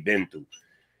whatever they've been through?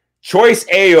 Choice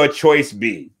A or choice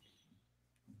B?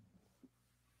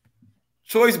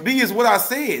 Choice B is what I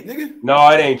said, nigga. No,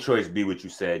 it ain't choice B what you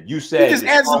said. You said you just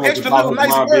add some extra little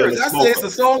nice words. I said it's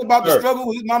a song about the struggle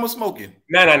with his mama smoking.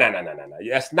 No.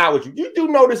 That's not what you do.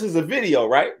 Know this is a video,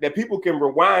 right? That people can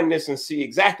rewind this and see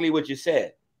exactly what you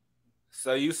said.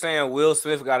 So you saying Will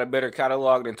Smith got a better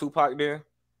catalog than Tupac then?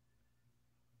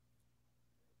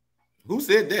 Who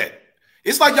said that?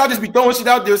 It's like y'all just be throwing shit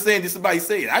out there saying this somebody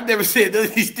say it. I never said none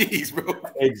of these things, bro.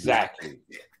 Exactly.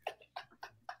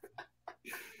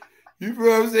 You know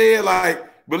what I'm saying? Like,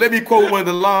 but let me quote one of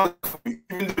the lines.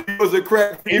 Even though you was a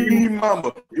crack queen,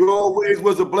 mama, you always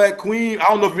was a black queen. I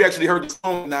don't know if you actually heard the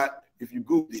song or not. If you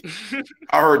Googled it,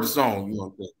 I heard the song. You know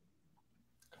what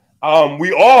I'm saying?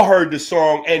 We all heard the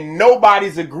song, and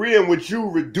nobody's agreeing with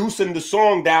you reducing the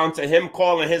song down to him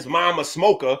calling his mom a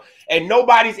smoker, and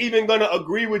nobody's even gonna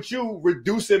agree with you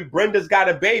reducing Brenda's Got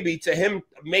a Baby to him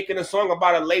making a song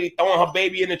about a lady throwing her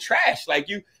baby in the trash. Like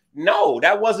you. No,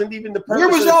 that wasn't even the purpose. Where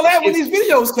was y'all at when these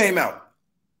videos came out?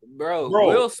 Bro,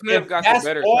 Will Smith got the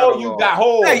better all catalog. You got.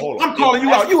 Hold on. I'm calling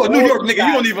you out. You a New York nigga.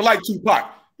 You don't even like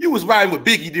Tupac. You was riding with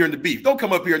Biggie during the beef. Don't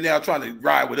come up here now trying to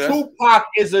ride with us. Tupac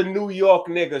is a New York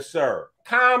nigga, sir.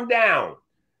 Calm down.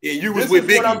 Yeah, you was with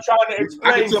Biggie. What I'm trying to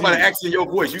explain. I can tell by the accent in your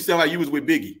voice. You sound like you was with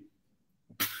Biggie.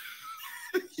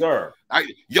 Sir. I ain't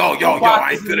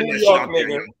good at that shit out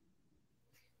there.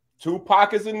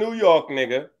 Tupac is a New York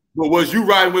nigga. But was you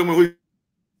riding with him?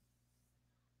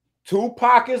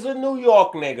 Tupac is a New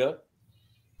York nigga.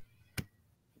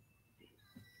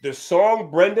 The song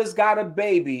Brenda's Got a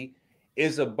Baby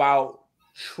is about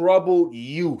troubled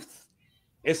youth.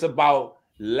 It's about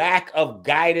lack of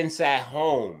guidance at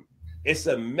home. It's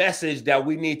a message that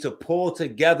we need to pull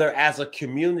together as a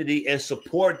community and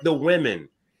support the women.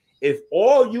 If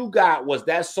all you got was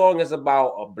that song is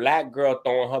about a black girl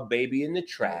throwing her baby in the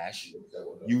trash,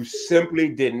 you simply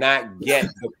did not get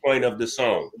the point of the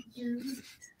song.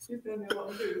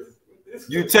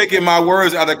 You taking my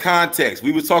words out of context.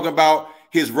 We were talking about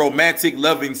his romantic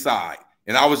loving side.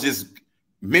 And I was just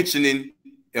mentioning,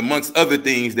 amongst other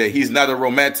things, that he's not a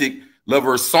romantic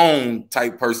lover song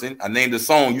type person. I named the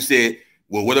song. You said,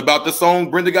 well, what about the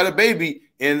song Brenda Got a Baby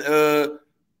and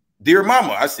Dear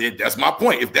Mama? I said, that's my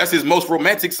point. If that's his most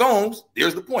romantic songs,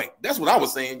 there's the point. That's what I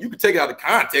was saying. You can take it out of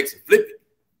context and flip it.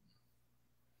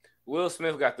 Will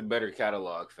Smith got the better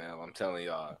catalog, fam. I'm telling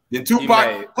y'all. Then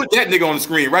Tupac, put that nigga on the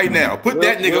screen right now. Put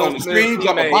that nigga on the screen.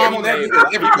 Drop a bomb on that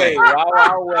nigga. Everything. Wild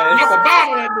Wild West. Drop a bomb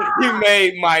on that nigga. He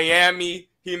made Miami.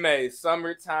 He made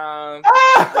Summertime.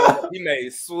 He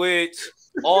made Switch.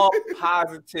 All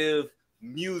positive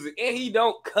music, and he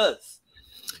don't cuss.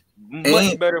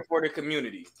 Much better for the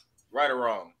community, right or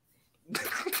wrong.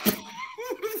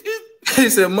 He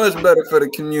said much better for the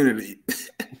community.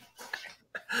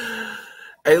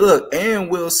 Hey, look, and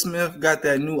Will Smith got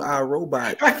that new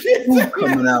iRobot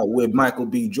coming out with Michael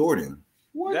B. Jordan.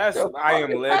 That's I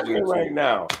Am Legend right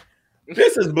now.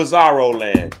 This is Bizarro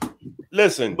land.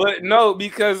 Listen, but no,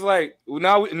 because like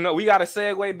now we got to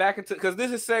segue back into because this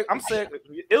is it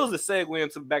was a segue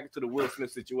into back into the Will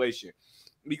Smith situation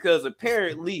because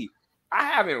apparently I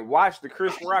haven't watched the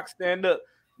Chris Rock stand up,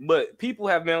 but people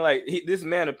have been like this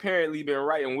man apparently been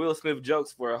writing Will Smith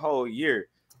jokes for a whole year.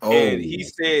 Oh. And he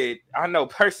said, I know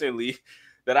personally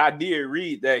that I did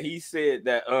read that he said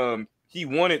that he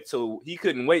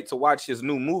couldn't wait to watch his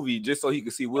new movie just so he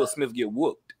could see Will Smith get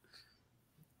whooped.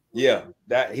 Yeah,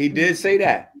 that he did say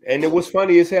that. And it was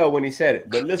funny as hell when he said it.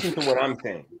 But listen to what I'm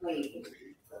saying.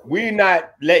 We're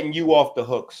not letting you off the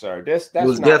hook, sir. That's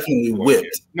was not definitely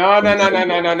whipped. No.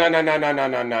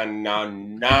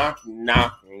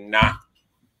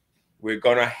 We're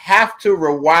gonna have to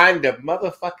rewind the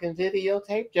motherfucking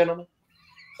videotape, gentlemen.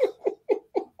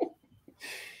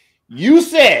 You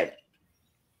said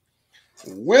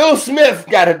Will Smith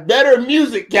got a better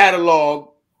music catalog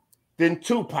than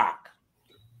Tupac.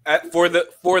 For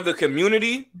the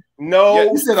community? No, yeah,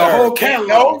 he said a whole catalog.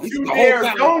 Don't you dare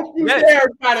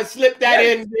try to slip that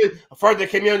in for the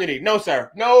community. No,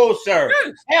 sir. No, sir.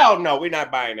 Yes. Hell no. We're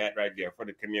not buying that right there for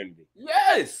the community.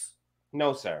 Yes.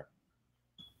 No, sir.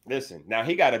 Listen, now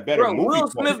he got a better movie. Will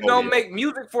Smith don't make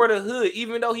music for the hood,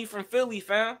 even though he from Philly,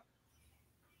 fam.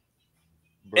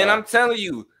 Bruh. And I'm telling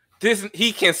you,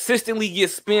 he consistently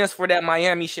gets spins for that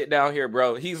Miami shit down here,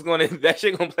 bro. That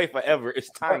shit gonna play forever. It's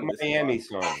timeless. Miami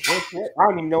song. I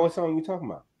don't even know what song you talking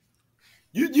about.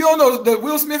 You don't know the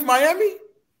Will Smith Miami?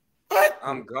 What?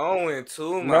 I'm going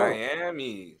to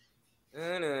Miami. Come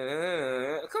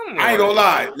on. I ain't gonna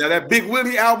lie. Now that Big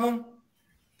Willie album.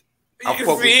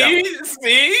 See,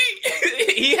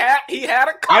 he had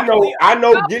a couple. I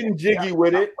know Getting Jiggy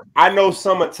with It. I know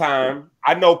Summertime.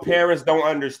 I know Parents Don't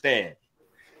Understand.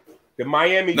 The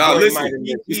Miami. Now listen,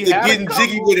 it's the Getting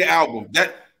Jiggy with It album.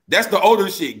 That's the older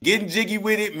shit. Getting Jiggy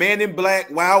with It, Man in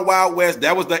Black, Wild Wild West.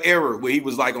 That was the era where he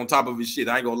was like on top of his shit.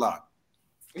 I ain't gonna lie.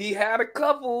 He had a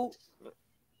couple.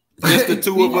 Just the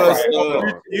two of us.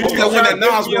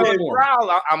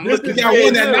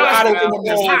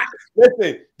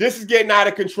 Listen, this is getting out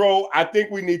of control. I think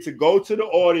we need to go to the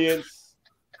audience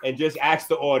and just ask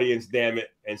the audience, damn it,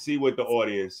 and see what the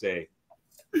audience say.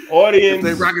 Audience,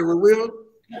 they rocking with Will.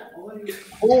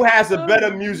 Who has a better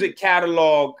music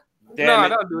catalog? No,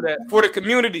 don't do that. For the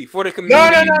community. No. For the community. For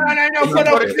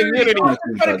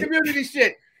the community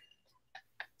shit.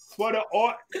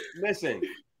 Listen.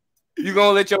 You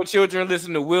gonna let your children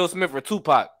listen to Will Smith or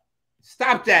Tupac?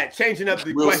 Stop that. Changing up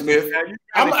the Will question. Smith.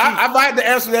 I'd like to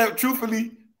answer that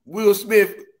truthfully. Will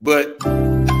Smith, but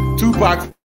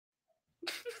Tupac.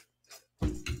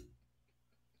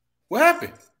 What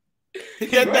happened?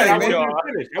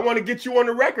 I want to get you on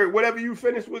the record. Whatever you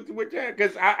finish with that,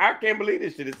 because I can't believe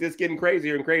this shit. It's just getting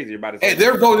crazier and crazier about it. Hey,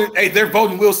 they're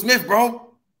voting Will Smith, bro.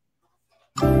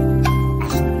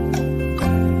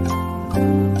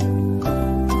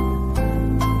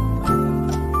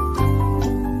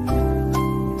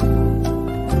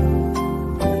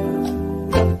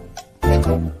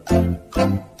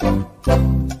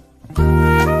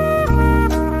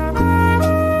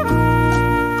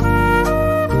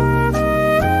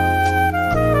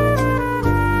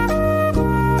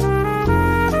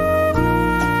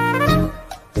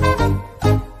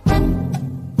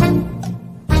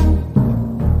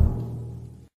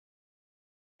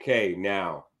 Okay,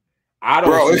 now I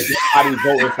don't see nobody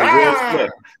voting for Will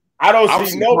Smith. I don't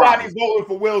see nobody voting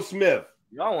for Will Smith.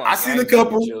 I see the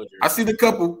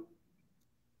couple.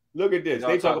 Look at this.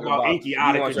 They talk about Inky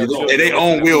out of control. They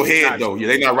own Will head though. Yeah,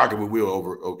 they not rocking with Will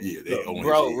over. They own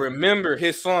bro, his head. Remember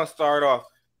his song started off.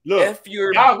 Look,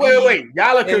 wait.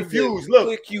 Y'all are confused.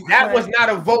 Look, that was not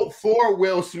a vote for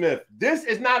Will Smith. This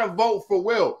is not a vote for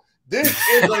Will. This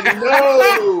is a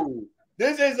no.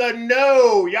 This is a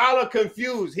no. Y'all are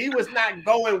confused. He was not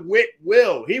going with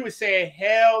Will. He was saying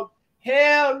hell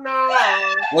no.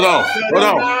 Hold on.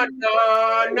 No.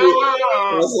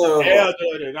 Hell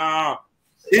no.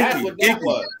 That's what that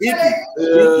was.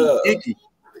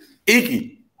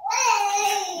 Icky.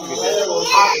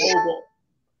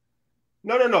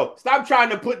 No. Stop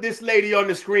trying to put this lady on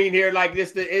the screen here like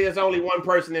this. There's only one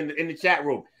person in the chat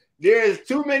room. There's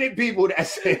too many people that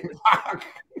say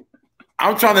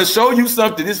I'm trying to show you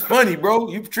something. It's funny, bro.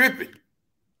 You tripping.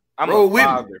 I'm a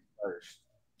father first.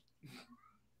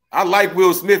 I like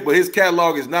Will Smith, but his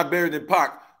catalog is not better than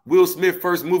Pac. Will Smith's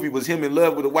first movie was him in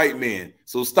love with a white man.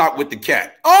 So stop with the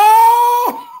cat.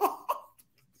 Oh!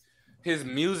 His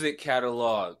music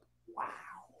catalog. Wow.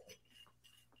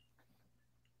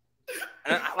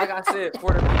 And like I said,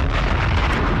 for the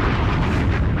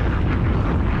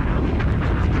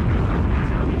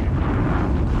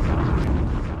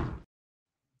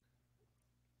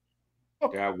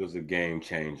that was a game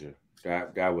changer.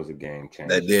 That was a game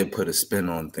changer. That did put a spin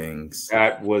on things.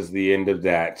 That was the end of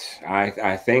that.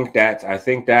 I think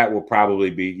that will probably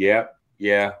be. Yeah.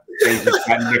 Things have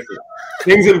gotten different.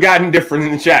 Things have gotten different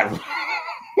in the chat room.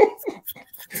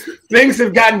 Things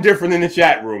have gotten different in the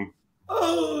chat room.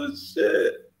 Oh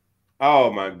shit!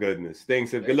 Oh my goodness!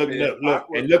 Things have look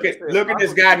at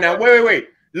this guy now. Wait.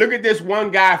 Look at this one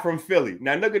guy from Philly.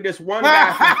 Now look at this one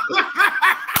guy from Philly.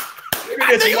 Look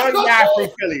at this one guy from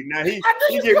Philly. Now he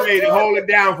get ready to hold it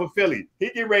down for Philly.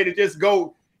 He get ready to just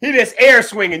go. He just air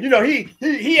swinging. You know, he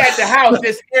at the house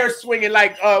just air swinging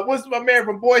like what's my man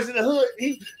from Boys in the Hood?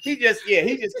 He just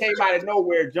came out of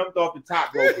nowhere, jumped off the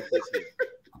top rope with this shit.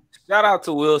 Shout out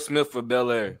to Will Smith for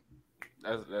Bel Air.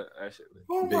 That shit.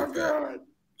 Oh my god,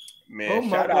 man!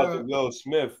 Shout out to Will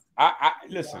Smith. I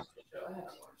listen.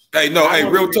 Hey, no, hey,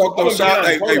 real talk though.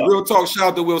 Real talk. Shout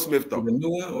out to Will Smith though.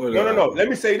 No. Let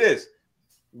me say this: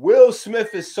 Will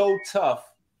Smith is so tough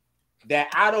that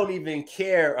I don't even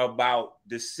care about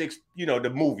the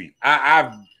the movie.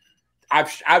 I've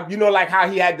like how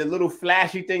he had the little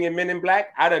flashy thing in Men in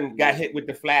Black. I done got hit with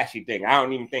the flashy thing. I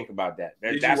don't even think about that.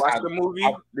 Did you watch the movie?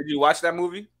 Did you watch that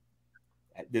movie?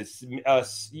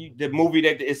 The movie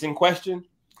that is in question.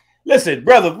 Listen,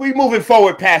 brother, we moving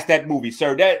forward past that movie,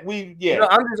 sir. I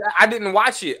didn't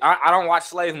watch it. I don't watch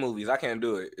slave movies. I can't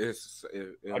do it.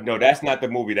 No, that's not the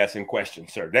movie that's in question,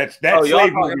 sir. That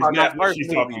slave movie is not what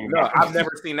she's talking about. No, I've never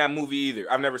seen that movie either.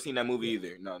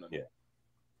 No. Yeah.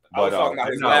 But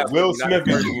Will Smith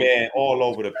is man all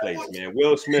over the place, man.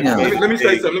 Will Smith. Let me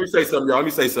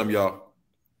say something, y'all.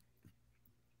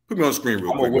 Put me on the screen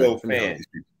real quick. I'm a Will fan.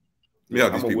 Let me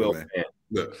help these people, man.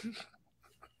 Look.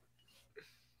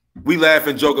 We laugh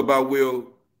and joke about Will,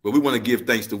 but we want to give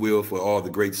thanks to Will for all the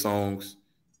great songs,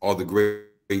 all the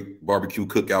great barbecue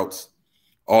cookouts,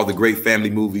 all the great family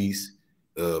movies,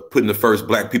 putting the first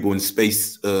black people in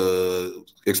space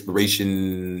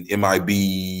exploration,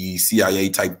 MIB, CIA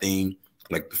type thing,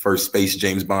 like the first space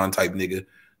James Bond type nigga.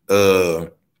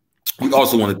 We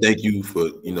also want to thank you for,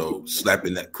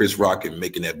 slapping that Chris Rock and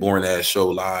making that boring ass show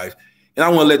live. And I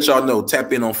want to let y'all know,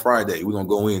 tap in on Friday. We're going to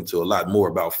go into a lot more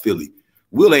about Philly.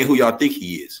 Will ain't who y'all think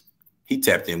he is. He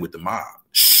tapped in with the mob.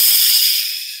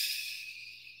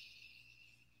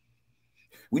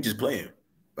 We just playing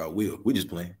about Will. We just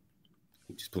playing.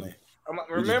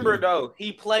 Remember though,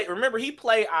 he played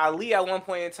Ali at one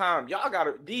point in time. Y'all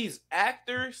got these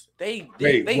actors. They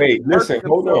listen,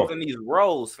 hold on. In these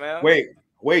roles, fam.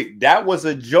 Wait. That was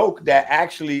a joke that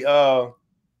actually.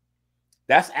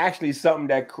 That's actually something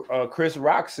that Chris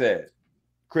Rock said.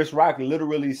 Chris Rock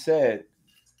literally said,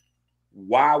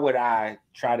 "Why would I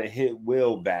try to hit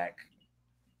Will back?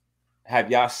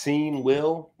 Have y'all seen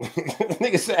Will?"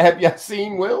 Nigga said, "Have y'all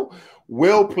seen Will?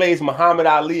 Will plays Muhammad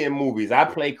Ali in movies. I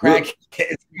play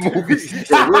crackheads in movies."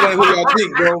 Will ain't who y'all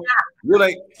think, bro. Will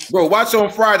ain't, bro. Watch on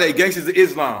Friday, Gangsters of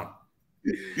Islam.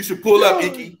 You should pull up,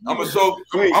 Icky. I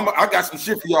got some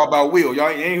shit for y'all about Will. Y'all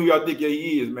ain't who y'all think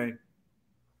he is, man.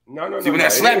 No. See, when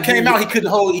that slap came out, he couldn't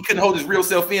hold his real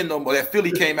self in no more. That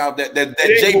Philly came out, that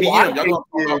JBM. Y'all know what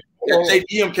I'm talking about. That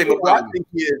JBM came up. I think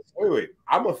he is. Wait.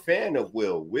 I'm a fan of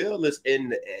Will. Will is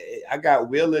I got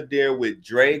Will in there with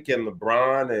Drake and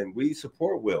LeBron, and we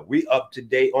support Will. We up to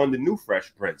date on the new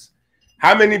Fresh Prince.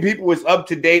 How many people was up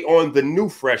to date on the new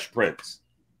Fresh Prince?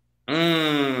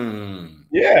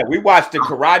 Yeah, we watched the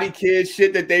Karate Kid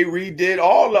shit that they redid.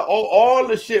 All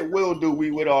the shit Will do.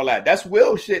 We with all that. That's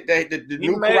Will shit. The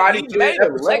new Karate Kid made a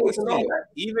legacy.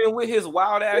 Even with his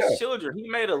wild ass children, he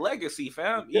made a legacy,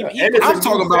 fam. I'm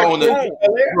talking about on the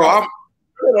bro.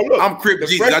 I'm Crip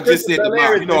Jesus. I just said the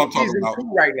mouth. You know what I'm talking about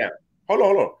right now.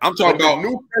 Hold on. I'm talking about the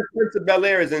new Fresh Prince of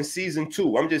Bel-Air is in season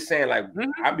 2. I'm just saying, like,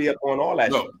 I be up on all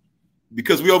that shit.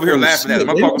 Because we over here laughing at him.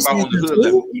 I'm talking about on the hood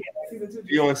level.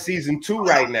 You're on season 2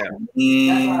 right now.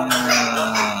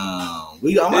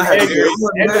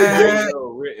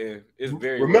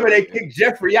 Remember they kicked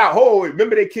Jeffrey out.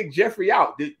 Remember they kicked Jeffrey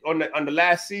out on the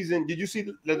last season. Did you see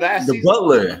the last season? The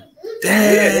Butler.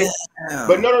 Damn.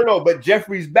 But no. But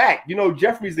Jeffrey's back.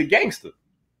 Jeffrey's the gangster.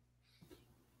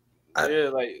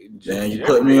 Damn, you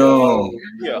put me on.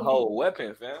 You're a whole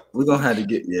weapon, fam. We're gonna have to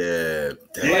get The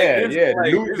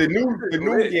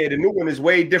new one is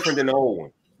way different than the old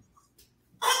one.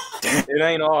 It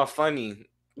ain't all funny.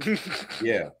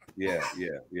 Yeah.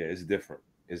 It's different.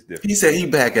 He said he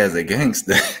back as a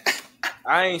gangster.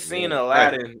 I ain't seen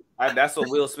Aladdin. That's a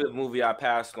Will Smith movie I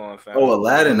passed on, fam. Oh,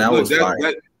 Aladdin, that was fire.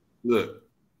 Look,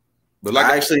 but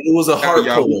actually, it was a heart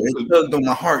puller. It tugged on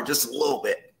my heart just a little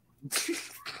bit.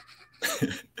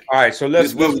 All right, so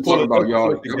let's talk about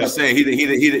y'all. I'm just saying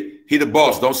he the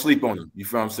boss. Don't sleep on him. You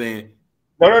feel what I'm saying?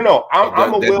 No.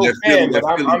 I'm a Will fan, but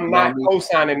I'm not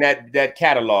co-signing that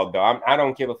catalog, though. I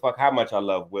don't give a fuck how much I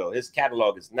love Will. His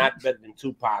catalog is not better than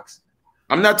Tupac's.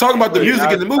 I'm not talking about the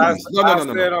music in the movies. No.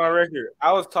 On record.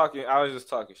 I was just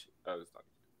talking shit.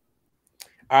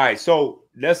 All right, so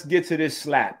let's get to this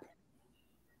slap.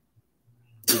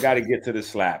 We got to get to the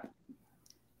slap.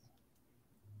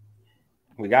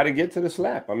 We got to get to the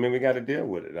slap. I mean, we got to deal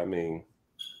with it. I mean,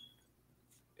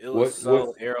 it was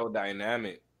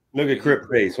aerodynamic. Look at Crip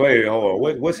face. Wait, hold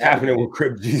on. What's happening with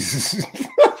Crip Jesus?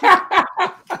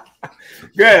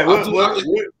 Yeah. No,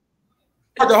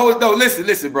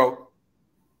 listen, bro.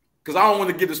 Because I don't want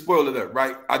to get the spoiler there,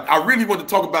 right? I really want to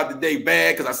talk about the day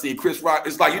bad because I see Chris Rock.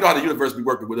 It's like, you know how the universe be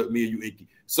working with me and you, Icky.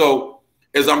 So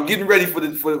as I'm getting ready for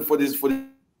this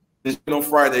this on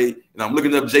Friday, and I'm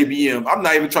looking up JBM. I'm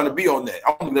not even trying to be on that.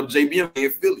 I'm looking up JBM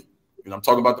in Philly, and I'm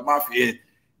talking about the Mafia. And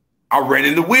I ran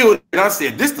into Will, and I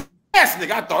said, "This the last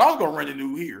nigga I thought I was gonna run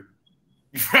into here."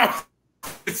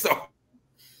 So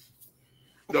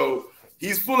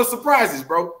he's full of surprises,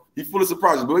 bro. He's full of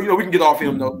surprises, but we can get off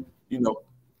him though.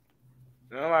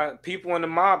 Like people in the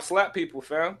mob slap people,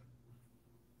 fam.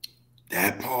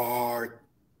 That part.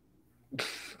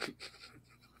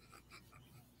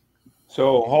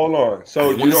 So hold on.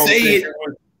 So you don't think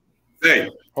Hey,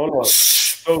 hold on.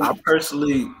 So I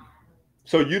personally.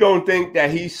 So you don't think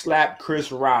that he slapped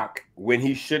Chris Rock when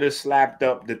he should have slapped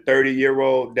up the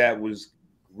 30-year-old that was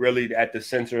really at the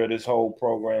center of this whole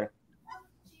program?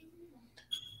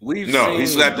 He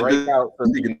slapped the breakout.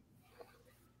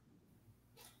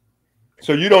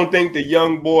 So you don't think the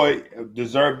young boy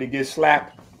deserved to get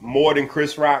slapped more than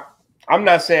Chris Rock? I'm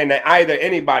not saying that either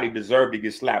anybody deserved to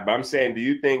get slapped, but I'm saying, do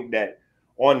you think that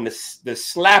on the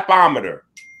slapometer,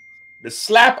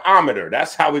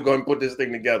 that's how we're going to put this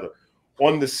thing together.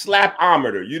 On the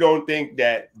slapometer, you don't think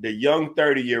that the young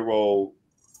 30-year-old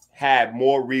had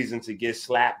more reason to get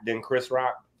slapped than Chris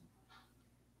Rock?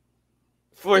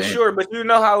 For sure, but you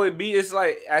know how it be. It's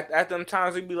like at them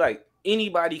times it'd be like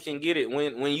anybody can get it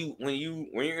when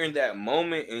you're in that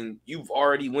moment and you've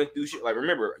already went through shit. Like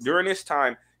remember during this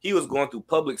time he was going through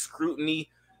public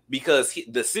scrutiny because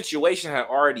the situation had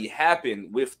already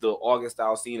happened with the August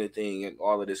Alsina thing and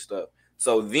all of this stuff.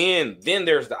 So then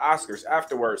there's the Oscars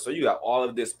afterwards. So you got all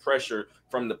of this pressure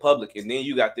from the public, and then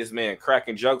you got this man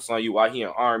cracking jokes on you while he in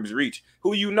arm's reach,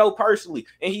 who you know personally,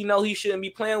 and he know he shouldn't be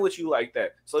playing with you like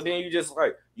that. So then you just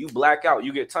like you black out,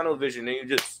 you get tunnel vision, and you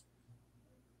just.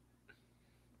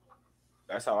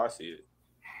 That's how I see it.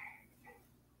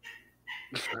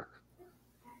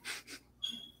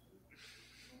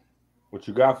 What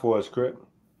you got for us, Crip?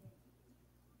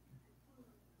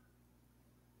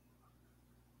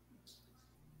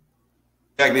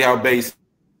 Exactly how base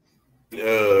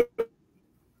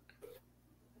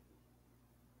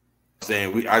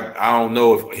saying I don't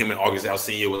know if him and August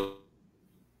Alsina was,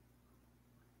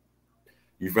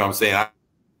 you feel what I'm saying? I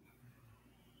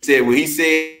said what he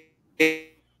said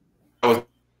was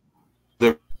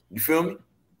you feel me?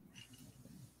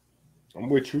 I'm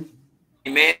with you.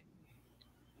 Man,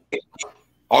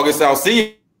 August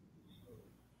Alsina.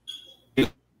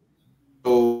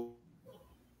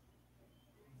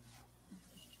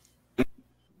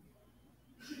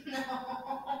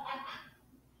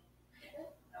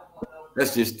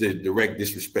 That's just the direct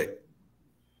disrespect.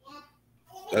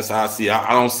 That's how I see it.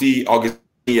 I don't see August.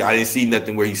 I didn't see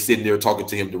nothing where he's sitting there talking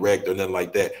to him direct or nothing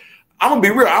like that. I'm gonna be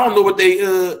real. I don't know what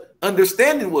they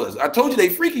understanding was. I told you they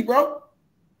freaky, bro.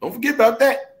 Don't forget about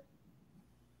that.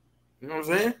 You know what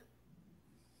I'm saying?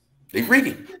 They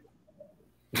freaky,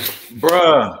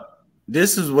 bruh.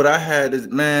 This is what I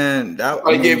had. Man,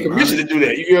 I gave permission to do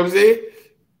that. You know what I'm saying?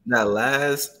 That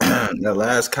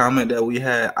last comment that we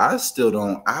had, I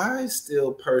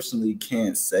still personally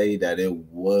can't say that it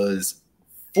was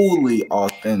fully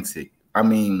authentic. I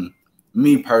mean,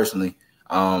 me personally,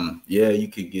 yeah, you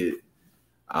could get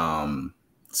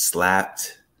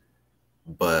slapped,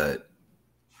 but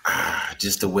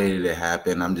just the way that it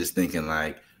happened, I'm just thinking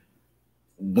like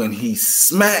when he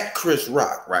smacked Chris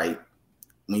Rock, right?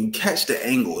 When you catch the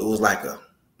angle, it was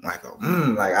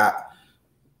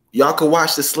y'all could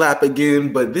watch the slap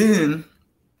again, but then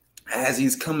as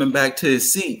he's coming back to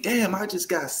his seat, damn, I just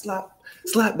got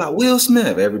slapped by Will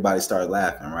Smith. Everybody started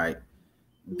laughing, right?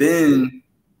 Then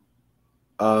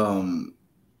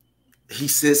he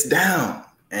sits down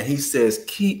and he says,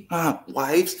 "Keep my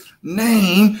wife's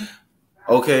name."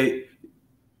 Okay.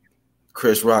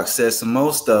 Chris Rock says some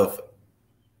more stuff.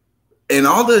 And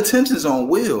all the attention's on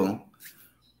Will.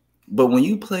 But when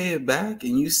you play it back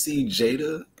and you see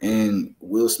Jada and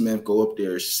Will Smith go up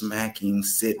there smacking,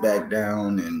 sit back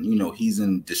down, and he's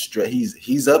in distress.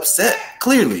 He's upset,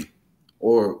 clearly,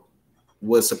 or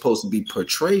was supposed to be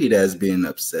portrayed as being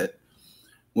upset.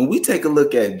 When we take a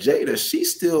look at Jada,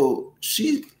 she's still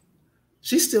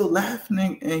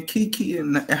laughing and kiki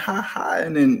and ha,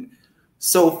 and then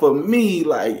so for me,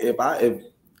 like if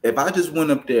I just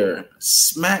went up there,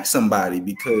 smack somebody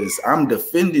because I'm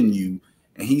defending you,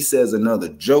 and he says another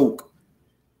joke,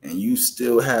 and you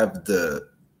still have the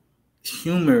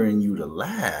humor in you to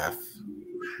laugh,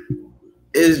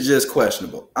 it's just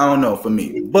questionable. I don't know for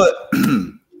me, but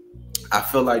I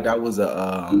feel like that was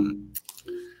a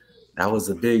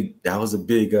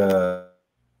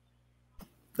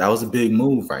big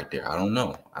move right there. I don't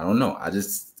know.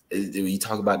 When you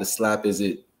talk about the slap, is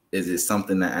it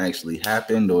something that actually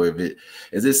happened, or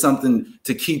is it something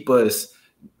to keep us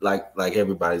like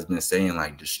everybody's been saying,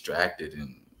 like distracted,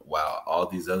 and while all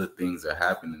these other things are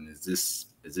happening, is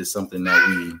this something that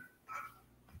we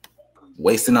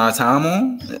wasting our time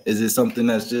on? Is it something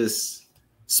that's just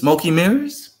smoky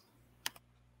mirrors?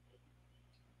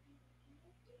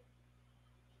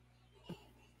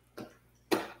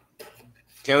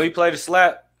 Can we play the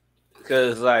slap?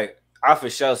 Because like I for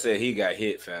sure said he got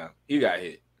hit, fam. He got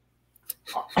hit.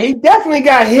 He definitely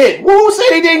got hit. Who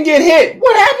said he didn't get hit?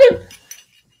 What happened?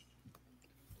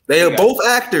 They are both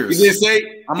actors. He didn't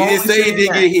say he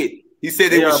didn't get hit. He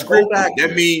said they were scripted.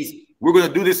 That means we're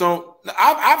gonna do this on.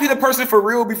 I've hit a person for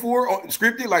real before on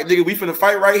scripted. Like, nigga, we finna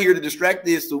fight right here to distract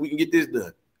this so we can get this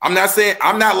done. I'm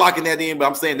not locking that in, but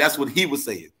I'm saying that's what he was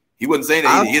saying. He wasn't saying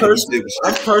that he hit him.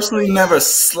 I've personally never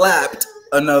slapped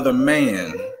another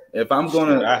man. If I'm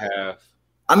gonna, I have.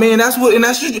 I mean, that's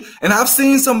I've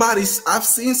seen somebody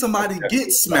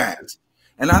get smacked,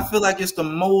 and I feel like it's the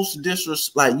most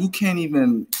disrespect. Like, you can't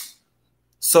even.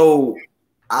 So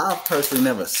I've personally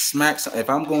never smacked. If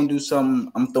I'm gonna do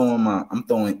something, I'm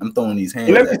throwing these hands.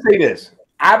 Let me say this.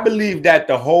 I believe that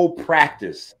the whole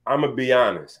practice, I'm gonna be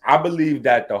honest, I believe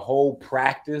that the whole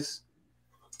practice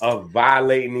of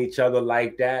violating each other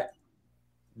like that,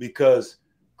 because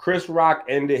Chris Rock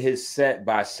ended his set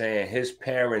by saying his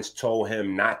parents told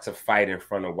him not to fight in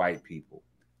front of white people.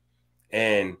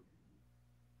 And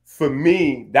for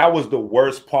me, that was the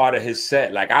worst part of his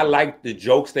set. Like, I liked the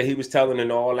jokes that he was telling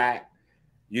and all that.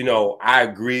 You know, I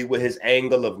agree with his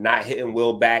angle of not hitting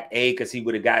Will back, A, because he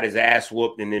would have got his ass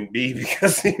whooped, and then B,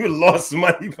 because he would lost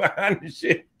money behind the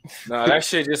shit. No, that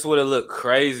shit just would have looked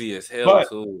crazy as hell,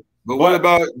 too. But what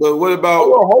about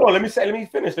hold on, let me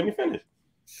finish.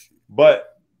 But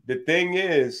the thing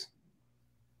is,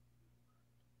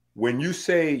 when you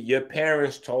say your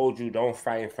parents told you don't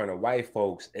fight in front of white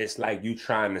folks, it's like you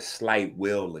trying to slight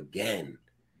Will again.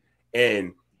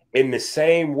 And in the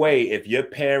same way, if your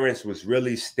parents was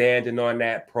really standing on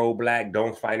that pro-black,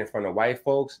 don't fight in front of white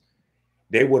folks,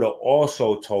 they would have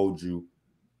also told you,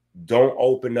 don't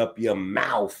open up your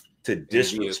mouth to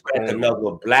disrespect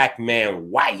another black man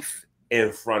wife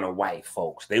in front of white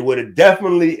folks. They would have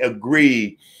definitely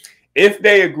agreed. If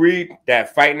they agreed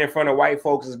that fighting in front of white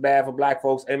folks is bad for black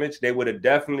folks' image, they would have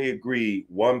definitely agreed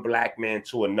one black man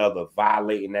to another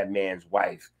violating that man's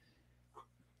wife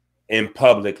in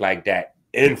public like that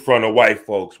in front of white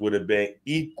folks would have been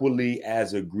equally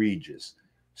as egregious.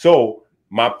 So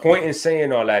my point in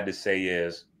saying all that to say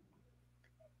is,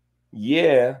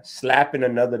 yeah, slapping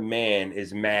another man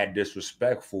is mad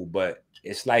disrespectful, but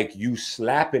it's like you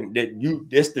slapping that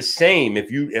it's the same.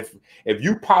 If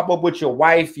you pop up with your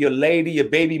wife, your lady, your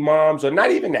baby moms, or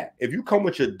not even that, if you come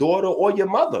with your daughter or your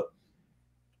mother,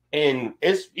 and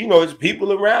it's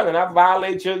people around, and I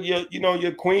violate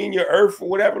your queen, your earth, or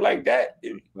whatever like that.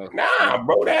 Nah,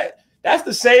 bro, that's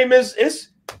the same as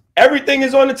everything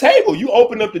is on the table. You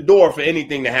open up the door for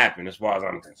anything to happen, as far as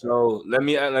I'm concerned. So let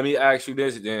me ask you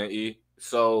this then, E.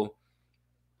 So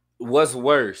what's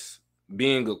worse,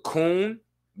 being a coon,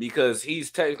 because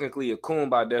he's technically a coon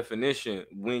by definition,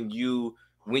 when you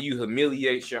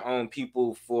humiliate your own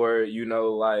people for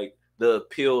like the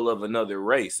appeal of another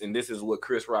race? And this is what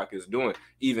Chris Rock is doing,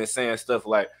 even saying stuff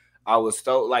like, I was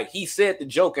told, like he said the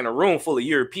joke in a room full of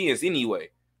Europeans anyway.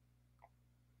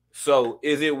 So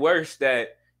is it worse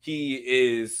that he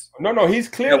is he's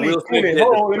clearly Hold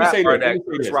on, let me say that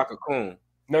Chris Rock a coon?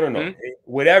 No.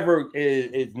 Whatever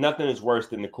is nothing is worse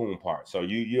than the coon part. So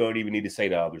you don't even need to say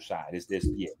the other side. It's this,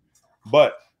 yeah.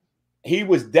 But he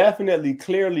was definitely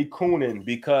clearly cooning,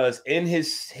 because in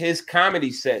his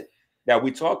comedy set that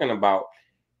we're talking about,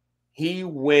 he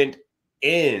went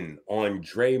in on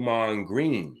Draymond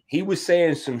Green. He was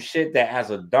saying some shit that,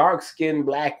 as a dark-skinned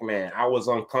black man, I was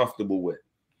uncomfortable with.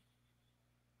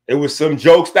 It was some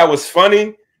jokes that was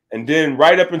funny, and then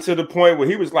right up until the point where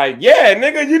he was like, yeah,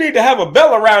 nigga, you need to have a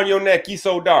bell around your neck. He's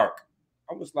so dark.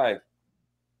 I was like,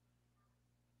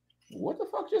 what the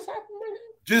fuck just happened, man?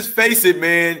 Just face it,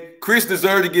 man. Chris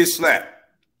deserved to get slapped.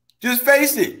 Just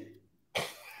face it.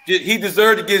 He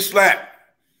deserved to get slapped.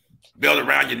 Belt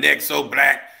around your neck, so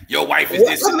black. Your wife is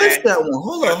this and that. That one.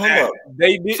 Hold up.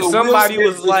 They did. So somebody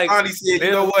was like, he said,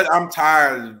 you know what? I'm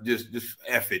tired of just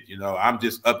F it. I'm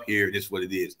just up here. This is what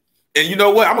it is. And you know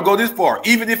what? I'm gonna go this far.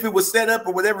 Even if it was set up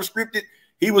or whatever scripted,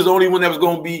 he was the only one that was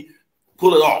gonna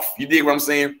pull it off. You dig what I'm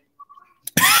saying?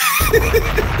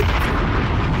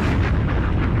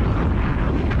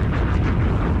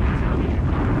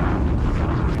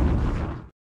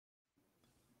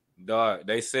 Dog,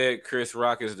 they said Chris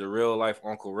Rock is the real life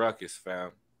Uncle Ruckus,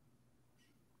 fam.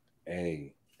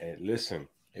 Hey, listen,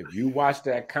 if you watch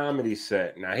that comedy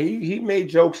set, now he made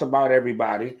jokes about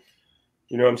everybody,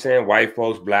 You know what I'm saying? White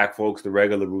folks, black folks, the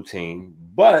regular routine.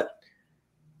 But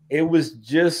it was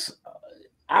just,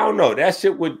 I don't know.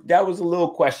 That was a little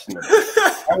questionable.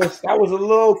 that was a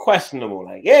little questionable.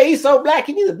 Like, yeah, he's so black,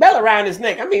 he needs a bell around his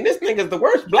neck. I mean, this nigga's the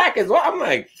worst black as well. I'm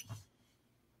like,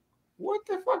 what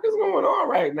the fuck is going on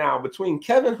right now? Between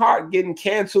Kevin Hart getting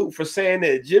canceled for saying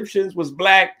the Egyptians was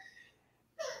black,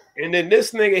 and then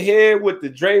this nigga here with the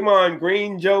Draymond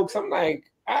Green jokes, I'm like,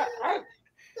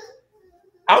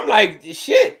 I'm like,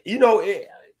 shit, you know,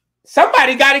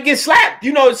 somebody got to get slapped.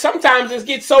 You know, sometimes it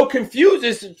gets so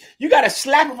confused. You got to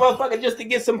slap a motherfucker just to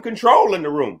get some control in the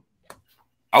room.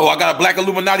 Oh, I got a Black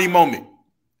Illuminati moment.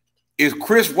 Is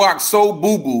Chris Rock so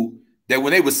boo-boo that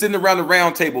when they were sitting around the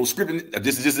round table scripting,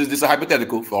 this is a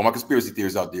hypothetical for all my conspiracy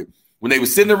theories out there. When they were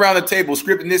sitting around the table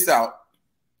scripting this out,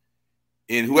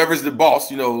 and whoever's the boss,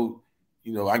 I ain't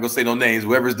gonna say no names,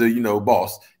 whoever's the,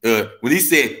 boss, when he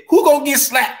said, who gonna get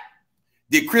slapped?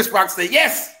 Did Chris Rock say,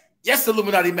 yes,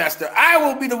 Illuminati master, I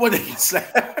will be the one that gets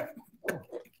slapped.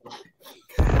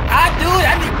 I do it.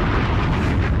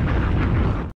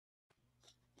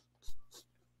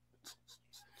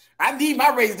 I need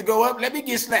my raise to go up. Let me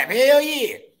get slapped. Hell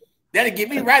yeah. That'll get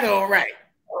me right on right.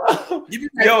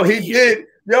 Yo, he did.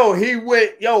 Yo, he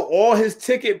went. Yo, all his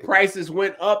ticket prices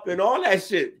went up and all that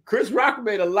shit. Chris Rock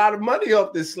made a lot of money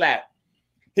off this slap.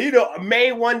 He the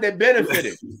main one that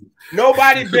benefited.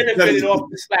 Nobody benefited off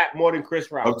the slap more than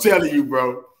Chris Rock. I'm telling you,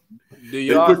 bro. Do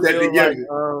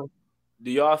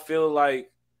y'all feel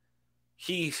like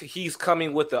he's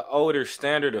coming with the older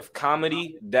standard of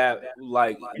comedy that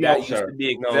used to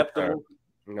be acceptable?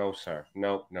 No, sir.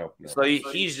 No. So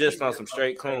he's just on some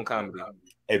straight clean comedy.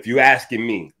 If you asking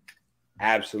me,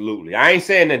 absolutely. I ain't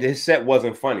saying that his set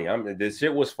wasn't funny. This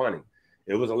shit was funny.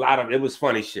 It was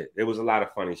funny shit. It was a lot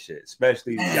of funny shit.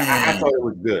 Especially, I thought it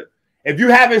was good. If you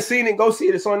haven't seen it, go see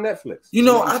it. It's on Netflix.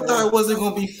 I thought it wasn't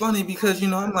gonna be funny because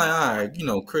I'm like, all right,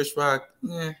 Chris Rock.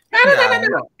 No.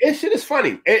 It shit is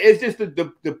funny. It's just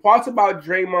the parts about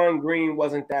Draymond Green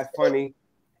wasn't that funny.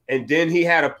 And then he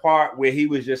had a part where he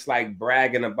was just like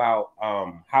bragging about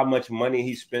how much money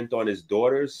he spent on his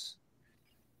daughters.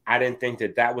 I didn't think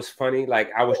that was funny. Like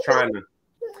I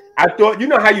thought,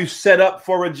 how you set up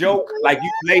for a joke? Like you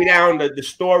lay down the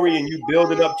story and you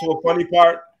build it up to a funny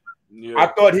part. Yeah. I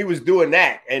thought he was doing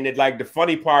that, and the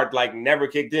funny part never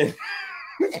kicked in.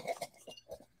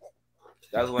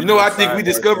 I think we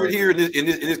discovered here in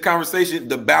this conversation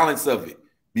the balance of it,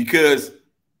 because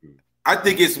I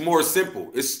think it's more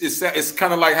simple. It's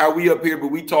kind of like how we up here, but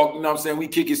we talk. You know what I'm saying? We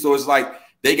kick it, so it's like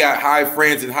they got high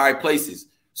friends in high places.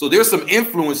 So there's some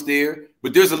influence there,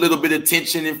 but there's a little bit of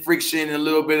tension and friction and a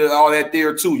little bit of all that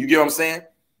there too. You get what I'm saying?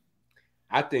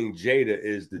 I think Jada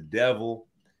is the devil,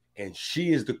 and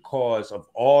she is the cause of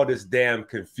all this damn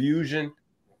confusion.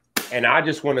 And I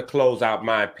just want to close out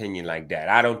my opinion like that.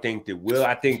 I think that Will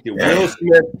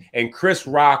Smith and Chris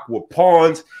Rock were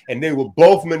pawns, and they were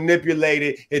both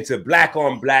manipulated into black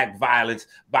on black violence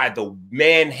by the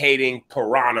man-hating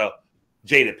piranha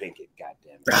Jada Pinkett.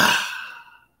 Goddamn it.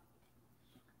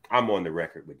 I'm on the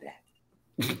record with that.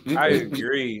 I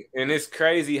agree. And it's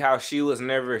crazy how she was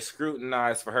never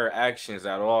scrutinized for her actions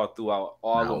at all throughout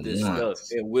all of this stuff.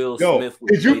 And Will Smith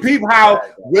was did you peep how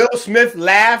Will Smith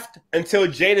laughed until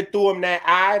Jada threw him that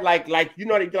eye? Like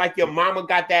your mama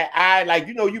got that eye.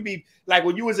 You be like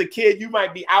when you was a kid, you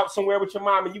might be out somewhere with your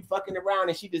mom and you fucking around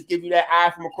and she just give you that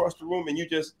eye from across the room and you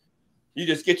just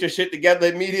get your shit together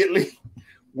immediately.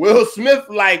 Will Smith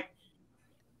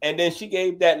and then she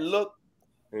gave that look.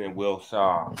 And then Will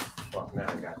saw, fuck, now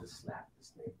I got to slap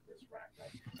this nigga.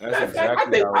 That's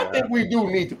exactly I think we do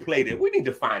need to play this. We need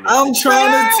to find it. I'm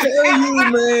trying to tell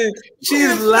you, man.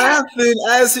 She's laughing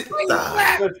as it.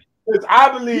 Because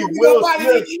I believe Will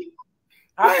Smith.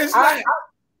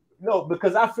 No,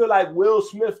 because I feel like Will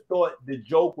Smith thought the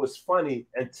joke was funny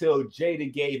until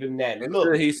Jada gave him that look.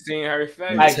 Until he's seen her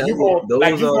face. You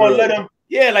gonna let him?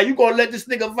 Yeah, you gonna let this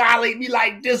nigga violate me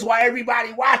like this while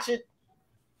everybody watching?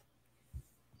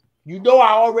 I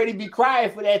already be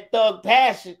crying for that thug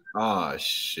passion. Oh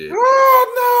shit!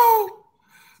 Oh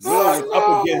no! Will was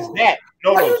up against that.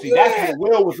 No. See, that's what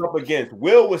Will was up against.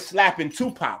 Will was slapping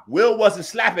Tupac. Will wasn't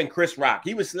slapping Chris Rock.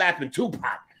 He was slapping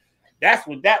Tupac. That's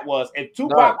what that was. If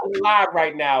Tupac was alive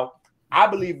right now, I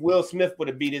believe Will Smith would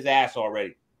have beat his ass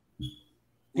already.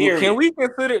 Well, can we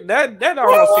consider that? That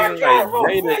almost seems like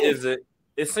Jada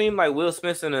it seemed like Will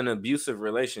Smith's in an abusive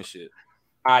relationship.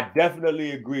 I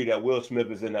definitely agree that Will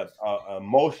Smith is in an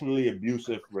emotionally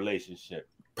abusive relationship.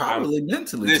 Probably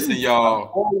mentally. Listen,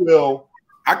 y'all.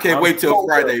 I can't wait till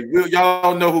Friday. Will, y'all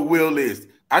don't know who Will is.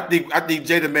 I think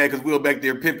Jada mad because Will back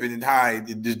there pimping and high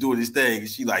and just doing his thing. And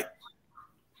she like,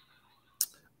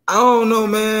 I don't know,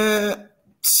 man.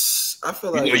 I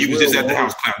feel like you was just at the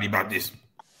house clowning about this.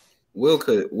 Will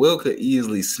could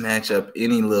easily snatch up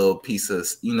any little piece of,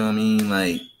 you know what I mean?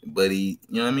 Like, but he,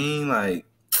 you know what I mean? Like,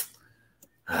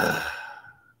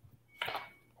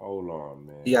 hold on,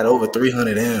 man. He got over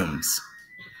 300 M's.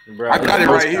 Bro, I got it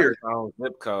right here.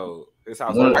 Zip code.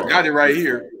 I got it right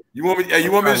here. You want me? You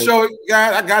want me to show it,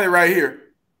 guys? I got it right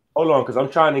here. Hold on, because I'm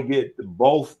trying to get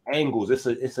both angles.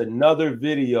 It's another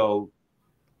video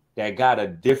that got a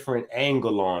different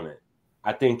angle on it.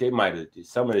 I think they might have,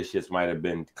 some of this shit might have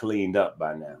been cleaned up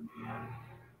by now.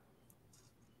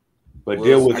 But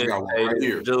there was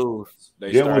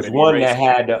one that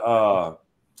had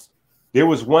there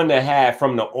was one that had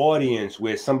from the audience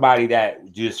where somebody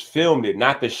that just filmed it,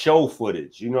 not the show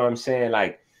footage. You know what I'm saying?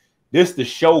 Like this the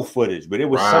show footage, but it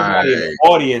was somebody in the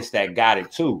audience that got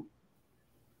it too.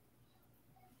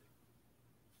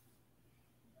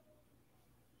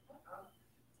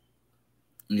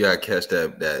 You gotta catch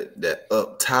that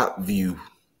up top view.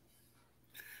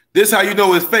 This how you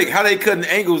know it's fake. How they cutting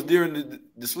angles during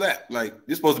the slap? Like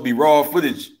this supposed to be raw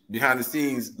footage behind the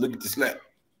scenes. Look at the slap.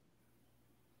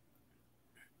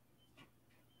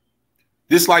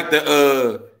 This like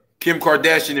the Kim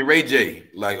Kardashian and Ray J.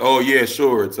 Like, oh yeah,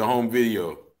 sure, it's a home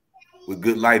video with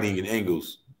good lighting and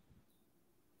angles.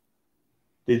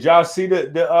 Did y'all see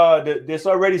the this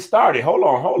already started? Hold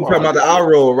on. You're talking about the eye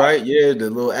roll, right? Yeah, the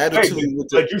little attitude. Hey,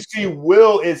 but you see,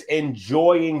 Will is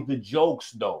enjoying the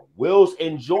jokes, though. Will's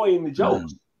enjoying the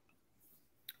jokes.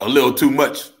 A little too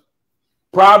much.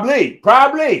 Probably.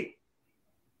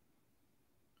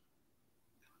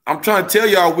 I'm trying to tell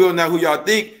y'all, Will, now who y'all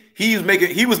think. He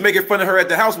was making fun of her at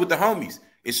the house with the homies.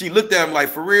 And she looked at him like,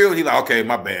 for real? He like, okay,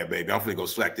 my bad, baby. I'm finna go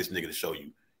slack this nigga to show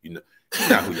you. You know.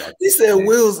 He said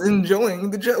Will's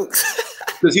enjoying the jokes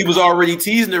because he was already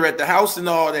teasing her at the house and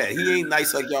all that. He ain't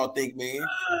nice like y'all think, man.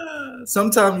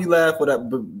 Sometimes you laugh for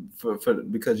that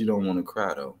because you don't want to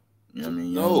cry, though. You know what I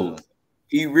mean? No,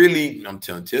 he really. I'm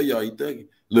tell y'all, he thugging.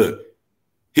 Look,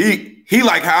 he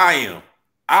like how I am.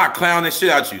 I clown that shit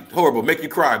out you, horrible, make you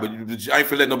cry, but I ain't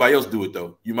finna let nobody else do it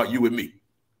though. You with me.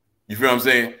 You feel what I'm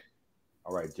saying?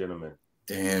 All right, gentlemen.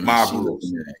 Damn, my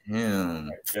rules. Right,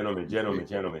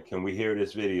 gentlemen, can we hear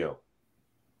this video?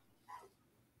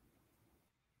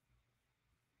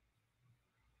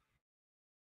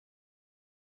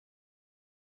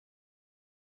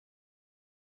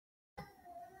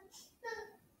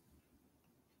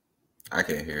 I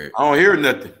can't hear it. I don't hear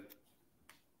nothing.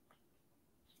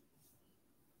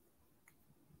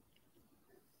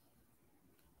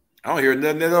 I don't hear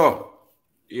nothing at all.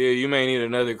 Yeah, you may need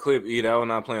another clip, E. That one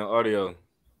not playing audio.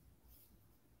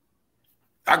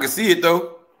 I can see it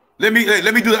though. Let me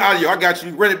do the audio. I got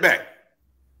you. Run it back.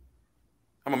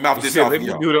 I'm gonna mouth this out. Let me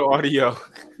do the audio.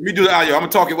 Let me do the audio. I'm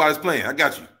gonna talk it while it's playing. I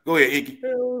got you. Go ahead, Inky.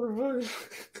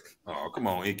 Oh, come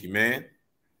on, Inky, man.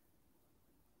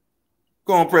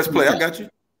 Go on, press play. I got you.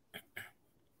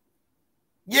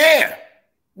 Yeah.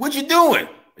 What you doing?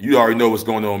 You already know what's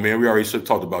going on, man. We already should have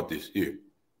talked about this. Here.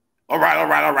 All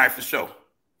right, for sure.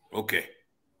 Okay.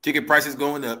 Ticket prices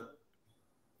going up.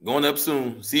 Going up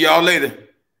soon. See y'all later.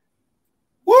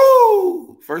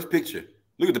 Woo! First picture.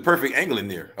 Look at the perfect angle in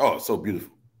there. Oh, it's so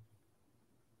beautiful.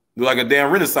 Look like a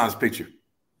damn Renaissance picture.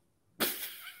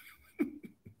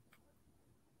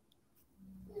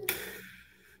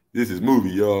 This is movie,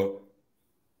 y'all.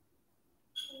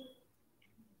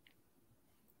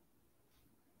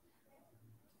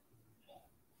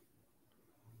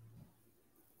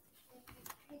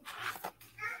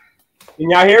 Can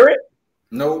y'all hear it?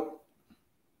 Nope.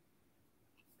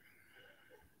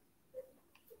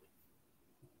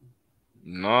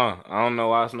 No, I don't know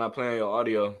why it's not playing your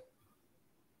audio.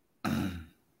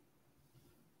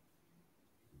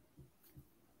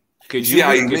 Could you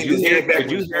hear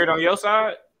it on your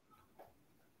side?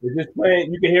 Is this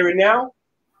playing? You can hear it now?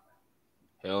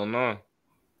 Hell no.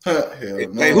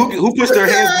 Hey, who puts their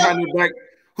hands behind their back?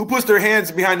 Who puts their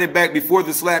hands behind their back before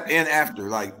the slap and after?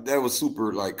 Like that was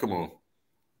super. Like, come on,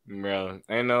 bro.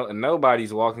 Ain't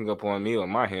nobody's walking up on me with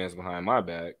my hands behind my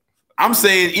back. I'm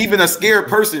saying even a scared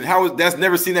person, that's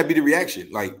never seen that be the reaction.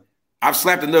 Like I've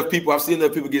slapped enough people. I've seen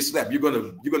enough people get slapped. You're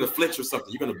gonna flinch or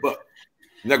something. You're gonna buck.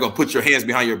 You're not gonna put your hands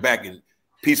behind your back and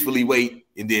peacefully wait,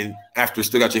 and then after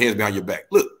still got your hands behind your back.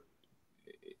 Look.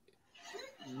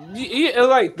 Yeah,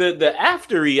 like the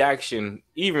after reaction,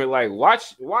 even like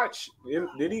watch.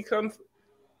 Did he come?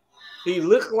 He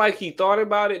looked like he thought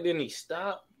about it, then he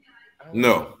stopped.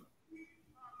 No,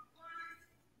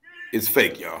 it's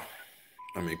fake, y'all.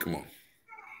 I mean, come on.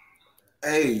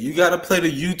 Hey, you gotta play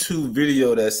the YouTube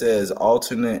video that says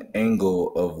alternate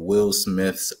angle of Will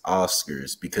Smith's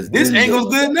Oscars because this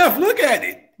angle's good enough. Look at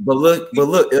it. But look,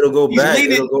 it'll go back.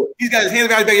 Leaning, he's got his hands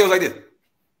behind his back. He was like this.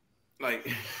 Like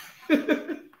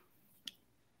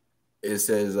it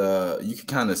says you can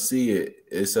kind of see it.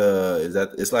 It's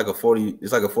it's like a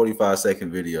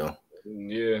 45-second video.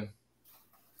 Yeah.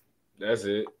 That's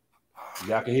it.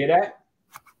 Y'all can hear that?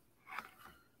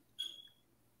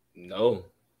 No.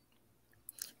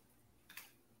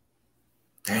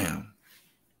 Damn.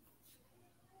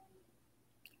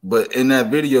 But in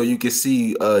that video, you can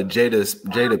see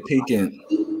Jada Pinkett.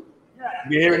 You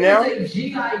hear it now?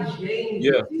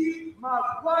 Yeah. You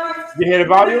hear the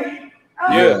volume?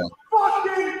 Yeah.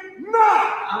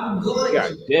 I'm going.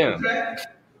 God damn.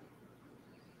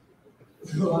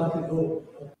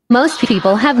 Most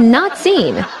people have not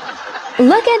seen.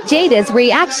 Look at Jada's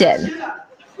reaction.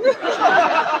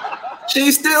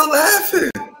 She's still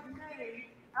laughing.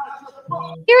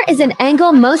 Here is an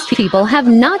angle most people have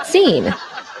not seen.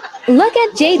 Look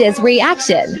at Jada's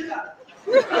reaction.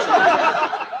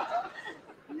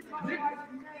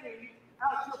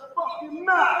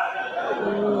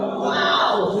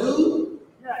 Wow, dude.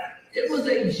 It was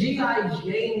a G.I.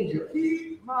 Jane.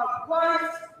 Keep my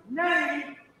wife's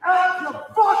name out your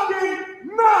fucking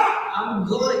mouth. I'm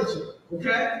going to,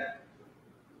 okay?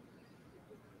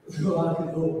 So I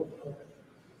can go.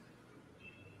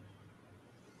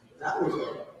 That was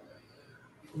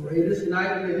the greatest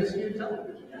night in the history of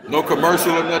television. No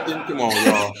commercial or nothing. Come on,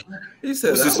 y'all. He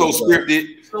said this is so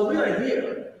scripted. So we are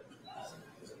here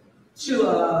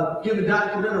to give a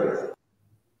documentary.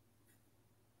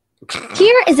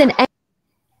 Here is an.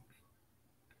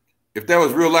 If that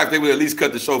was real life, they would at least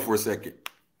cut the show for a second.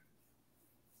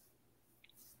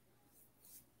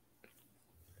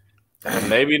 And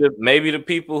maybe the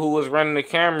people who was running the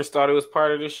cameras thought it was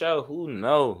part of the show. Who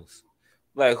knows?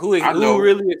 Like who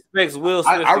really expects Will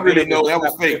Smith? I really know that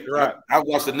was fake. I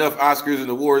watched enough Oscars and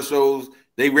award shows.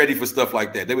 They ready for stuff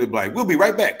like that. They would be like, "We'll be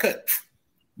right back." Cut.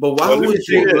 But why would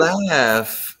you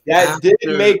laugh? That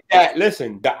didn't make that.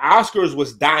 Listen, the Oscars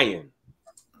was dying.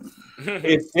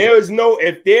 If there's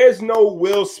no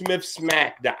Will Smith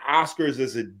smack, the Oscars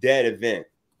is a dead event.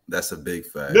 That's a big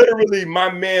fact. Literally, my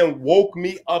man woke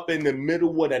me up in the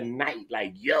middle of the night,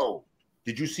 like, "Yo,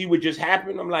 did you see what just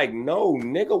happened?" I'm like, "No,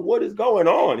 nigga, what is going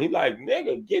on?" He's like,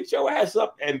 "Nigga, get your ass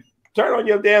up and turn on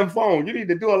your damn phone. You need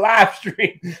to do a live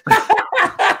stream." He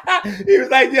was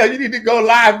like, "Yo, you need to go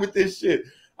live with this shit."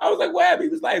 I was like, "What happened?" He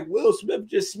was like, "Will Smith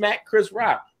just smacked Chris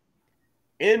Rock."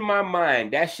 In my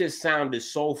mind, that shit sounded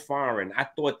so foreign. I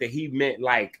thought that he meant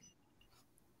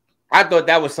I thought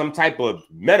that was some type of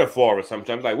metaphor or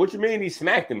something. I'm like, what you mean he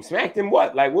smacked him? Smacked him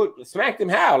what? Like, what? Smacked him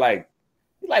how? Like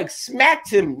smacked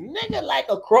him, nigga, like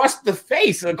across the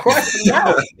face, across the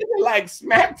mouth. Nigga, like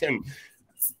smacked him.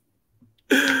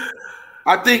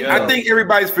 I think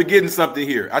everybody's forgetting something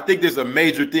here. I think there's a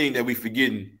major thing that we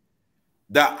forgetting.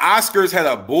 The Oscars had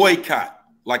a boycott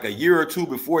like a year or two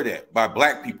before that by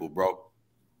black people, bro.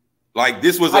 Like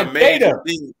this was a major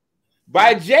thing.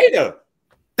 By Jada.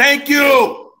 Thank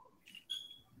you.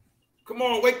 Come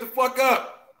on, wake the fuck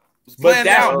up.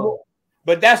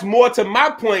 But that's more to my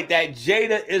point that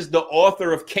Jada is the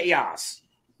author of chaos.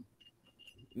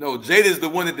 No, Jada is the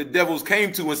one that the devils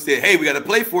came to and said, "Hey, we got to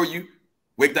play for you.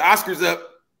 Wake the Oscars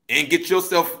up and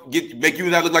make you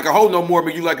not look like a hoe no more.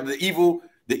 Make you like the evil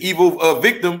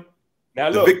victim." Now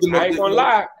look, I ain't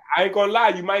gonna lie.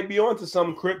 You might be onto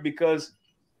some, Crip, because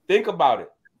think about it.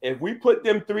 If we put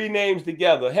them three names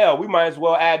together, hell, we might as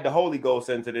well add the Holy Ghost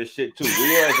into this shit too.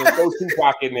 We ain't gonna throw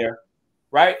Tupac in there,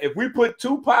 right? If we put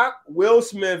Tupac, Will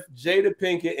Smith, Jada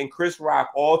Pinkett, and Chris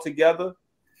Rock all together,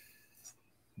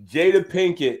 Jada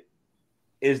Pinkett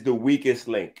is the weakest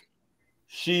link.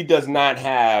 She does not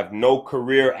have no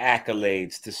career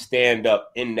accolades to stand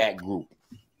up in that group.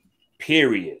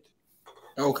 Period.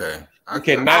 Okay. I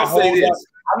cannot hold up.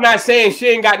 I'm not saying she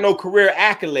ain't got no career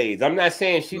accolades. I'm not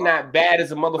saying she's not bad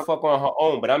as a motherfucker on her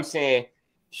own, but I'm saying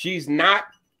she's not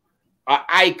an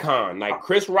icon. Like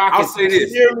Chris Rock is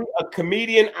clearly a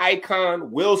comedian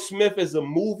icon. Will Smith is a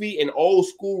movie and old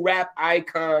school rap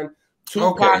icon.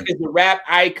 Tupac is a rap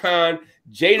icon.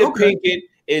 Jada Pinkett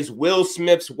is Will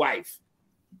Smith's wife.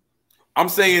 I'm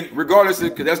saying, regardless of,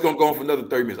 because that's going to go on for another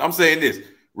 30 minutes. I'm saying this,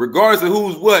 regardless of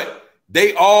who's what,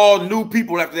 they all new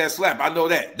people after that slap. I know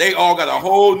that. They all got a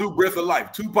whole new breath of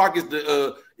life. Tupac is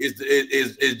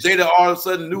Jada all of a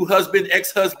sudden new husband,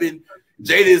 ex-husband.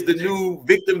 Jada is the new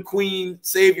victim queen,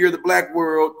 savior of the black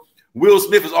world. Will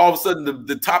Smith is all of a sudden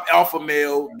the top alpha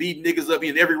male, beating niggas up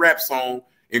in every rap song.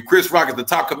 And Chris Rock is the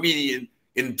top comedian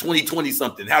in 2020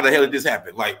 something. How the hell did this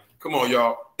happen? Like, Come on,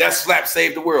 y'all. That slap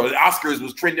saved the world. The Oscars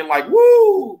was trending like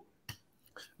woo.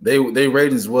 They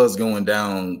ratings was going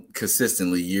down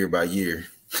consistently year by year.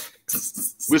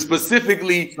 With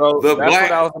specifically the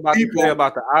black people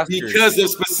about the Oscars. Because of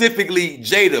specifically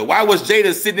Jada. Why was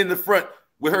Jada sitting in the front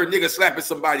with her nigga slapping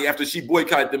somebody after she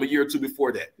boycotted them a year or two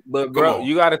before that? But bro,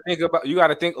 you got to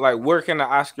think like, where can the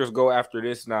Oscars go after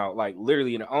this now? Like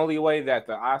literally, the only way that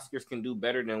the Oscars can do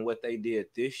better than what they did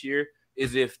this year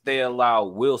is if they allow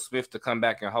Will Smith to come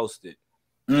back and host it.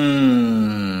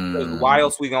 Why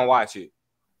else we gonna watch it?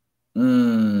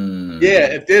 Yeah,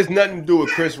 if there's nothing to do with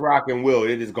Chris Rock and Will,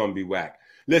 it is gonna be whack.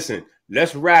 Listen,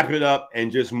 let's wrap it up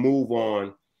and just move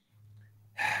on.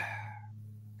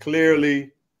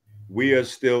 Clearly, we are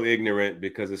still ignorant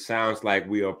because it sounds like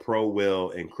we are pro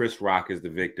Will and Chris Rock is the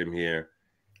victim here.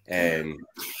 And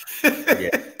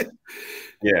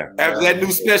yeah. After that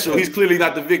new special, he's clearly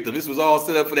not the victim. This was all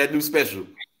set up for that new special.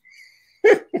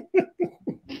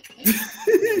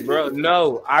 Bro,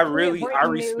 no, I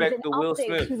respect the Will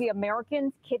Smith. To the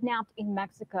Americans kidnapped in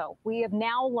Mexico. We have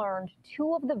now learned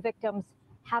 2 of the victims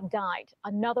have died.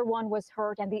 Another one was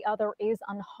hurt and the other is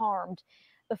unharmed.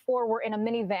 The 4 were in a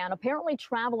minivan, apparently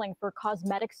traveling for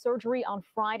cosmetic surgery on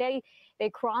Friday.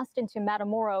 They crossed into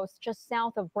Matamoros, just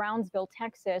south of Brownsville,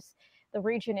 Texas. The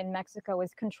region in Mexico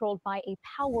is controlled by a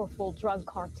powerful drug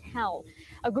cartel.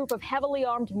 A group of heavily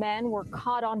armed men were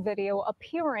caught on video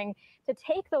appearing to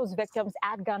take those victims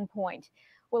at gunpoint.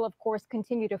 We'll, of course,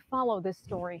 continue to follow this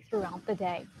story throughout the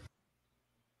day.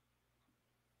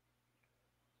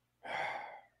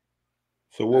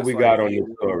 So what we got on this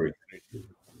story?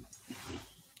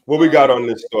 What we got on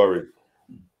this story?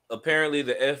 Apparently,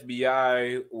 the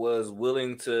FBI was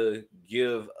willing to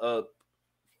give up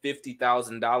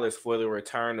 $50,000 for the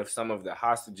return of some of the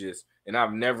hostages. And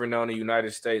I've never known the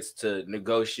United States to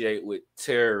negotiate with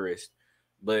terrorists.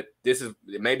 But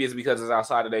maybe it's because it's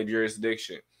outside of their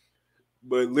jurisdiction.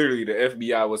 But literally, the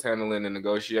FBI was handling the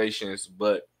negotiations.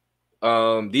 But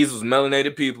these was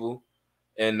melanated people,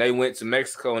 and they went to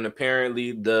Mexico. And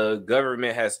apparently, the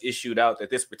government has issued out that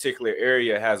this particular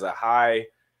area has a high,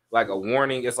 like a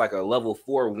warning. It's like a level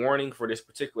 4 warning for this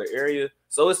particular area.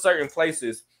 So it's certain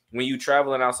places when you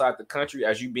traveling outside the country,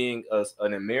 as you being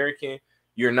an American,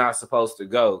 you're not supposed to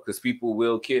go because people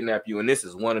will kidnap you. And this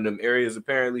is one of them areas,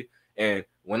 apparently. And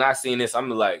when I seen this, I'm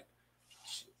like,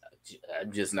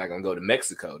 I'm just not going to go to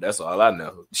Mexico. That's all I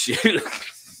know. Shit.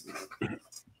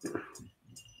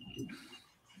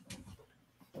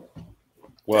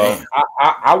 Well,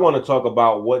 I want to talk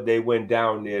about what they went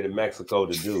down there to Mexico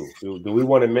to do. Do we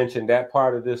want to mention that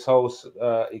part of this whole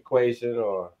equation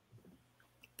or?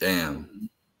 Damn.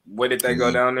 What did they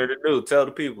go down there to do? Tell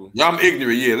the people. Yeah, I'm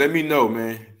ignorant. Yeah, let me know,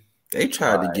 man. They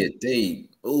tried to get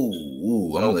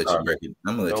I'm gonna let you break it.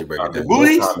 I'm gonna let you break it down.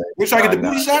 Booties? We trying to get the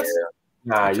booty shots?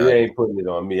 Nah, you ain't putting it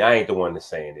on me. I ain't the one that's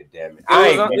saying it. Damn it!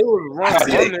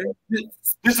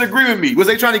 Disagree with me. Was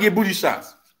they trying to get booty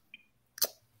shots?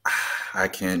 I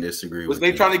can't disagree. Was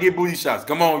they trying to get booty shots?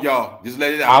 Come on, y'all. Just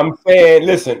let it out. I'm saying,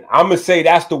 listen, I'm gonna say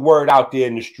that's the word out there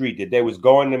in the street that they was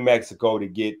going to Mexico to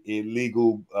get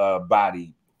illegal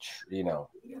body,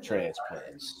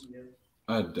 transplants.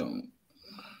 I don't.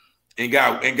 And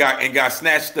got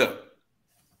snatched up.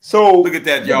 So look at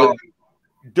that, y'all.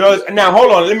 Now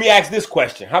hold on? Let me ask this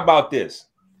question. How about this?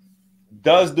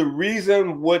 Does the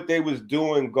reason what they was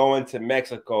doing going to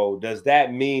Mexico, does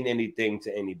that mean anything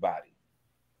to anybody?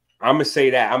 I'm gonna say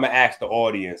that. I'm gonna ask the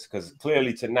audience because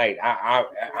clearly tonight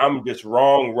I'm just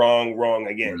wrong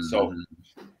again. Mm-hmm. So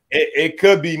it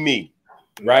could be me,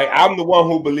 right? I'm the one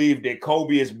who believed that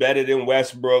Kobe is better than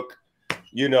Westbrook,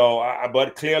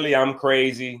 but clearly I'm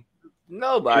crazy.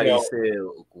 Nobody said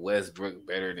Westbrook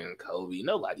better than Kobe.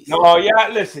 Nobody said no, yeah,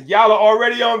 listen, y'all are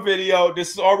already on video.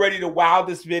 This is already the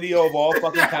wildest video of all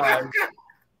fucking time.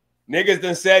 Niggas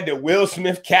done said that Will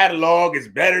Smith catalog is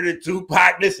better than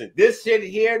Tupac. Listen, this shit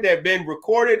here that been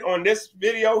recorded on this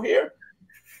video here,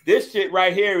 this shit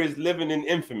right here is living in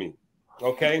infamy,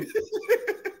 okay?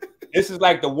 This is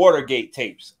like the Watergate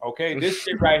tapes, okay? This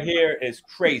shit right here is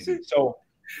crazy. So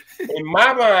in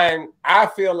my mind, I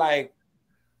feel like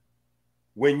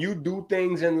when you do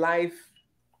things in life,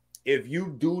 if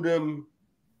you do them,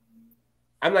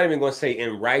 I'm not even going to say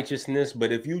in righteousness,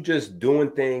 but if you just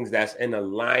doing things that's in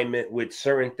alignment with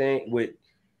certain things, with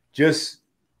just,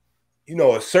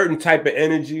 a certain type of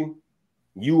energy,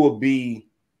 you will be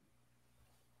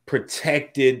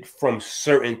protected from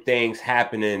certain things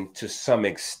happening to some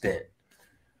extent.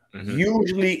 Mm-hmm.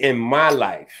 Usually in my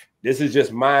life, this is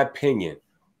just my opinion,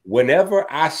 whenever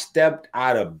I stepped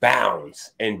out of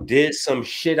bounds and did some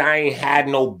shit I ain't had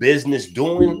no business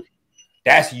doing,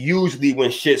 that's usually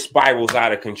when shit spirals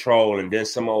out of control, and then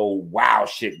some old wild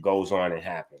shit goes on and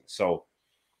happens. So,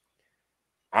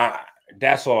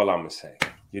 that's all I'm gonna say.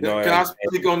 You know, can I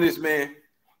speak on this, man?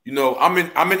 You know, I'm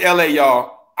in LA,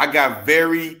 y'all. I got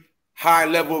very high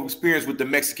level of experience with the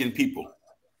Mexican people.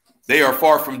 They are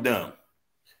far from dumb.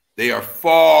 They are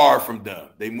far from dumb.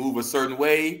 They move a certain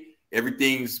way.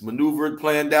 Everything's maneuvered,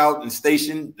 planned out, and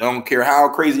stationed. I don't care how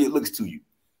crazy it looks to you.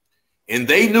 And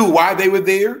they knew why they were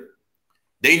there.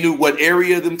 They knew what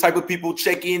area them type of people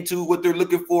check into, what they're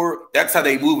looking for. That's how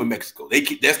they move in Mexico. They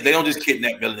don't just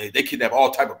kidnap millionaires. They kidnap all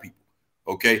type of people.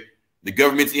 Okay? The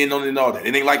government's in on it and all that.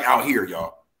 It ain't like out here,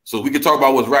 y'all. So we can talk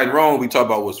about what's right and wrong. We talk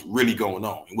about what's really going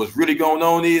on. And what's really going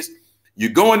on is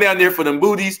you're going down there for them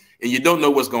booties and you don't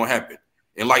know what's going to happen.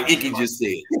 And like Icky just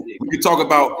said, we could talk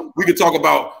about,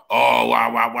 oh,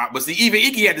 wow. But see, even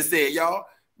Icky had to say it, y'all.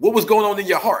 What was going on in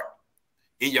your heart?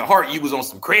 In your heart, you was on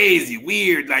some crazy,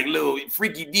 weird, like little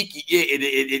freaky deaky,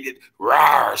 it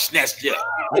rawr, snatched you.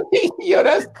 Yo,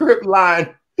 that's Crip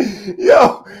line.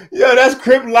 Yo, that's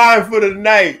Crip line for the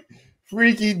night.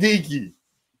 Freaky deaky.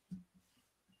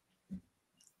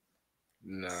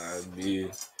 Nah,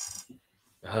 dude.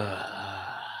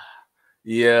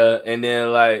 Yeah, and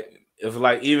then like if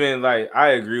like even like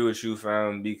I agree with you,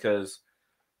 fam, because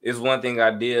it's one thing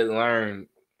I did learn.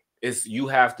 It's you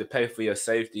have to pay for your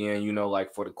safety and you know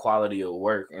like for the quality of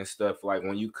work and stuff. Like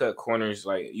when you cut corners,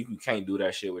 like you can't do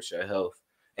that shit with your health,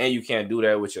 and you can't do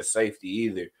that with your safety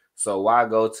either. So why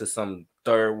go to some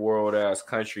third world ass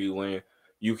country when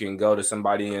you can go to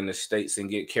somebody in the States and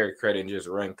get care credit and just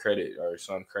run credit or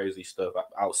some crazy stuff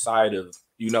outside of,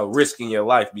 you know, risking your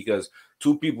life because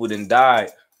 2 people done died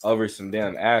over some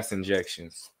damn ass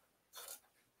injections.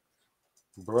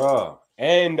 Bruh.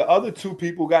 And the other 2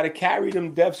 people got to carry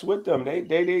them deaths with them. They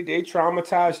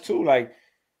traumatized too. Like,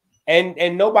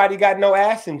 and nobody got no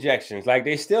ass injections. Like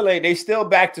they still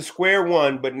back to square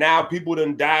one, but now people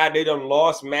done died. They done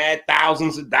lost mad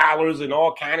thousands of dollars and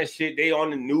all kind of shit. They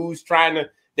on the news trying to,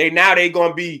 they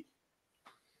gonna be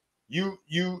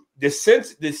the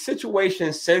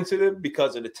situation sensitive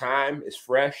because of the time is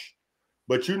fresh.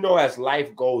 But you know, as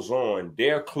life goes on,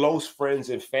 their close friends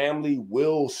and family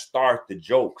will start the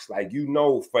jokes. Like, you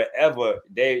know, forever,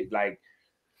 they like,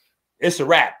 it's a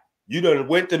wrap. You done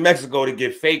went to Mexico to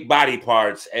get fake body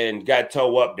parts and got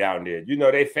toe up down there. You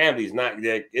know, their family's not,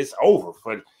 it's over.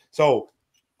 So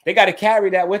they got to carry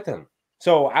that with them.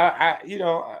 So I you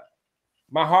know,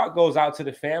 my heart goes out to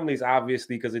the families,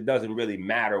 obviously, because it doesn't really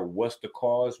matter what's the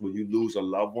cause when you lose a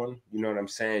loved one. You know what I'm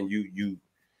saying?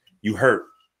 You hurt.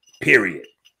 Period.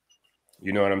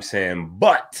 You know what I'm saying?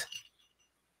 But,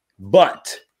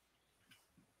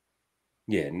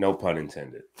 yeah, no pun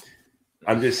intended.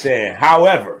 I'm just saying,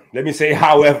 however, let me say,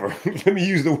 however, let me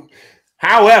use the,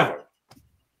 however,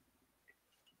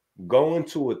 going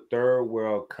to a third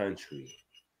world country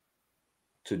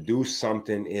to do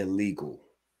something illegal,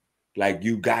 like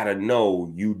you got to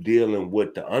know you dealing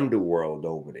with the underworld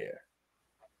over there.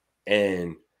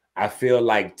 And I feel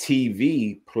like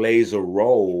TV plays a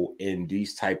role in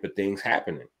these type of things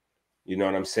happening. You know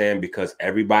what I'm saying? Because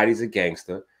everybody's a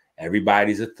gangster,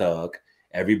 everybody's a thug,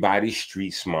 everybody's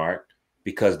street smart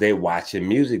because they're watching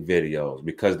music videos,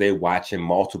 because they're watching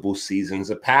multiple seasons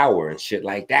of Power and shit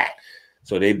like that.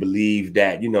 So they believe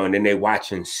that, you know, and then they're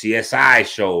watching CSI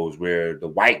shows where the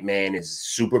white man is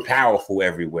super powerful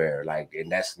everywhere. Like,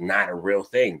 and that's not a real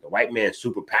thing. The white man's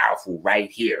super powerful right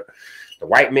here. The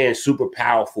white man's super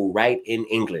powerful right in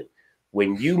England.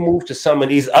 When you move to some of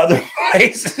these other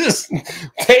places,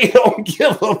 they don't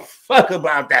give a fuck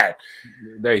about that.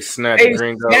 They snatching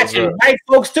white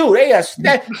folks too. They are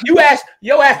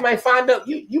your ass might find up.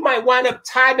 You might wind up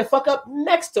tied the fuck up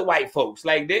next to white folks.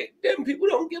 Like them people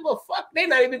don't give a fuck. They're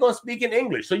not even gonna speak in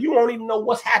English, so you won't even know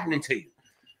what's happening to you.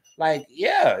 Like,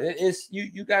 yeah, it's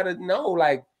you gotta know.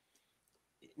 Like,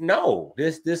 no,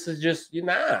 this is just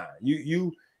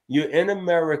You're in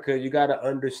America. You got to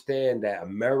understand that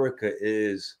America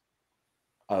is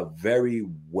a very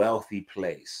wealthy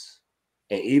place.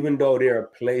 And even though there are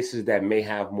places that may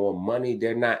have more money,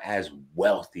 they're not as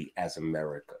wealthy as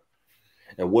America.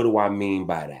 And what do I mean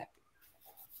by that?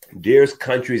 There's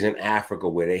countries in Africa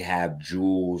where they have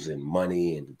jewels and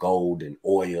money and gold and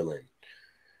oil,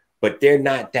 but they're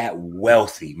not that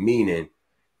wealthy, meaning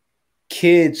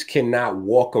kids cannot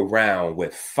walk around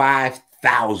with $5,000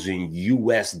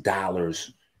 US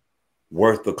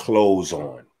worth of clothes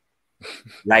on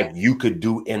like you could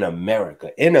do in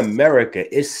America. In America,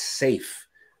 it's safe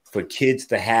for kids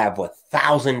to have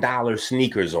 $1,000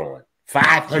 sneakers on,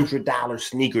 $500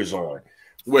 sneakers on,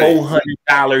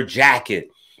 $400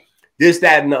 jacket, this,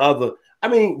 that, and the other. I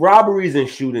mean, robberies and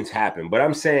shootings happen, but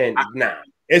I'm saying, nah.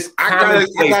 It's I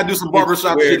gotta do some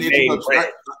barbershop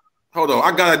shit. Hold on,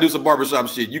 I gotta do some barbershop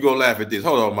shit. You gonna laugh at this?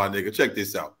 Hold on, my nigga. Check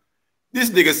this out. This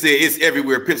nigga said it's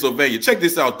everywhere, Pennsylvania. Check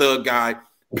this out, thug guy.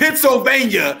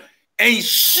 Pennsylvania ain't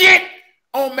shit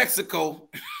on Mexico.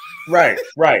 Right.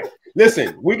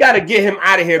 Listen, we got to get him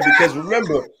out of here because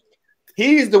remember,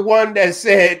 he's the one that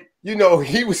said, you know,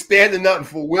 he was standing up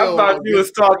for Will. I thought you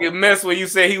was talking mess when you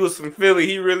said he was from Philly.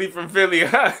 He really from Philly,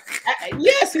 huh?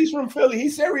 Yes, he's from Philly.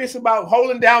 He's serious about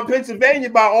holding down Pennsylvania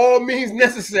by all means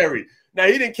necessary. Now,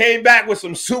 he done came back with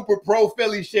some super pro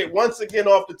Philly shit once again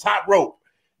off the top rope.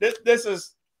 This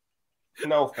is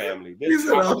no family. I'm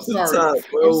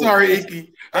sorry,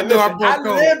 Icky. I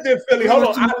lived in Philly. Hold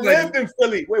on. I lived in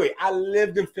Philly. Wait. I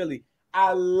lived in Philly.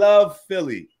 I love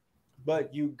Philly.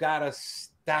 But you gotta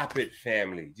stop it,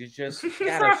 family. You just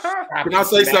gotta stop it. Can I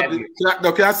say something?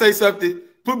 Can I say something?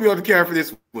 Put me on the camera for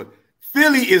this one.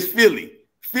 Philly is Philly.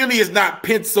 Philly is not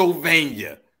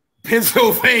Pennsylvania.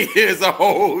 Pennsylvania is a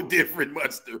whole different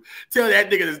monster. Tell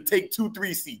that nigga to take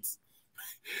 2-3 seats.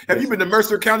 Have you been to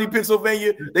Mercer County,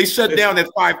 Pennsylvania? They shut down at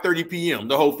 5:30 p.m.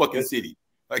 the whole fucking city.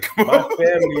 Like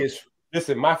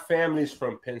my family's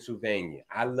from Pennsylvania.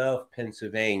 I love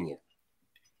Pennsylvania.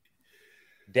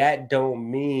 That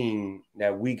don't mean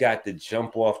that we got to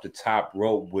jump off the top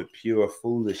rope with pure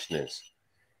foolishness.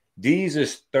 These are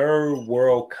third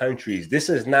world countries. This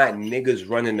is not niggas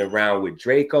running around with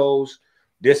Dracos.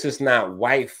 This is not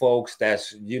white folks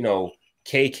that's, you know,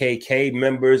 KKK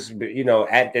members, you know,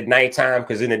 at the nighttime,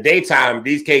 because in the daytime,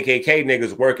 these KKK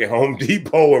niggas work at Home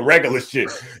Depot and regular shit.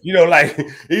 You know, like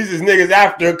these is niggas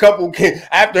after a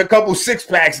couple six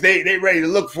packs, they ready to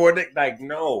look for it. Like,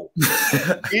 no,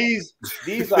 these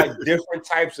are different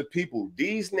types of people.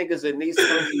 These niggas in these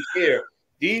countries here,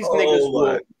 these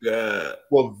niggas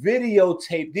will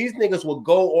videotape. These niggas will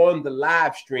go on the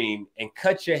live stream and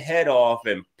cut your head off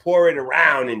and pour it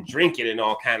around and drink it and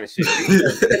all kind of shit. These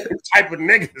are different type of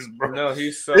niggas, bro. No,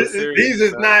 he's so serious.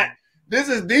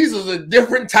 These is a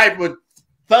different type of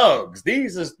thugs.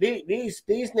 These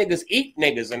niggas eat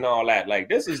niggas and all that. Like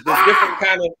this is the different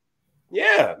kind of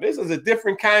this is a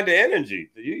different kind of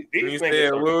energy. These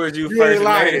niggas, where was you first?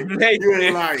 You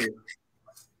ain't lying.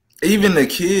 Even the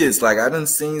kids, like I done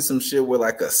seen some shit where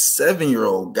like a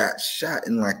 7-year-old got shot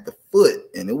in like the foot,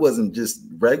 and it wasn't just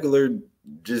regular,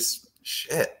 just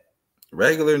shit,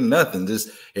 regular nothing. Just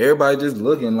everybody just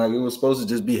looking like it was supposed to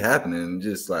just be happening, and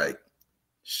just like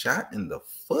shot in the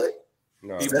foot.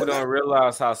 No. People don't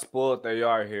realize how spoiled they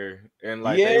are here, and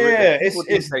like it's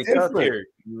tough here.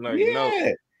 Like,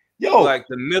 yo, like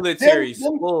the military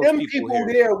spoiled people here.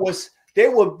 There was. They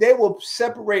will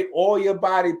separate all your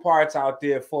body parts out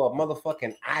there for a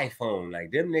motherfucking iPhone.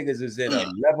 Like them niggas is in a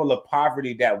level of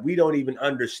poverty that we don't even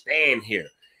understand here.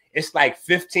 It's like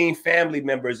 15 family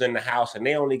members in the house and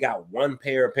they only got one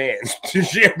pair of pants to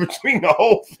share between the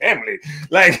whole family.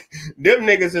 Like them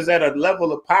niggas is at a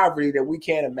level of poverty that we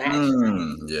can't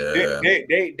imagine.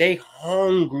 They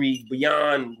hungry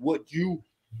beyond what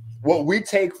we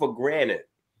take for granted.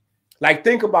 Like,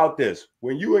 think about this.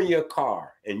 When you in your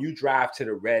car and you drive to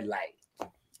the red light,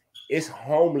 it's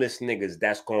homeless niggas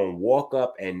that's going to walk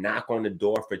up and knock on the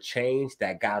door for change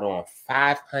that got on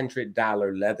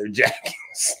 $500 leather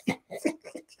jackets.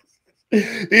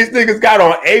 These niggas got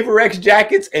on Averex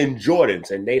jackets and Jordans,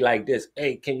 and they like this.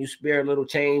 Hey, can you spare a little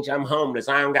change? I'm homeless.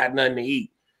 I ain't got nothing to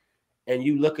eat. And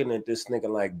you looking at this nigga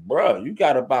like, bro, you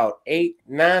got about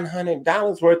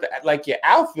 $800-900 worth of, like, your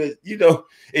outfit, you know,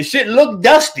 it shit look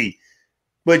dusty.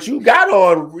 But you got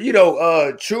on, you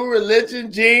know, True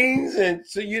Religion jeans, and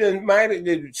so you didn't mind it.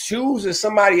 The shoes are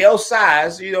somebody else's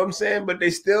size, you know what I'm saying? But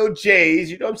they still J's,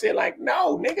 you know what I'm saying? Like,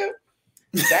 no, nigga,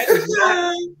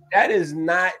 that is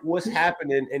not what's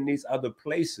happening in these other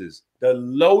places. The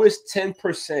lowest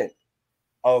 10%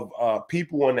 of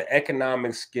people on the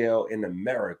economic scale in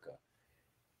America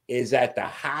is at the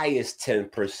highest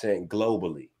 10%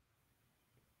 globally.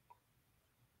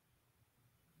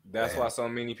 That's why so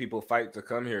many people fight to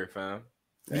come here, fam.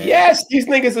 Yes, these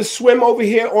niggas will swim over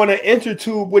here on an inner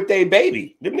tube with their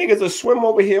baby. Them niggas will swim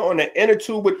over here on an inner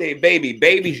tube with their baby.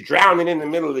 Baby's drowning in the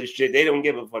middle of this shit. They don't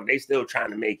give a fuck. They still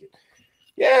trying to make it.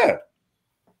 Yeah.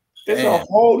 There's a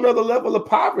whole nother level of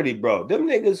poverty, bro. Them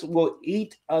niggas will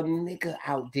eat a nigga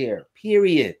out there,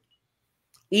 period.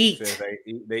 Eat.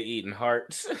 They eating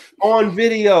hearts on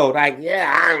video. Like,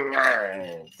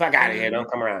 fuck out of here. Don't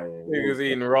come around here. Niggas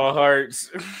eating raw hearts.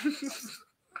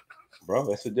 Bro,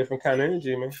 that's a different kind of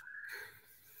energy, man.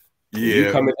 Yeah.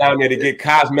 You coming down there to get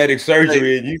cosmetic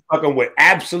surgery and you fucking with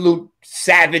absolute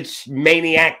savage,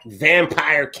 maniac,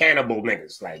 vampire, cannibal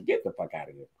niggas. Like, get the fuck out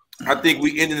of here. I think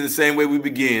we ended in the same way we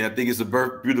began. I think it's a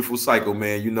beautiful cycle,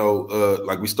 man. You know,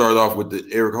 like we started off with the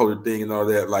Eric Holder thing and all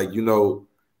that. Like, you know,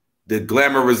 the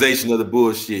glamorization of the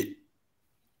bullshit.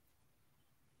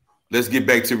 Let's get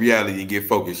back to reality and get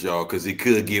focused, y'all, because it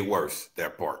could get worse,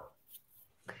 that part.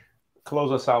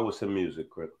 Close us out with some music,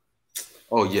 Chris.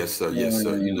 Oh, yes, sir. Yes,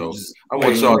 sir. You know, I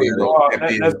want y'all to know.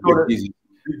 Let's go to, you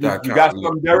got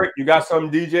something, Derek? You got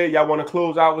something, DJ? Y'all want to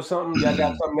close out with something? Y'all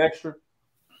got something extra?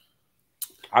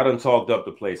 I done talked up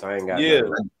the place. I ain't got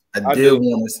I did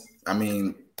want to. I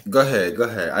mean, go ahead.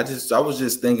 I was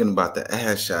just thinking about the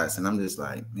ass shots, and I'm just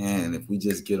like, man, if we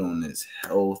just get on this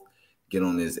health, get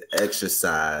on this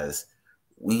exercise,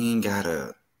 we ain't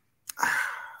gotta.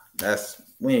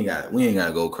 We ain't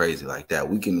gotta go crazy like that.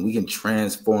 We can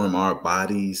transform our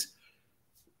bodies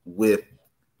with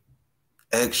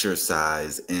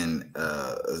exercise and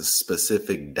a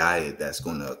specific diet that's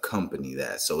going to accompany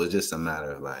that. So it's just a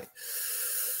matter of like,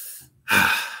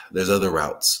 there's other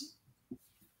routes.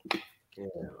 Yeah,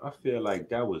 I feel like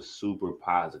that was super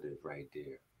positive right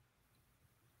there.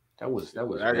 That was.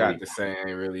 I got to say,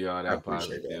 ain't really all that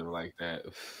positive like that.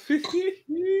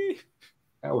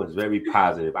 That was very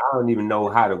positive. I don't even know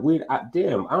how to. I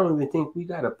don't even think we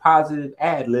got a positive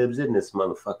ad libs in this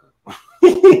motherfucker.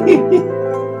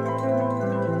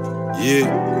 Yeah,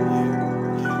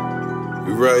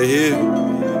 we right here.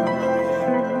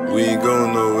 We ain't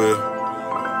going nowhere.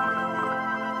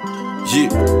 Yeah.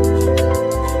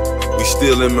 We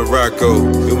still in Morocco,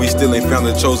 and we still ain't found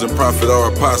a chosen prophet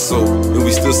or apostle. And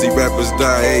we still see rappers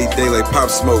die every day like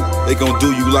Pop Smoke. They gon'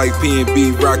 do you like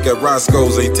P&B Rock at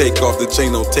Roscoe's. Ain't take off, the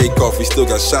chain don't take off. We still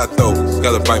got shot though.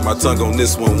 Gotta bite my tongue on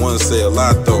this one. Wanna say a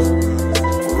lot though.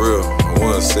 For real, I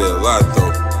wanna say a lot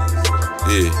though.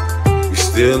 Yeah, we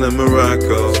still in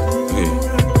Morocco.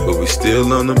 Yeah, but we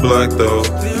still on the block though.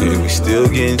 Yeah, we still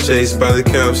getting chased by the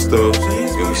cops though.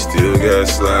 And we still gotta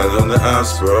slide on the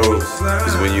ops, bro.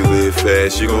 Cause when you live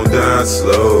fast, you gon' die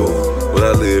slow. What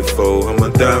I live for, I'ma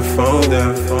die for.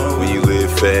 When you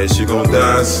live fast, you gon'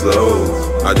 die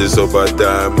slow. I just hope I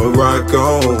die in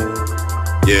Morocco.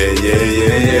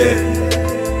 Yeah.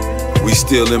 We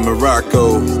still in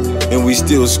Morocco, and we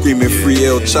still screaming free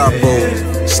El Chapo.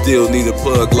 Still need a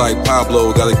plug like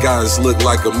Pablo. Got a guy that's look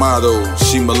like a model.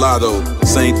 She mulatto.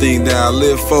 Same thing that I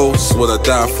live for, it's what I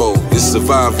die for. It's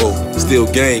survival. Still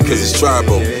gang cause it's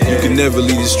tribal. You can never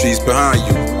leave the streets behind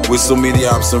you. With so many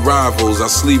ops and rivals, I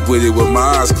sleep with it with my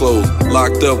eyes closed.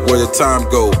 Locked up where the time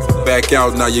go. Back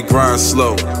out, now you grind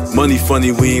slow. Money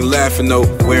funny, we ain't laughing though.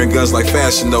 Wearing guns like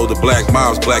fashion though. The Black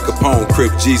Mobs, Black Capone,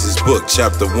 Crip Jesus book,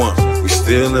 chapter 1. We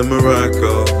still in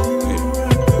Morocco,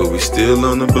 but we still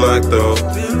on the block though.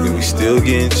 And we still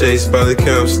getting chased by the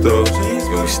cops though.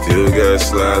 And we still gotta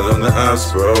slide on the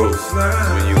ops, bro.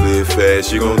 When you live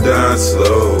fast, you gon' die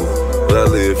slow. What I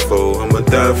live for, I'ma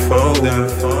die for.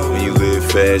 When you live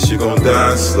fast, you gon'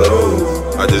 die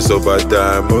slow. I just hope I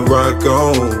die in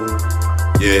Morocco.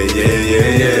 Yeah.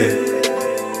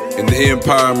 In the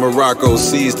empire of Morocco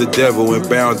seized the devil and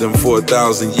bound him for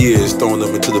 1,000 years, throwing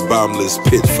him into the bottomless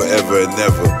pit forever and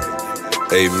never.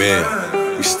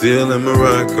 Amen. We still in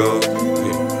Morocco,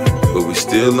 but we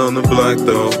still on the block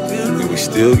though. And we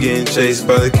still getting chased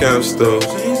by the cops though.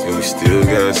 And we still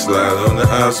gotta slide on the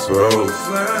ops, bro.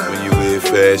 When you live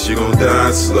fast, you gon'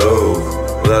 die slow.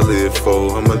 What I live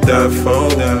for, I'ma die for.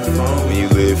 When you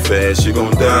live fast, you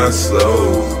gon' die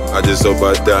slow. I just hope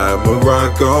I die in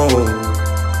Morocco.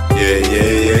 Yeah.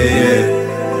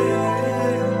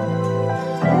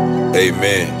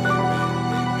 Amen.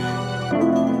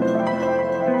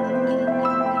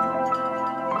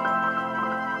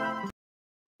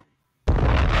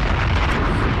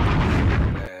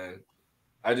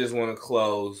 I just want to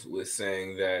close with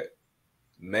saying that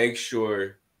make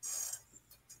sure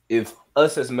if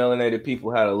us as melanated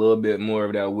people had a little bit more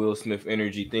of that Will Smith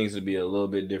energy, things would be a little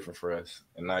bit different for us.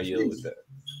 And I yield with that.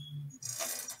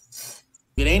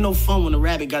 It ain't no fun when the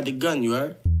rabbit got the gun, you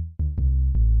heard?